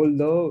scroll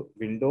the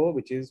window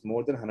which is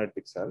more than 100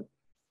 pixel,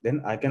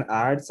 then I can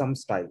add some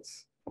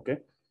styles. Okay.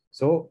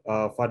 So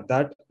for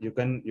that you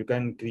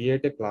can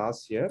create a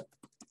class here.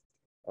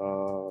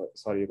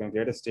 Sorry, you can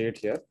create a state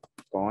here,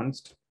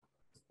 const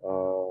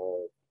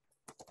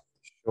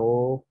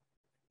show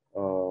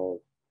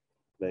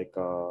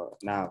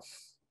nav,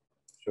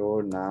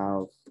 show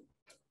nav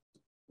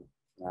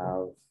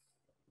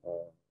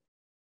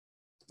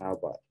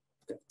bar,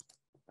 okay,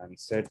 and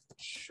set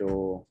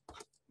show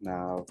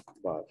nav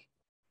bar.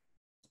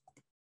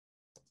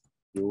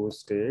 Use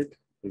state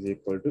is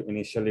equal to,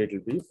 initially it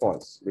will be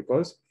false,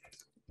 because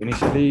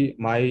initially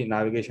my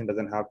navigation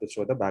doesn't have to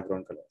show the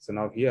background color. So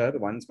now here,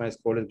 once my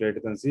scroll is greater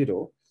than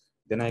 0,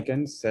 then I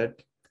can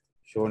set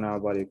show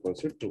nav bar equals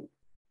to 2.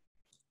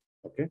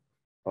 Okay.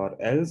 Or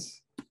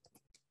else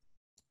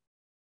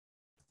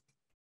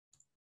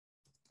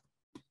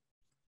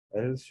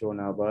show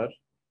nav bar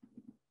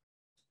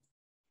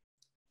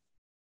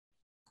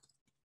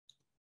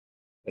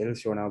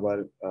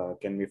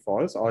can be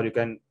false, or you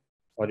can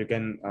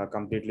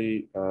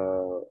completely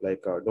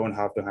don't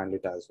have to handle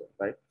it as well,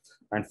 right?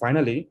 And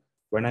finally,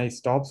 when I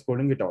stop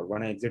scrolling it out,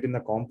 when I exit in the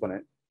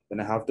component,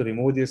 then I have to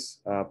remove this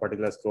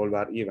particular scroll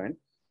bar event.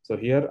 So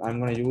here I'm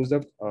going to use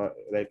the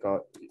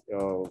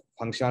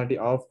functionality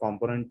of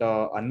component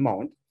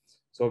unmount.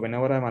 So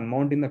whenever I'm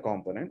unmounting the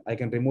component, I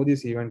can remove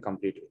this event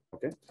completely.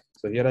 Okay.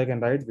 So here I can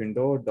write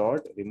window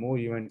dot remove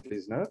event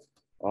listener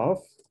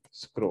of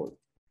scroll.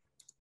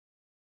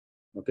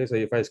 Okay, so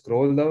if I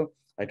scroll the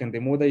I can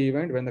remove the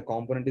event when the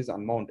component is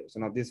unmounted. So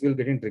now this will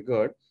getting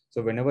triggered.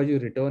 So whenever you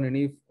return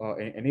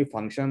any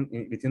function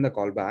within the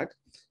callback,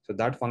 so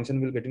that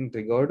function will getting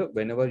triggered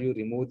whenever you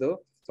remove the,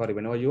 sorry,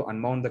 whenever you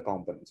unmount the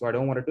component. So I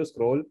don't want it to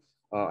scroll.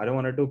 I don't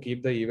want it to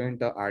keep the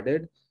event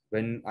added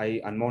when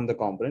I unmount the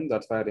component.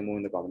 That's why I'm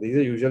removing the component. This is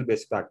a usual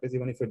best practice.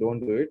 Even if you don't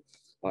do it,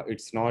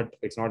 it's not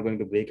going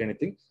to break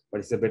anything. But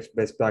it's a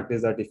best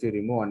practice that if you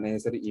remove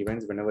unnecessary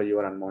events whenever you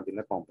are unmounting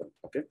the component.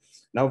 Okay.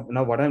 Now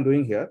what I'm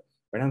doing here,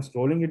 when I'm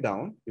scrolling it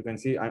down, you can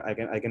see I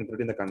can put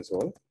it in the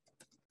console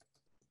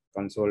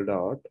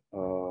dot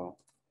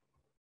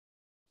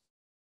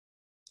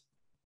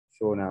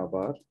show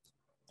navbar.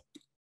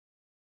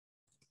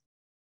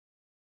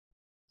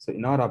 So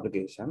in our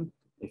application,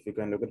 if you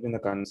can look at it in the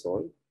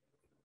console,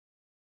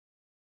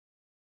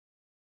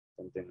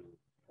 something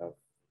have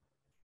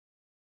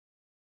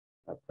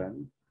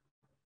happened.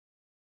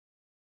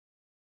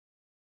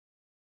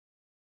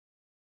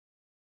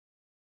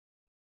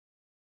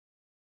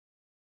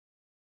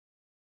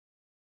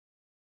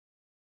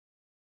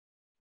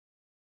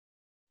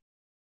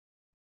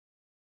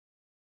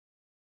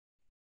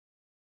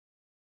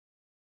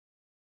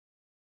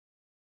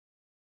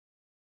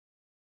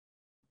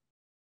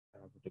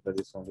 Because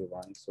it's only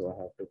one, so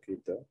I have to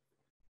keep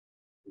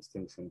these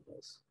things in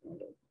place.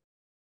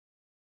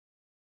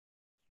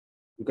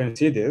 You can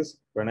see this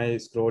when I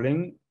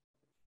scrolling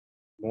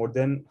more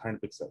than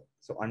 100 pixel.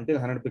 So until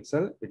 100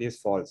 pixel, it is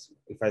false.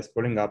 If I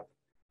scrolling up,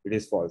 it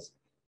is false.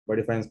 But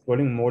if I'm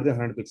scrolling more than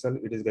 100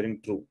 pixel, it is getting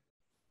true.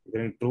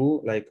 Getting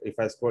true, like if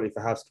I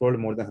have scrolled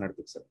more than 100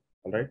 pixel,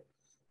 all right.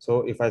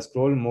 So if I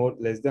scroll more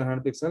less than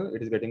 100 pixel,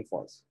 it is getting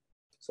false.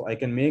 So I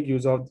can make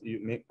use of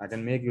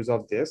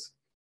this,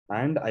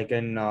 and I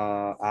can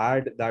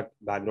add that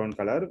background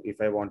color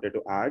if I wanted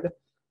to add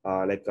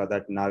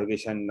that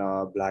navigation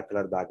black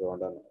color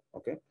background.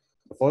 Okay.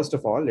 First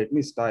of all, let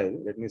me style.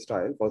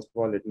 First of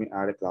all, let me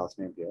add a class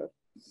name here.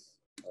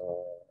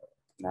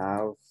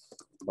 Nav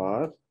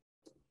bar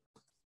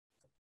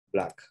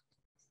black.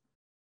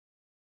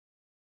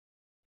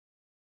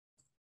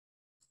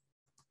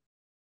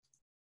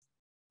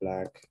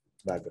 Black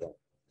background.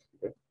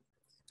 Okay.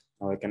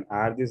 Now I can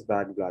add this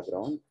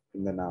background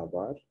in the nav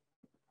bar.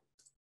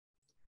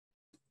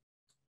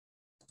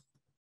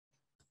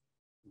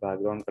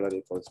 Background color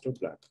equals to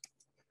black.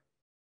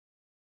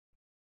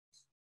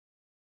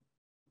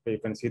 So you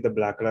can see the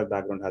black color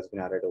background has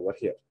been added over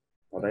here.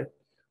 All right.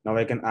 Now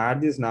I can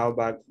add this now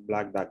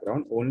black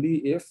background only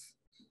if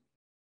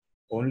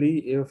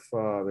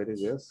where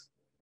is this?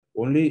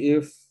 Only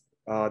if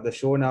the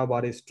show now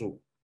bar is true.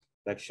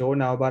 Like show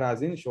now bar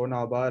as in show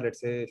now bar.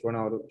 Let's say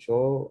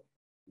show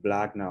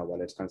black now bar.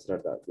 Let's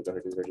consider that because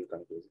it is very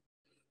confusing.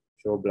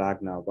 Show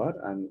black now bar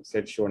and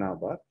set show now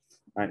bar.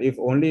 And if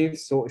only if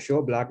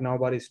show black now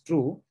bar is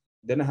true,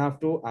 then I have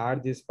to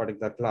add this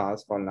particular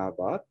class called now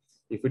bar.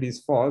 If it is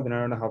false, then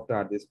I don't have to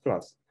add this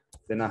class.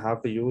 Then I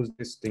have to use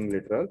this string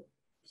literal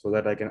so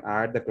that I can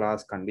add the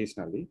class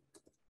conditionally.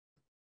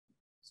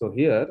 So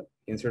here,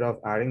 instead of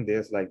adding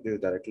this like this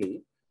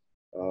directly,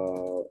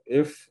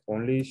 if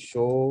only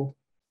show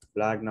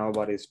black now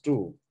bar is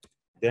true,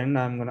 then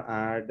I'm gonna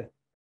add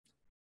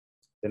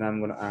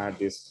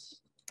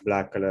this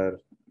black color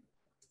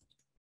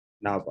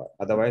now bar.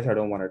 Otherwise, I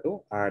don't want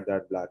to add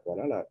that black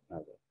color now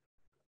bar.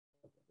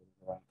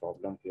 One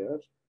problem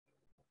here.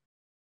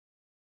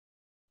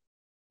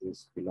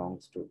 This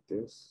belongs to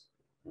this.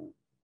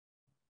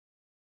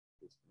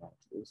 This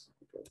belongs to this.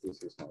 Okay,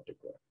 this is not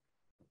required.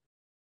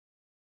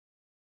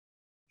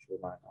 Show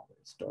my now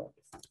start.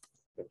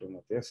 Get to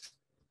know this.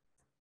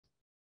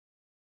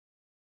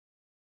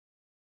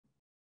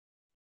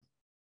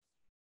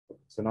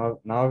 So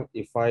now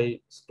if I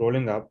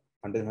scrolling up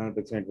until 100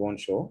 pixel, it won't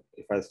show.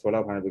 If I scroll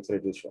up 100 pixel,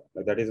 it will show.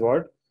 Like that is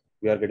what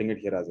we are getting it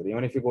here as well.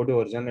 Even if you go to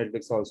original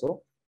Netflix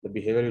also, the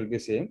behavior will be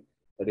same.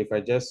 That if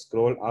I just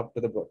scroll up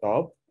to the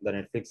top, the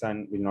Netflix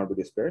and will not be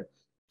displayed.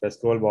 If I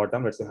scroll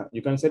bottom, let's say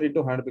you can set it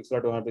to 100 pixel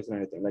or 200 pixel,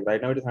 anything. Like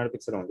right now it is 100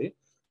 pixel only,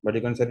 but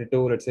you can set it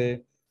to, let's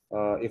say,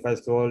 if I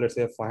scroll, let's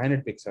say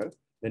 500 pixel,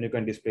 then you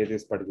can display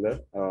this particular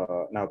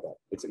navbar.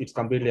 It's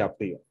completely up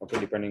to you. Okay,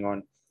 depending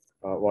on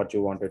what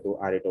you wanted to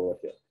add it over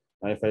here.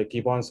 Now, if I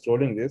keep on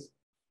scrolling this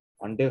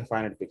until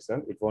 500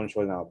 pixel, it won't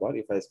show the navbar.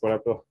 If I scroll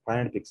up to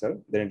 500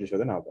 pixel, then it will show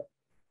the navbar,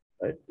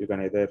 right? You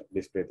can either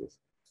display this.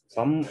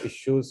 Some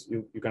issues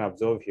you can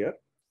observe here,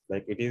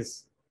 like it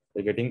is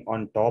getting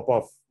on top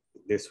of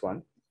this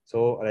one.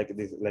 So like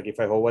this, like if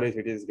I hover it,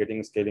 it is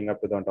getting scaling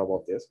up to the on top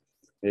of this.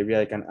 Maybe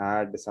I can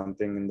add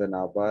something in the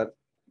navbar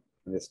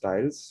in the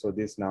styles. So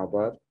this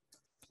navbar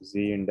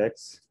z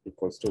index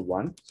equals to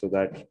 1, so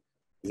that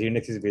z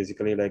index is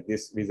basically like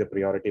this is a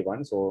priority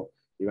one. So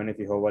even if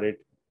you hover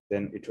it,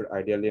 then it should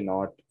ideally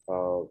not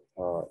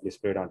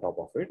displayed on top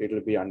of it. It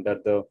will be under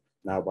the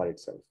navbar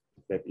itself.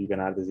 Like you can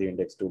add the z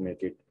index to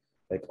make it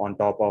like on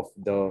top of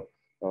the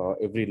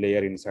every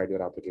layer inside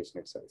your application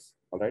itself.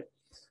 All right.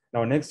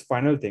 Now, next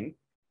final thing,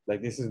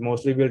 like this is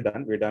mostly we're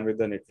done with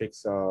the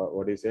Netflix,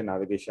 what do you say,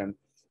 navigation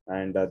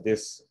and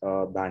this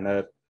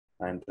banner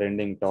and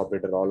trending, top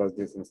leader, all of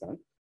these things.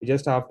 You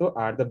just have to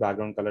add the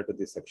background color to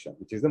this section,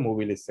 which is the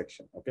movie list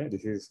section. Okay,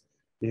 this is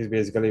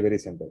basically very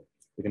simple.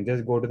 You can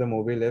just go to the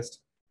movie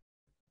list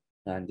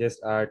and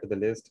just add to the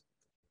list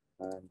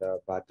and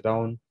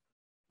background,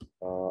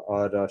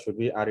 or should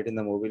we add it in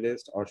the movie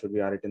list, or should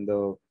we add it in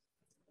the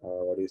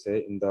what do you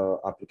say, in the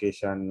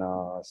application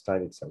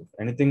style itself?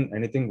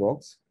 Anything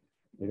works.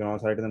 You can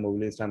also add it in the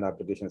movie list and the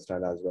application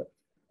style as well.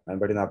 And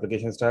but in the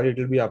application style, it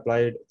will be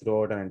applied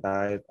throughout an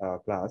entire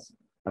class,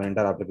 an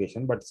entire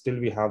application. But still,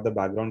 we have the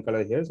background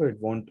color here, so it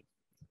won't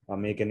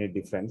make any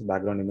difference.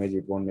 Background image,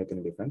 it won't make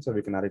any difference. So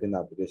we can add it in the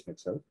application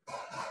itself.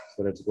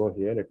 So let's go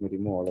here. Let me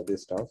remove all of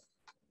this stuff.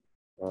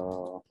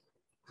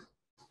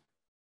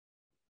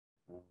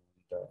 And,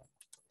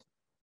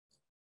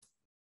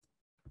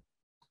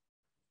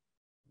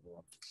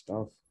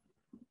 stuff.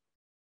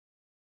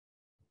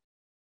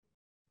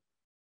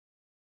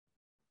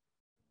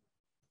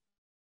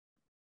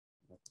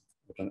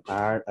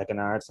 I can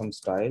add some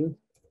style.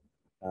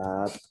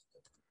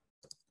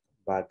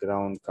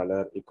 Background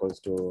color equals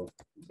to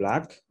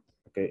black.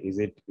 Okay, is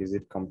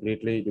it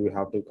completely, do we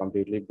have to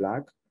completely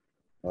black,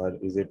 or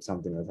is it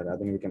something else? I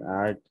think we can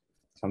add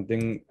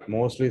something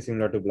mostly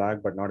similar to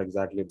black, but not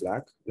exactly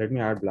black. Let me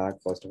add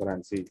black first of all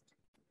and see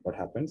what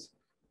happens.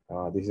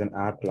 This is an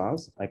app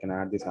class. I can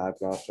add this app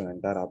class to an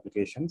entire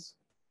applications.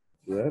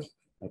 Here,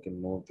 I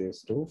can move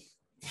this to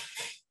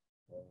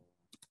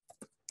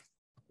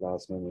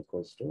class name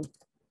equals to.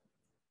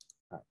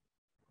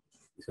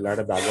 If you add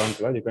a background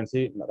color, you can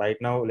see right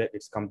now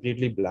it's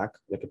completely black,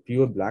 like a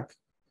pure black.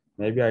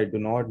 Maybe I do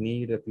not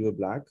need a pure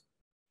black.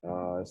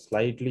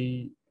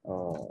 Slightly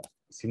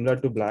similar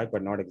to black,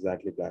 but not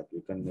exactly black.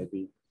 You can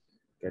maybe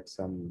get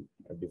some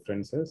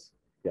differences.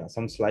 Yeah,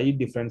 some slight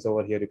difference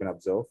over here you can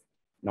observe,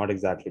 not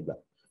exactly black.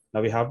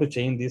 Now we have to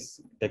change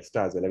this text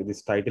as well, like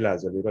this title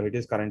as well, because it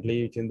is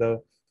currently in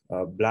the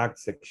black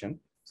section.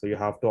 So you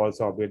have to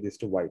also update this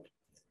to white.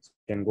 So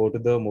you can go to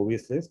the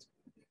movies list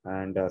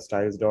and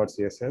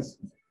styles.css.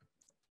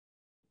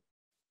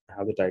 I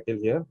have the title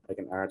here. I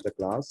can add the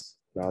class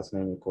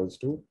name equals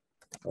to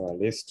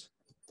list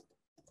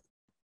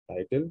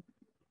title.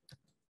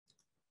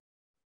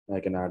 I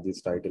can add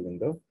this title in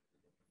the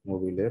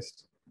movie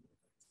list.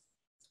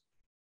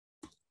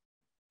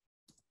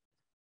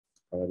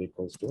 Color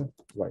equals to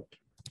white.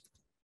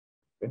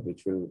 Okay,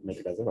 which will make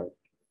it as a white.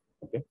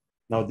 Okay.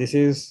 Now this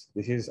is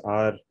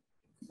our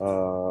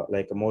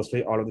like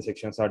mostly all of the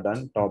sections are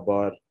done. Top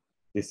bar,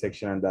 this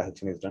section and that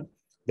section is done.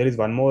 There is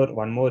one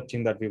more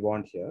thing that we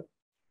want here.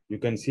 You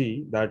can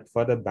see that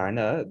for the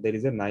banner there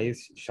is a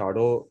nice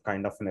shadow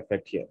kind of an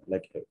effect here.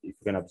 Like if you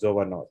can observe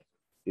or not,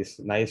 this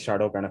nice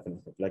shadow kind of an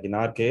effect. Like in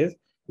our case,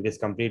 it is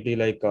completely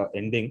like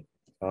ending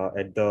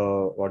at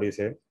the what do you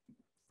say,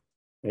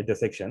 at the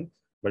section,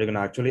 but you can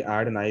actually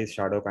add a nice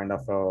shadow kind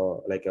of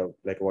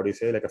like what do you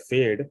say, like a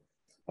fade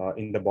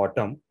in the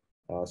bottom,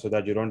 so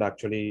that you don't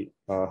actually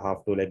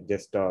have to like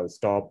just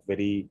stop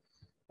very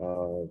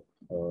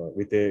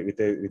with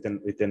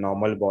a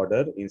normal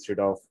border instead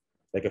of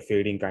like a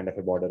fading kind of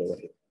a border over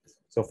here.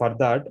 So for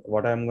that,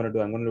 what I'm going to do,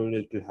 I'm going to do a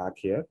little hack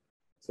here.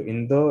 So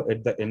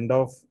at the end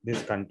of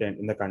this content,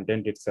 in the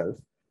content itself,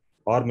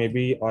 or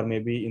maybe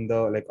in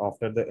the like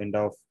after the end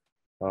of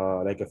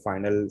like a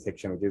final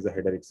section, which is the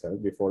header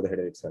itself, before the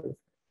header itself.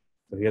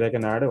 So here I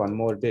can add one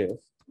more div.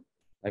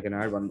 I can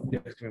add one.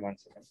 Just give me 1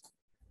 second.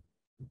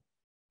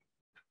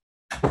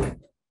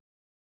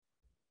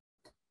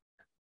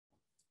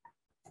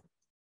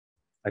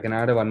 I can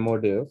add one more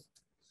div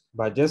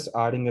by just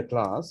adding a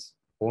class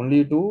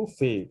only to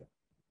fade,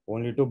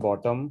 only to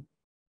bottom,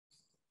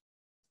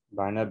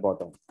 banner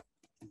bottom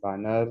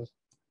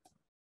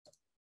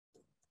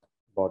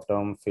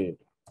fade.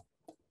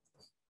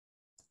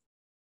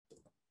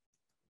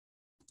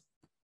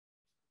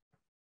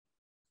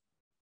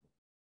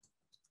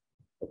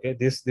 Okay,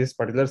 this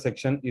particular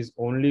section is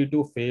only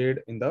to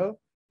fade in the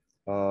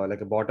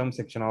like a bottom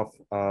section of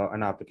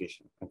an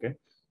application. Okay,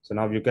 so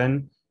now you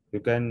can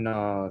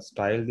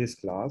style this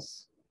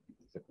class.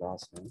 The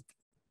class name.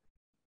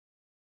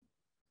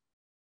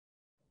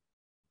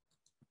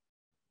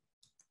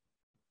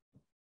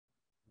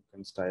 You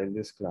can style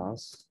this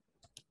class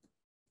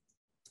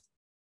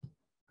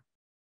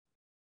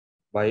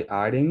by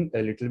adding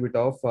a little bit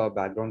of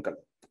background color,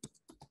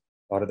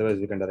 or otherwise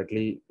we can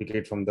directly pick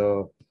it from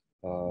the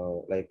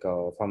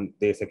from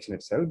the section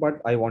itself.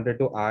 But I wanted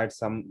to add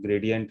some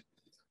gradient,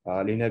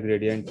 linear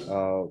gradient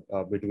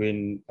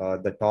between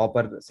the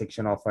topper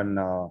section of an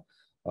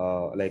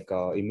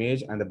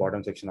image and the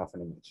bottom section of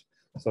an image.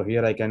 So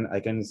here I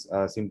can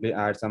simply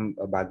add some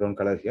background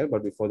color here,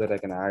 but before that I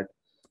can add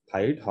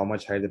height, how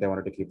much height that I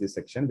wanted to keep this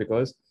section,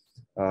 because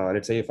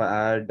let's say if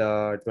I add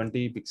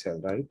 20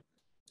 pixel, right?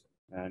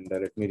 And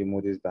let me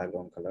remove this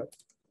background color.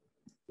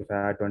 If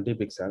I add 20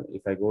 pixel,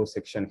 if I go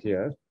section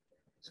here,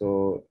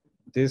 so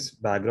this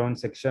background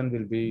section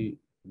will be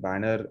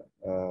banner.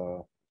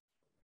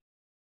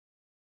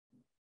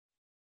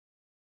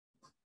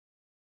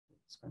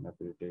 It's kind of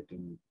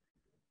irritating.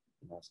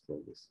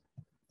 This.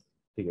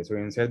 Okay, so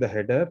inside the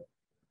header,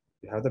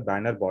 you have the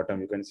banner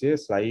bottom. You can see a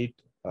slight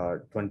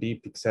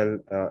 20 pixel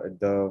at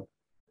the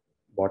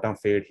bottom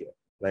fade here,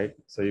 right?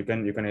 So you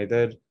can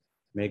either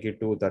make it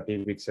to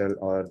 30 pixel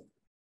or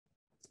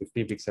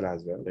 50 pixel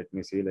as well. Let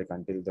me see, like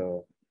until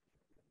the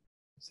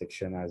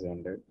section has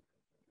ended.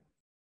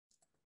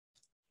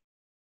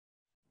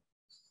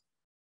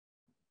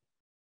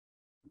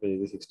 Okay,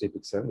 this 60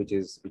 pixel, which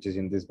is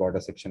in this border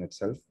section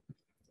itself.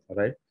 All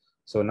right.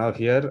 So now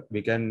here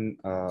we can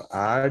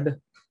add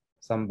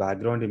some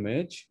background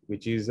image,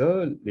 which is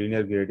a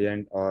linear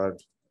gradient or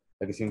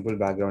like a simple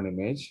background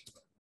image.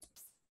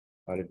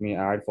 Let me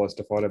add first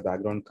of all a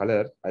background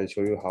color. I'll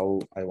show you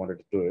how I wanted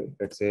to do it.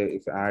 Let's say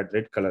if I add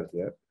red color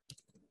here,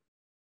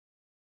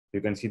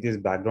 you can see this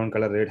background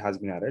color red has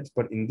been added.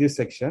 But in this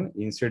section,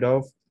 instead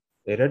of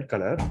a red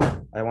color,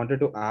 I wanted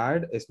to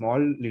add a small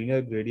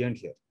linear gradient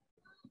here.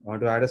 I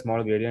want to add a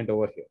small gradient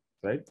over here,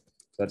 right?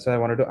 So that's why I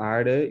wanted to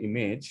add a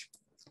image,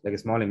 like a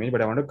small image,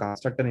 but I want to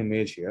construct an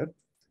image here,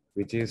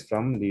 which is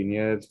from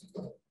linear.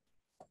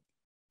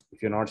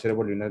 If you're not sure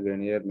about linear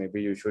gradient,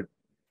 maybe you should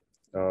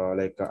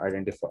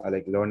identify,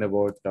 like learn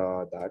about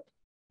that,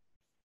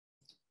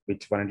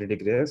 which 180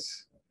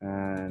 degrees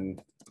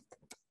and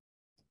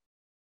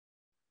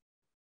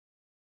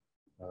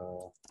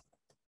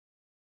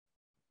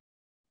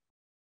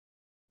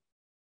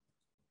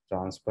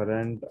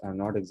transparent. I'm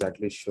not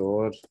exactly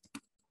sure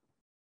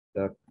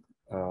the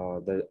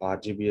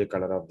RGBA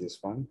color of this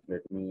one.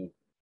 Let me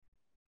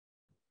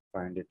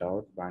find it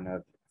out.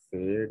 Banner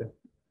fade,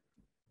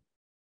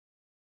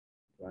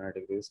 180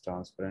 degrees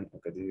transparent.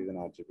 Okay, this is an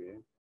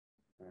RGBA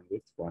and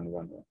with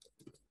 111.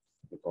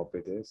 We copy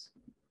this,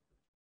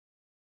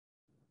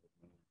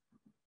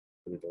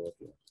 put it over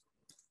here.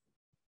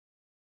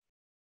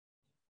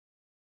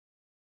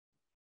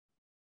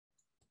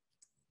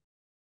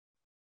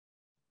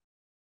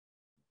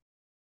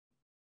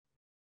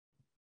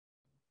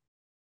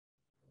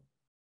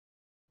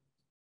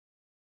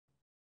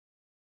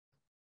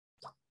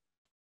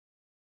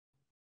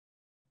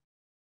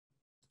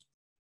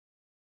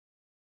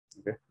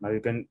 Okay, now you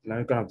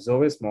can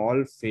observe a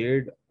small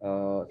fade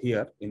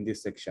here in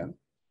this section.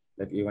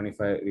 Like even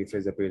if I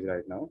refresh the page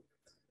right now,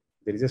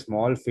 there is a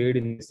small fade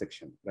in this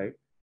section, right?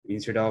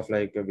 Instead of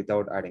like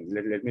without adding,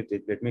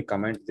 let me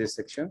comment this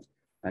section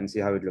and see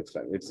how it looks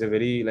like. It's a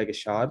very like a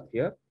sharp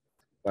here,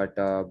 but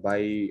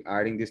by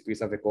adding this piece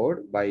of a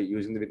code, by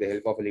using with the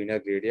help of a linear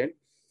gradient,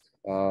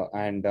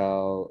 and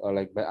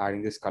like by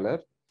adding this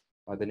color,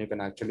 then you can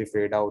actually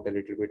fade out a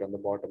little bit on the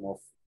bottom of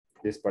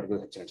this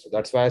particular section. So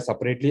that's why I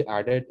separately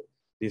added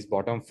this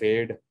bottom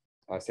fade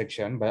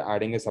section by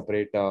adding a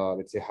separate,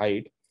 let's say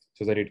height,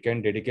 so that it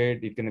can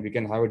dedicate, we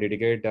can have a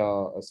dedicated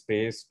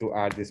space to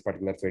add this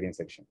particular fading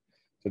section.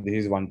 So this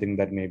is one thing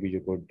that maybe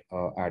you could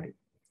add it.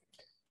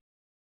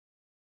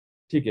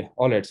 Okay,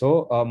 all right.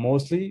 So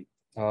mostly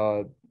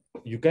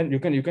you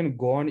can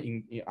go on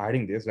in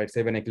adding this. Let's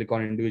say when I click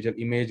on individual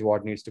image,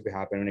 what needs to be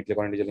happen when I click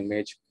on individual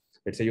image.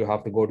 Let's say you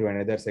have to go to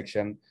another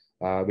section,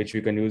 which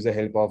we can use the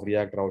help of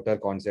React router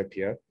concept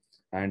here,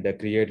 and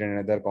create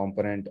another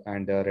component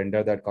and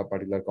render that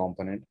particular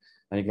component.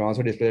 And you can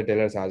also display the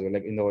tailors as well.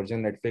 Like in the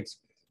original Netflix,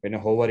 when you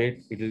hover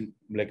it, it will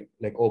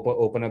like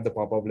open up the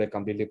pop-up, like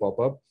completely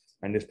pop-up,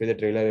 and display the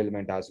trailer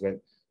element as well.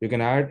 You can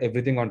add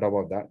everything on top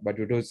of that, but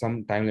due to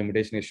some time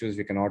limitation issues,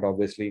 we cannot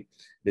obviously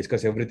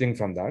discuss everything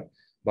from that.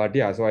 But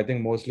yeah, so I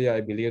think mostly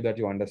I believe that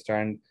you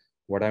understand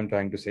what I'm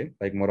trying to say,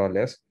 like more or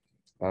less.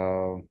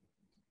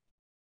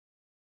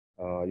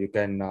 You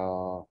can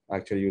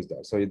actually use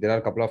that. So there are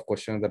a couple of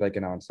questions that I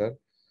can answer.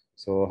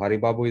 So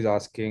Haribabu is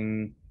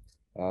asking,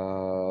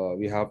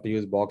 we have to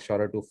use box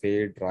shadow to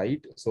fade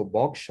right. So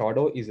box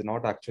shadow is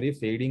not actually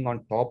fading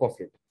on top of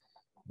it.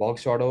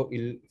 Box shadow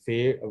will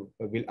fade,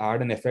 will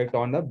add an effect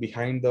on the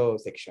behind the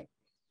section.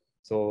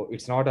 So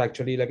it's not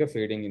actually like a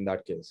fading in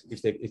that case.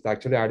 It's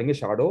actually adding a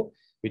shadow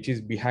which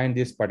is behind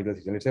this particular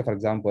section. Let's say, for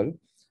example,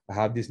 I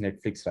have this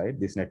Netflix, right?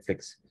 This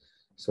Netflix.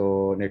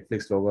 So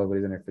Netflix logo, where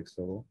is the Netflix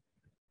logo?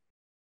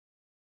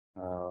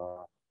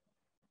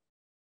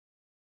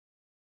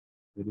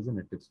 It is a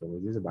Netflix logo.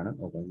 Is this a banner?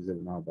 Okay, this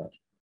is a now bar.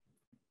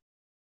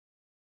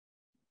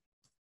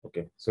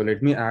 Okay, so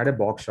let me add a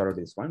box shadow to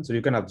this one. So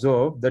you can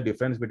observe the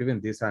difference between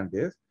this and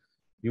this.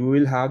 You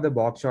will have the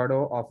box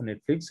shadow of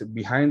Netflix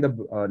behind the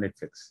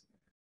Netflix,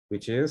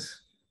 which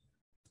is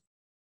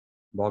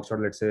box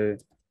shadow, let's say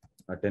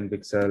 10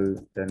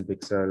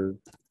 pixel,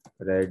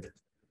 red,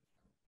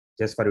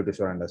 just for you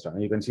to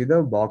understand. You can see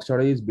the box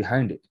shadow is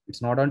behind it.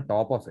 It's not on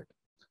top of it.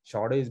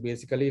 Shadow is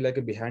basically like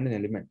a behind an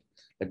element.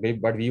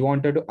 Like, but we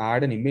wanted to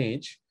add an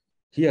image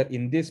here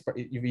in this.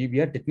 We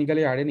are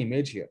technically adding an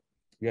image here.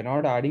 We are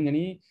not adding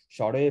any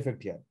shadow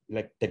effect here.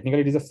 Like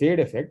technically it is a fade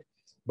effect,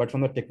 but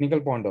from the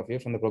technical point of view,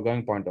 from the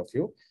programming point of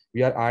view,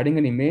 we are adding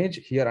an image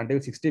here until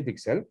 60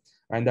 pixel,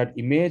 and that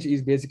image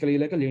is basically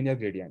like a linear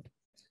gradient.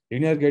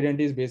 Linear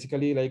gradient is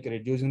basically like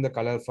reducing the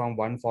color from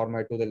one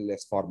format to the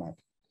less format.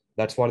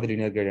 That's what the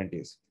linear gradient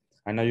is.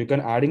 And now you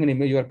can adding an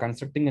image, you are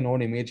constructing a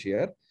node image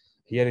here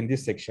in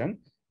this section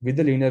with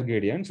the linear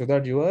gradient, so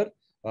that your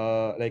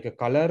like a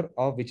color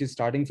of which is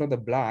starting from the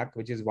black,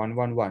 which is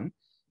 111,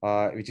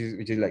 which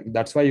is like,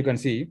 that's why you can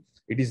see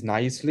it is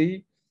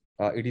nicely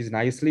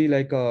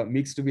like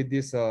mixed with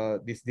this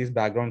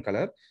background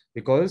color,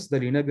 because the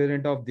linear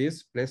gradient of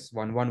this plus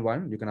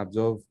 111, you can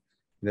observe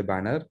the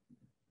banner.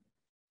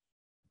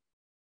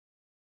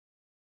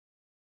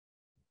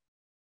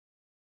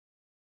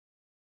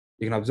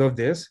 You can observe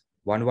this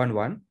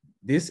 111.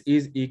 This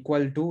is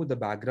equal to the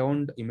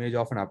background image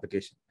of an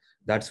application.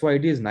 That's why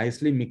it is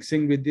nicely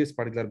mixing with this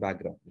particular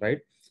background, right?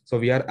 So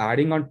we are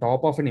adding on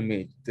top of an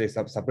image, there's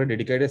a separate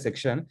dedicated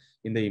section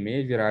in the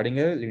image. We are adding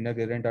a linear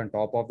gradient on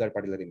top of that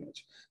particular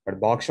image. But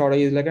box shadow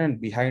is like an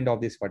behind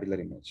of this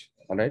particular image.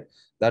 All right.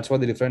 That's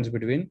what the difference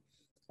between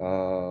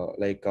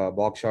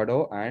box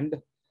shadow and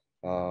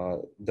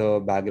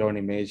the background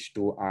image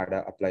to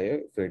apply a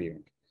fade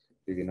event.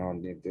 We do not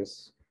need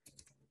this.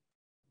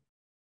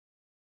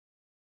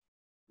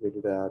 We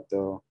did add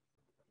the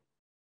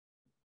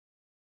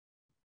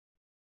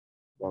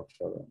box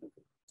shadow.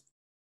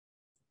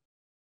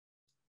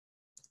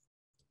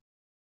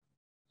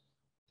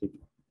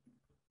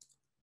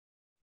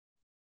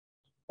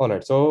 All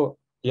right. So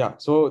yeah,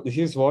 so this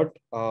is what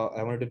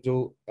I wanted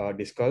to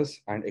discuss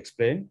and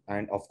explain.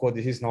 And of course,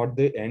 this is not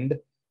the end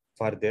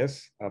for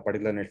this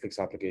particular Netflix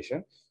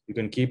application. You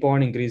can keep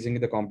on increasing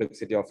the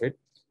complexity of it.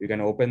 You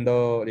can open,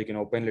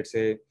 let's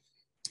say,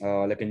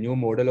 like a new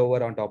model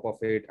over on top of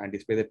it and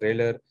display the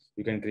trailer.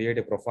 You can create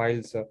a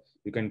profiles.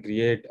 You can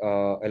create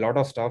a lot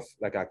of stuff,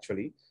 like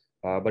actually.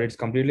 But it's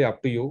completely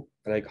up to you,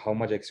 like how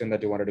much extent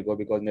that you wanted to go,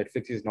 because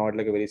Netflix is not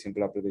like a very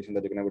simple application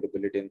that you can able to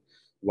build it in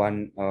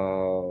one,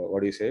 what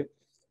do you say,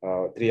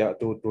 2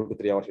 to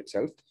 3 hours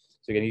itself.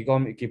 So you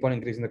can keep on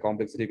increasing the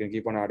complexity. You can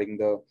keep on adding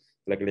the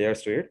like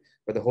layers to it.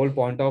 But the whole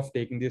point of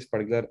taking this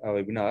particular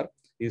webinar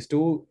is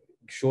to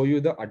show you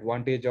the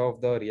advantage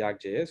of the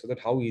React.js, so that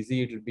how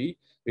easy it will be,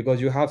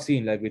 because you have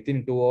seen like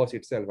within 2 hours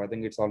itself, I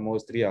think it's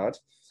almost 3 hours,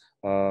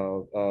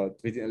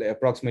 within like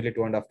approximately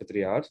 2.5 to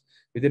 3 hours.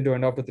 Within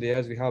 2.5 to 3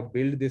 hours, we have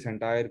built this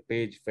entire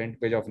front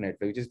page of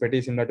Netflix, which is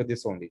pretty similar to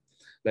this only.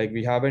 Like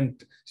we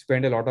haven't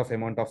spent a lot of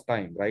amount of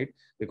time, right?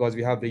 Because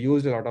we have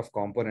reused a lot of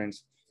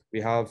components. We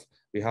have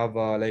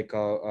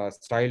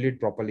styled it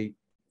properly.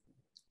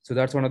 So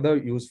that's one of the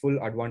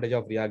useful advantage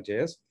of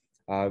React.js,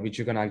 which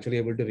you can actually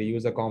able to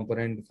reuse a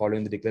component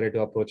following the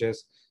declarative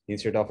approaches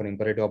instead of an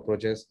imperative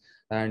approaches.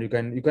 And you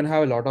can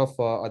have a lot of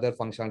other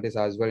functionalities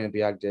as well in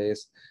React.js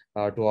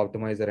to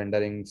optimize the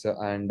renderings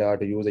and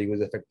to use the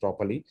use effect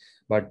properly.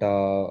 But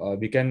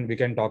we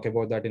can talk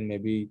about that in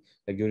maybe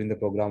like during the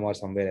program or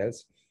somewhere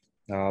else.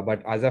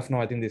 But as of now,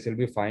 I think this will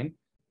be fine.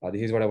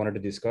 This is what I wanted to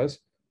discuss.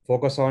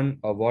 Focus on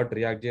what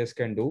React.js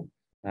can do,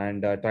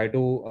 and try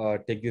to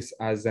take this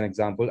as an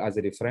example, as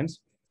a reference,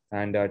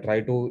 and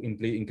try to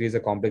increase the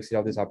complexity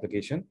of this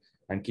application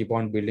and keep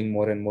on building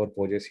more and more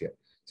projects here.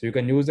 So you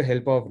can use the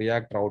help of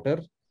React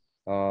router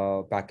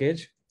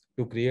package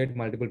to create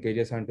multiple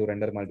pages and to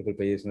render multiple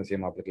pages in the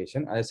same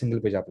application as a single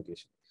page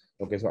application.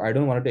 Okay, so I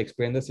don't want to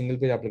explain the single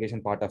page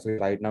application part of it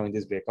right now in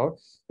this breakout,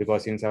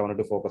 because since I wanted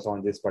to focus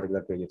on this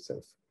particular page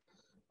itself.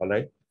 All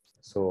right.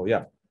 So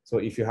yeah. So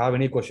if you have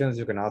any questions,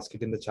 you can ask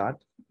it in the chat.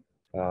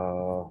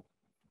 Uh,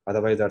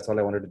 Otherwise, that's all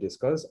I wanted to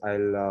discuss.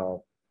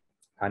 I'll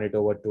hand it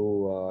over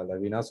to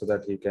Lavina so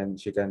that she can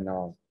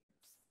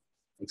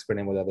explain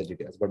about the other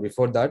details. But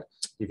before that,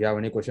 if you have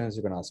any questions,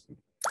 you can ask me.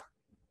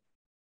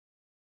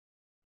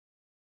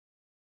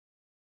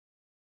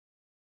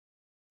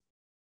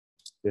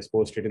 Just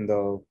post it in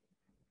the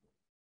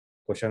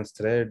questions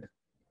thread.